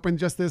Paris opened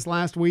just this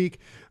last week,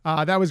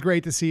 that was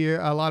great to see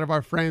a lot of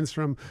our friends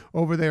from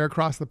over there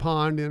across the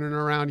pond in and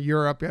around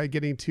Europe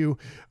getting to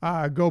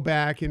go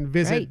back and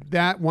visit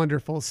that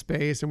wonderful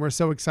space. And we're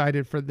so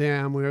excited for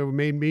them. It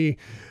made me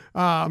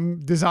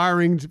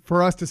desiring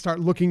for us to start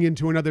looking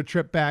into another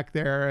trip back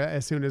there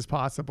as soon as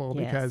possible,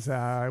 because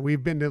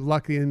we've been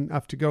lucky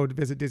enough to go to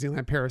visit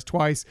Disneyland Paris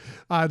twice.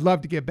 I'd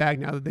love to get back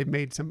now that they've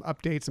made some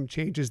updates, some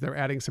changes. They're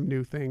adding some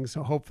new things.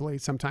 So hopefully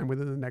sometime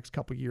within the next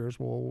couple of years,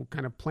 we'll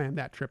kind of plan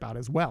that trip out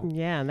as well.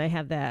 Yeah, and they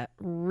have that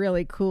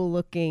really cool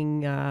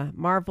looking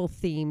Marvel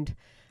themed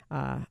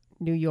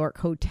New York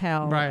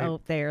hotel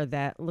out there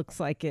that looks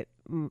like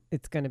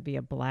it's going to be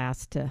a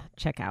blast to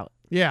check out.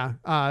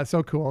 Yeah,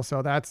 so cool.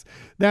 So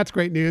that's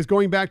great news.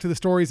 Going back to the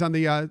stories on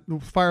the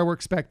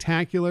fireworks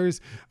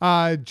spectaculars,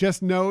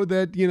 just know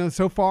that,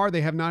 so far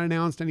they have not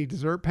announced any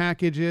dessert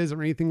packages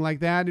or anything like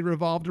that. It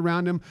revolved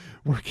around them.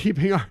 We're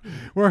keeping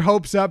our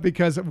hopes up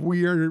because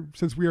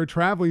since we are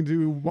traveling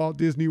to Walt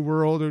Disney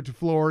World or to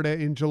Florida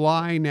in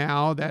July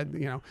now, that,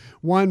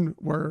 one,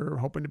 we're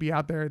hoping to be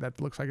out there.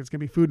 That looks like it's going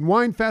to be Food and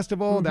Wine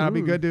Festival. Mm-hmm. That'll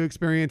be good to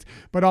experience.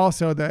 But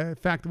also the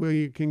fact that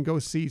we can go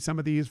see some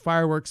of these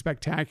fireworks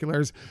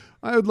spectaculars.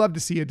 I would love to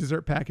see a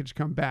dessert package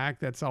come back.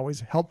 That's always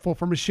helpful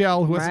for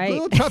Michelle, who has a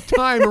little tough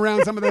time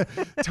around some of the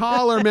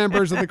taller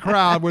members of the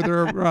crowd where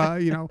they're,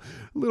 a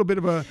little bit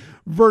of a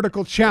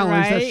vertical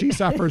challenge that she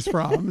suffers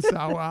from.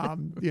 So,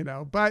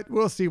 but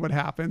we'll see what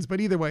happens. But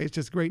either way, it's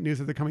just great news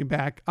that they're coming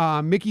back.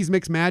 Mickey's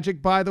Mixed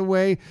Magic, by the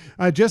way,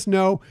 just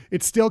know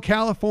it's still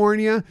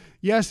California.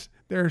 Yes,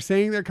 they're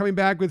saying they're coming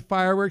back with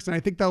fireworks, and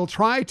I think they'll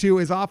try to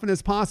as often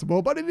as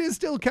possible, but it is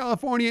still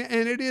California,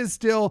 and it is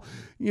still,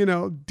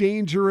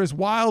 dangerous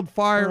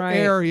wildfire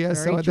area.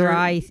 Very so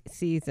dry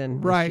season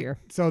this year.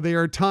 So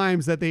there are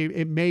times that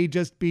it may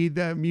just be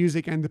the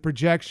music and the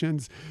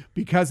projections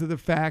because of the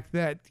fact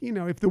that,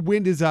 if the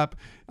wind is up,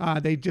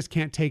 they just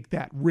can't take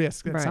that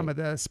risk that some of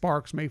the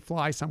sparks may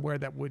fly somewhere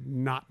that would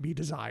not be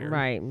desired.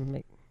 Right.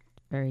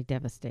 Very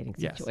devastating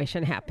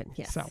situation happened.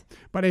 Yes. So,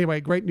 but anyway,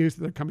 great news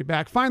that they're coming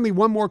back. Finally,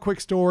 one more quick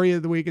story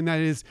of the week, and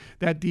that is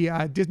that the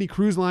Disney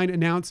Cruise Line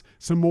announced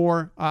some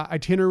more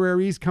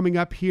itineraries coming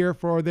up here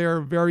for their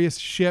various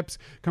ships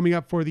coming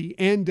up for the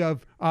end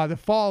of the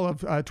fall of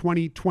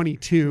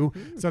 2022.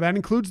 Mm-hmm. So that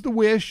includes the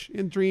Wish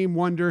and Dream,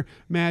 Wonder,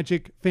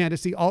 Magic,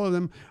 Fantasy, all of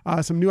them.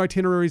 Some new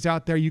itineraries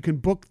out there. You can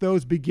book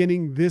those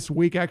beginning this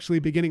week, actually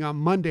beginning on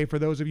Monday for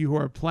those of you who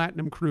are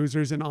Platinum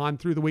cruisers and on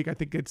through the week. I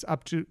think it's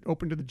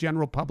open to the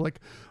general public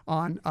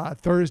on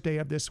Thursday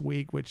of this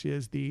week, which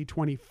is the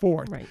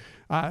 24th.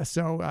 Right.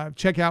 So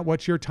check out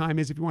what your time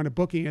is if you want to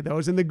book any of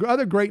those. And the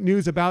other great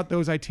news about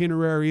those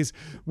itineraries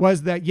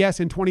was that, yes,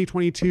 in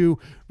 2022,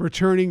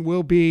 returning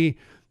will be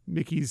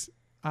Mickey's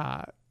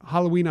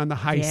Halloween on the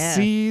High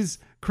Seas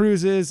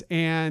cruises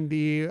and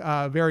the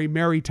very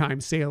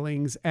maritime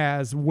sailings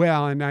as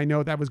well. And I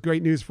know that was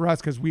great news for us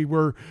because we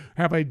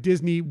have a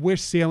Disney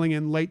Wish sailing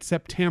in late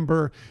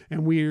September,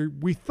 and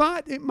we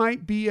thought it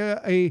might be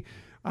a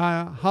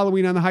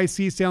Halloween on the High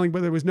Seas sailing,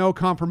 but there was no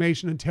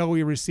confirmation until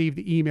we received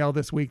the email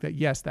this week that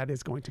yes, that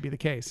is going to be the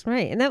case.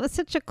 Right. And that was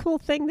such a cool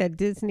thing that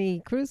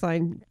Disney Cruise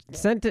Line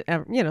sent,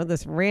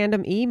 this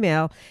random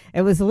email.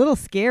 It was a little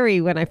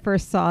scary when I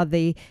first saw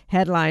the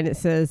headline. It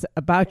says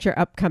about your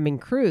upcoming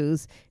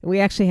cruise. And we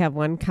actually have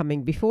one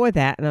coming before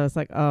that. And I was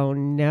like, oh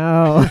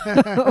no,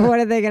 what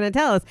are they going to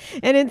tell us?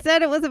 And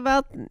instead it was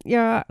about,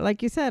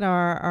 like you said,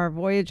 our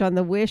voyage on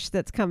the Wish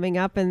that's coming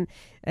up, and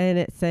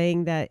it's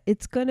saying that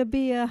it's going to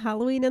be a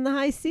Halloween in the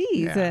High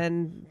Seas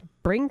and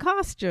bring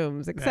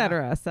costumes,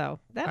 etc. Yeah. So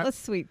that was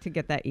sweet to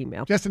get that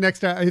email. Just the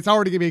next, it's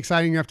already going to be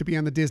exciting enough to be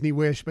on the Disney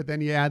Wish, but then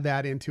you add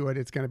that into it,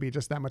 it's going to be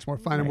just that much more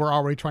fun. Right. And we're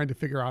already trying to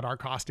figure out our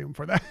costume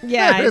for that.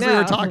 Yeah, as we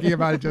were talking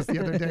about it just the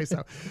other day.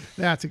 So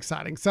that's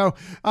exciting. So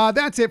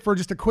that's it for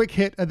just a quick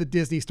hit of the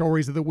Disney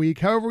stories of the week.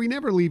 However, we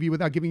never leave you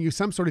without giving you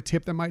some sort of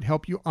tip that might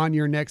help you on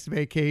your next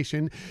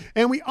vacation.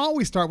 And we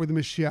always start with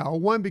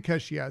Michelle. One,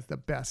 because she has the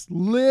best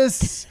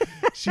lists.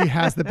 She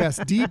has the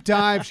best deep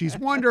dive. She's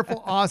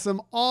wonderful, awesome,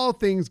 all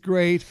things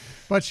great,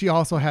 but she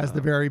also has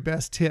the very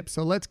best tips.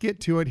 So let's get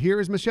to it. Here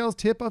is Michelle's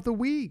tip of the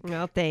week.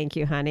 Well, thank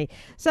you, honey.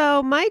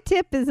 So my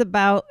tip is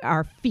about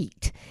our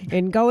feet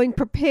and going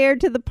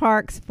prepared to the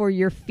parks for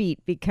your feet,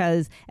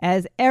 because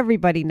as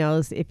everybody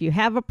knows, if you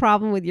have a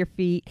problem with your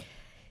feet,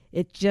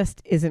 it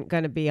just isn't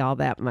going to be all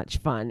that much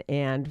fun.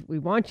 And we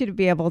want you to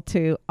be able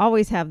to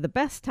always have the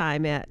best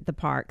time at the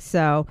park.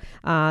 So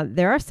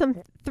there are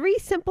three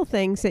simple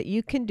things that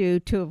you can do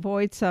to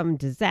avoid some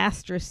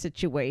disastrous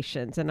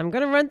situations. And I'm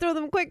going to run through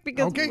them quick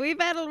because we've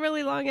had a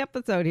really long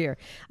episode here.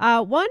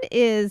 One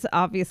is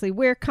obviously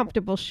wear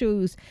comfortable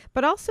shoes,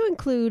 but also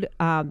include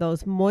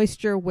those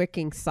moisture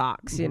wicking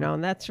socks,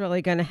 and that's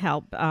really going to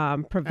help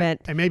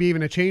prevent. And maybe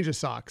even a change of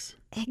socks.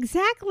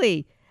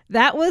 Exactly.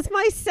 That was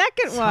my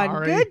second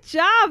one. Good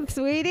job,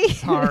 sweetie.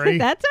 Sorry.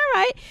 That's all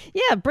right.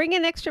 Yeah, bring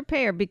an extra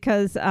pair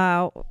because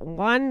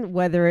one,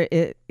 whether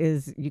it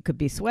is you could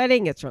be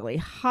sweating, it's really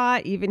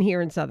hot, even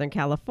here in Southern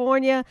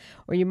California,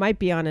 or you might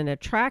be on an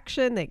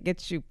attraction that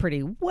gets you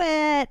pretty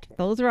wet.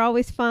 Those are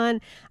always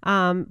fun.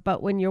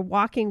 But when you're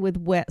walking with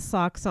wet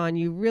socks on,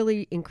 you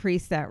really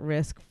increase that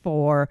risk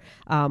for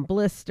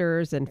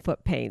blisters and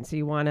foot pain. So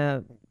you want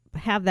to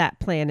have that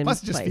plan in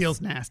place. Plus, it just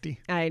feels nasty.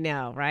 I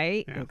know,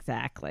 right? Yeah.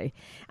 Exactly.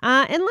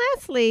 And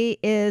lastly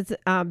is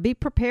be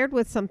prepared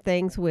with some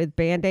things with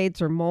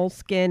Band-Aids or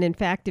moleskin. In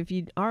fact, if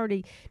you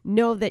already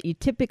know that you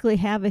typically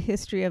have a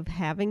history of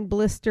having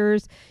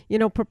blisters,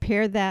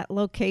 prepare that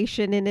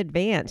location in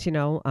advance. You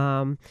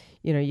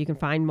can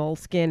find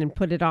moleskin and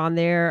put it on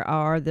there,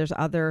 or there's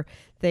other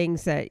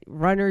things that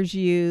runners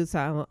use.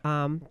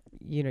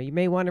 You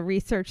may want to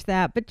research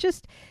that, but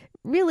just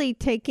really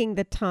taking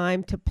the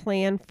time to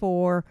plan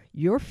for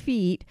your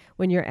feet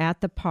when you're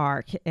at the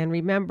park. And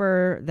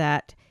remember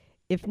that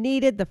if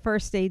needed, the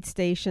first aid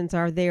stations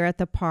are there at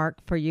the park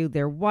for you.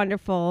 They're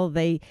wonderful.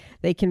 They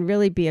can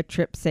really be a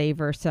trip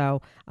saver.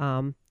 So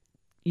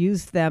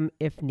use them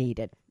if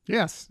needed.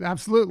 Yes,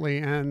 absolutely.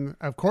 And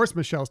of course,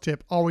 Michelle's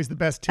tip, always the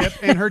best tip.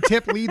 And her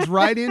tip leads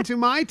right into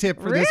my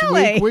tip for this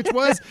week, which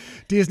was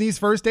Disney's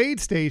first aid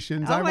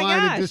stations. I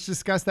wanted to just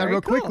discuss that real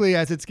quickly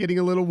as it's getting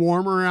a little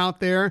warmer out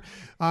there.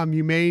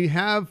 You may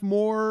have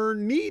more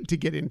need to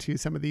get into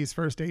some of these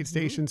first aid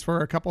stations for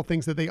a couple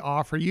things that they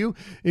offer you,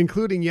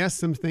 including, yes,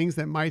 some things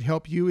that might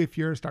help you if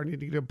you're starting to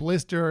get a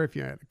blister, if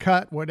you had a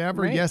cut,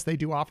 whatever. Right. Yes, they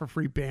do offer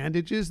free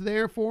bandages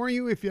there for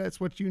you if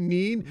that's what you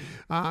need.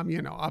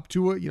 Up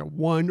to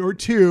 1 or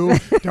 2.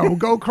 Don't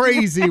go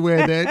crazy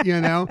with it,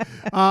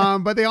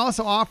 but they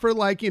also offer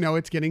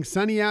it's getting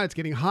sunny out, it's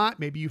getting hot.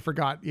 Maybe you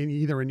forgot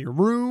either in your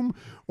room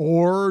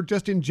or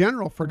just in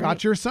general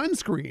forgot your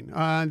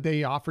sunscreen.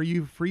 They offer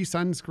you free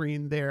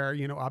sunscreen there,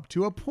 up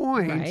to a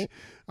point. Right.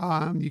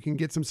 You can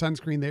get some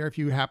sunscreen there if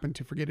you happen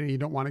to forget it and you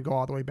don't want to go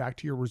all the way back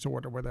to your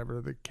resort or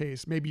whatever the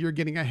case. Maybe you're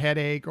getting a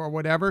headache or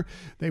whatever.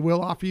 They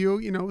will offer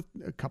you,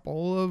 a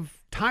couple of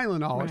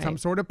Tylenol or some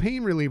sort of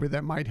pain reliever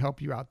that might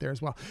help you out there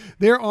as well.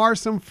 There are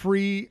some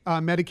free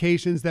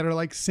medications that are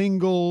like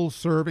single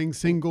serving,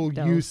 single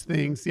use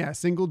things. Yeah,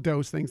 single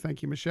dose things.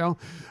 Thank you, Michelle,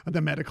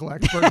 the medical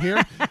expert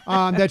here,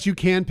 that you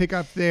can pick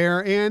up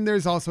there. And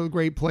there's also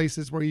great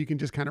places where you can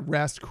just kind of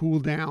rest, cool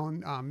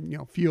down,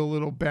 feel a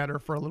little better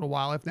for a little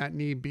while if that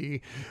need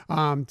be,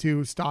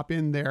 to stop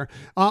in there.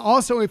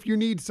 Also, if you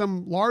need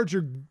some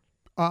larger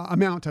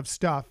amount of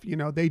stuff,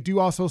 they do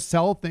also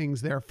sell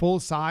things there,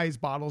 full-size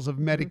bottles of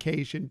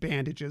medication,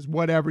 bandages,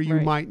 whatever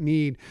you might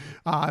need,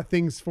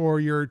 things for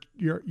your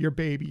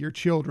baby, your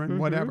children,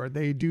 whatever.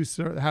 They do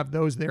have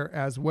those there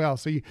as well.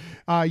 So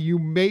you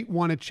may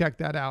want to check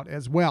that out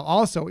as well.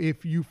 Also,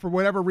 if you, for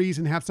whatever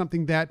reason, have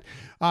something that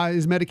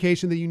is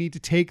medication that you need to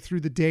take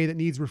through the day that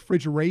needs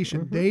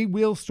refrigeration, they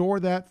will store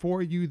that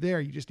for you there.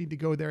 You just need to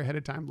go there ahead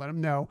of time, let them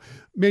know.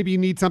 Maybe you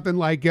need something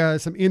like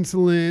some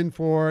insulin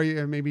for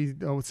maybe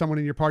someone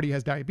in your party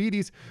has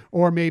diabetes,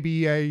 or maybe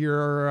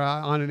you're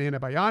on an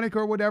antibiotic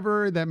or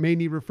whatever that may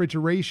need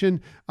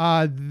refrigeration,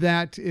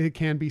 that it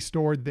can be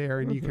stored there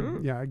and you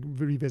can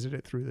revisit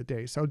it through the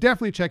day. So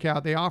definitely check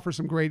out. They offer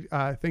some great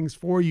things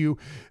for you,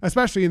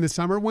 especially in the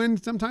summer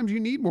when sometimes you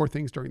need more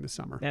things during the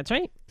summer. That's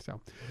right. So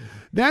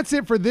that's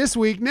it for this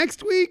week.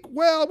 Next week,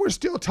 well, we're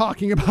still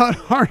talking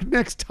about our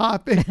next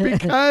topic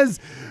because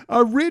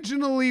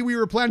originally we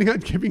were planning on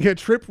giving a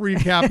trip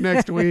recap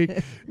next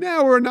week.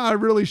 Now we're not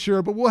really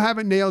sure, but we'll have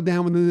it nailed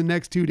down within the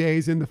next 2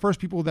 days. And the first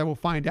people that will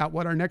find out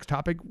what our next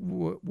topic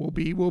will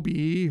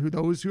be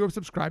those who have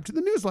subscribed to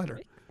the newsletter.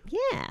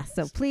 Yeah,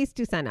 so please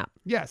do sign up.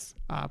 Yes,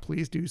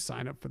 please do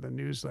sign up for the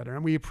newsletter.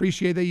 And we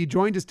appreciate that you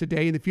joined us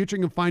today. In the future,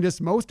 you can find us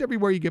most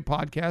everywhere you get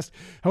podcasts.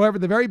 However,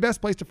 the very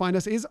best place to find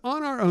us is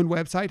on our own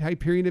website,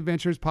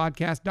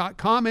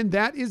 HyperionAdventuresPodcast.com. And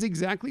that is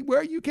exactly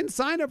where you can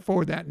sign up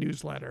for that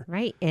newsletter.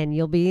 Right, and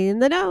you'll be in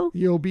the know.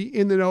 You'll be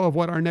in the know of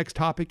what our next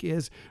topic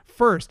is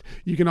first.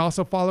 You can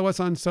also follow us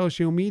on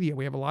social media.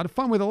 We have a lot of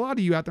fun with a lot of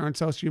you out there on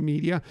social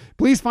media.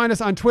 Please find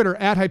us on Twitter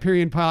at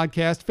Hyperion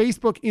Podcast,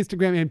 Facebook,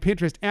 Instagram, and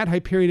Pinterest at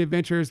Hyperion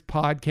Adventures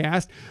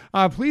Podcast.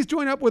 Please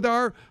join up with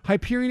our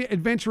Hyperion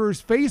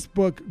Adventurers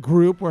Facebook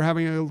group. We're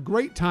having a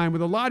great time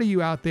with a lot of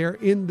you out there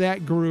in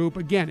that group.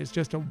 Again, it's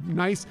just a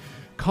nice,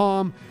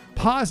 calm,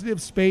 positive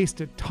space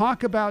to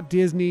talk about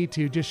Disney,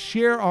 to just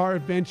share our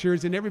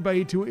adventures and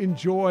everybody to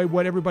enjoy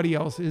what everybody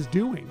else is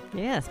doing.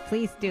 Yes,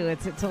 please do.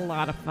 It's a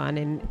lot of fun.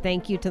 And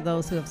thank you to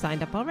those who have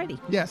signed up already.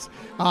 Yes.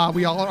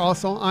 We all are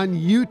also on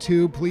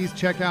YouTube. Please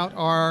check out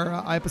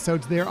our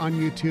episodes there on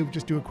YouTube.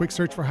 Just do a quick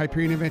search for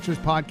Hyperion Adventures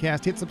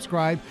Podcast. Hit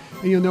subscribe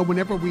and you'll know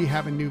whenever we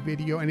have a new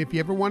video. And if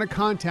you ever want to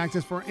contact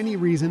us for any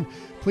reason,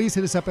 please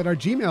hit us up at our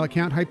Gmail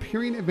account,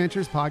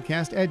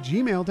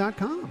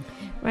 HyperionAdventuresPodcast@gmail.com.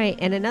 Right.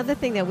 And another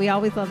thing that we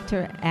always love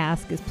to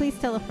ask is please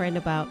tell a friend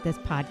about this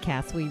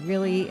podcast. We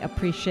really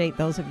appreciate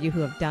those of you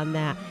who have done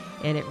that,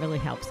 and it really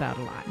helps out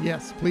a lot.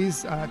 Yes,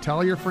 please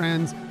tell your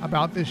friends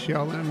about this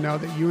show. Let them know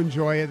that you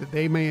enjoy it, that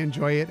they may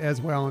enjoy it as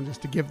well, and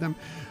just to give them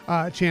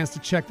a chance to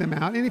check them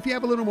out. And if you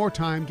have a little more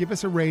time, give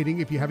us a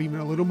rating. If you have even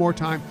a little more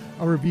time,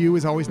 a review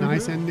is always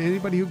nice. And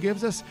anybody who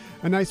gives us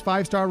a nice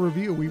 5-star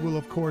review, we will,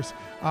 of course,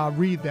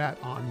 read that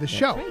on the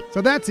show. Right.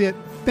 So that's it.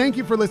 Thank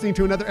you for listening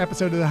to another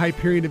episode of the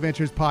Hyperion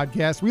Adventures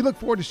Podcast. We look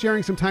forward to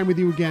sharing some time with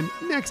you again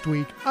next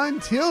week.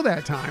 Until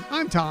that time,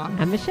 I'm Tom.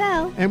 I'm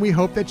Michelle. And we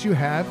hope that you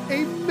have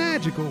a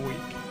magical week.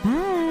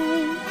 Bye.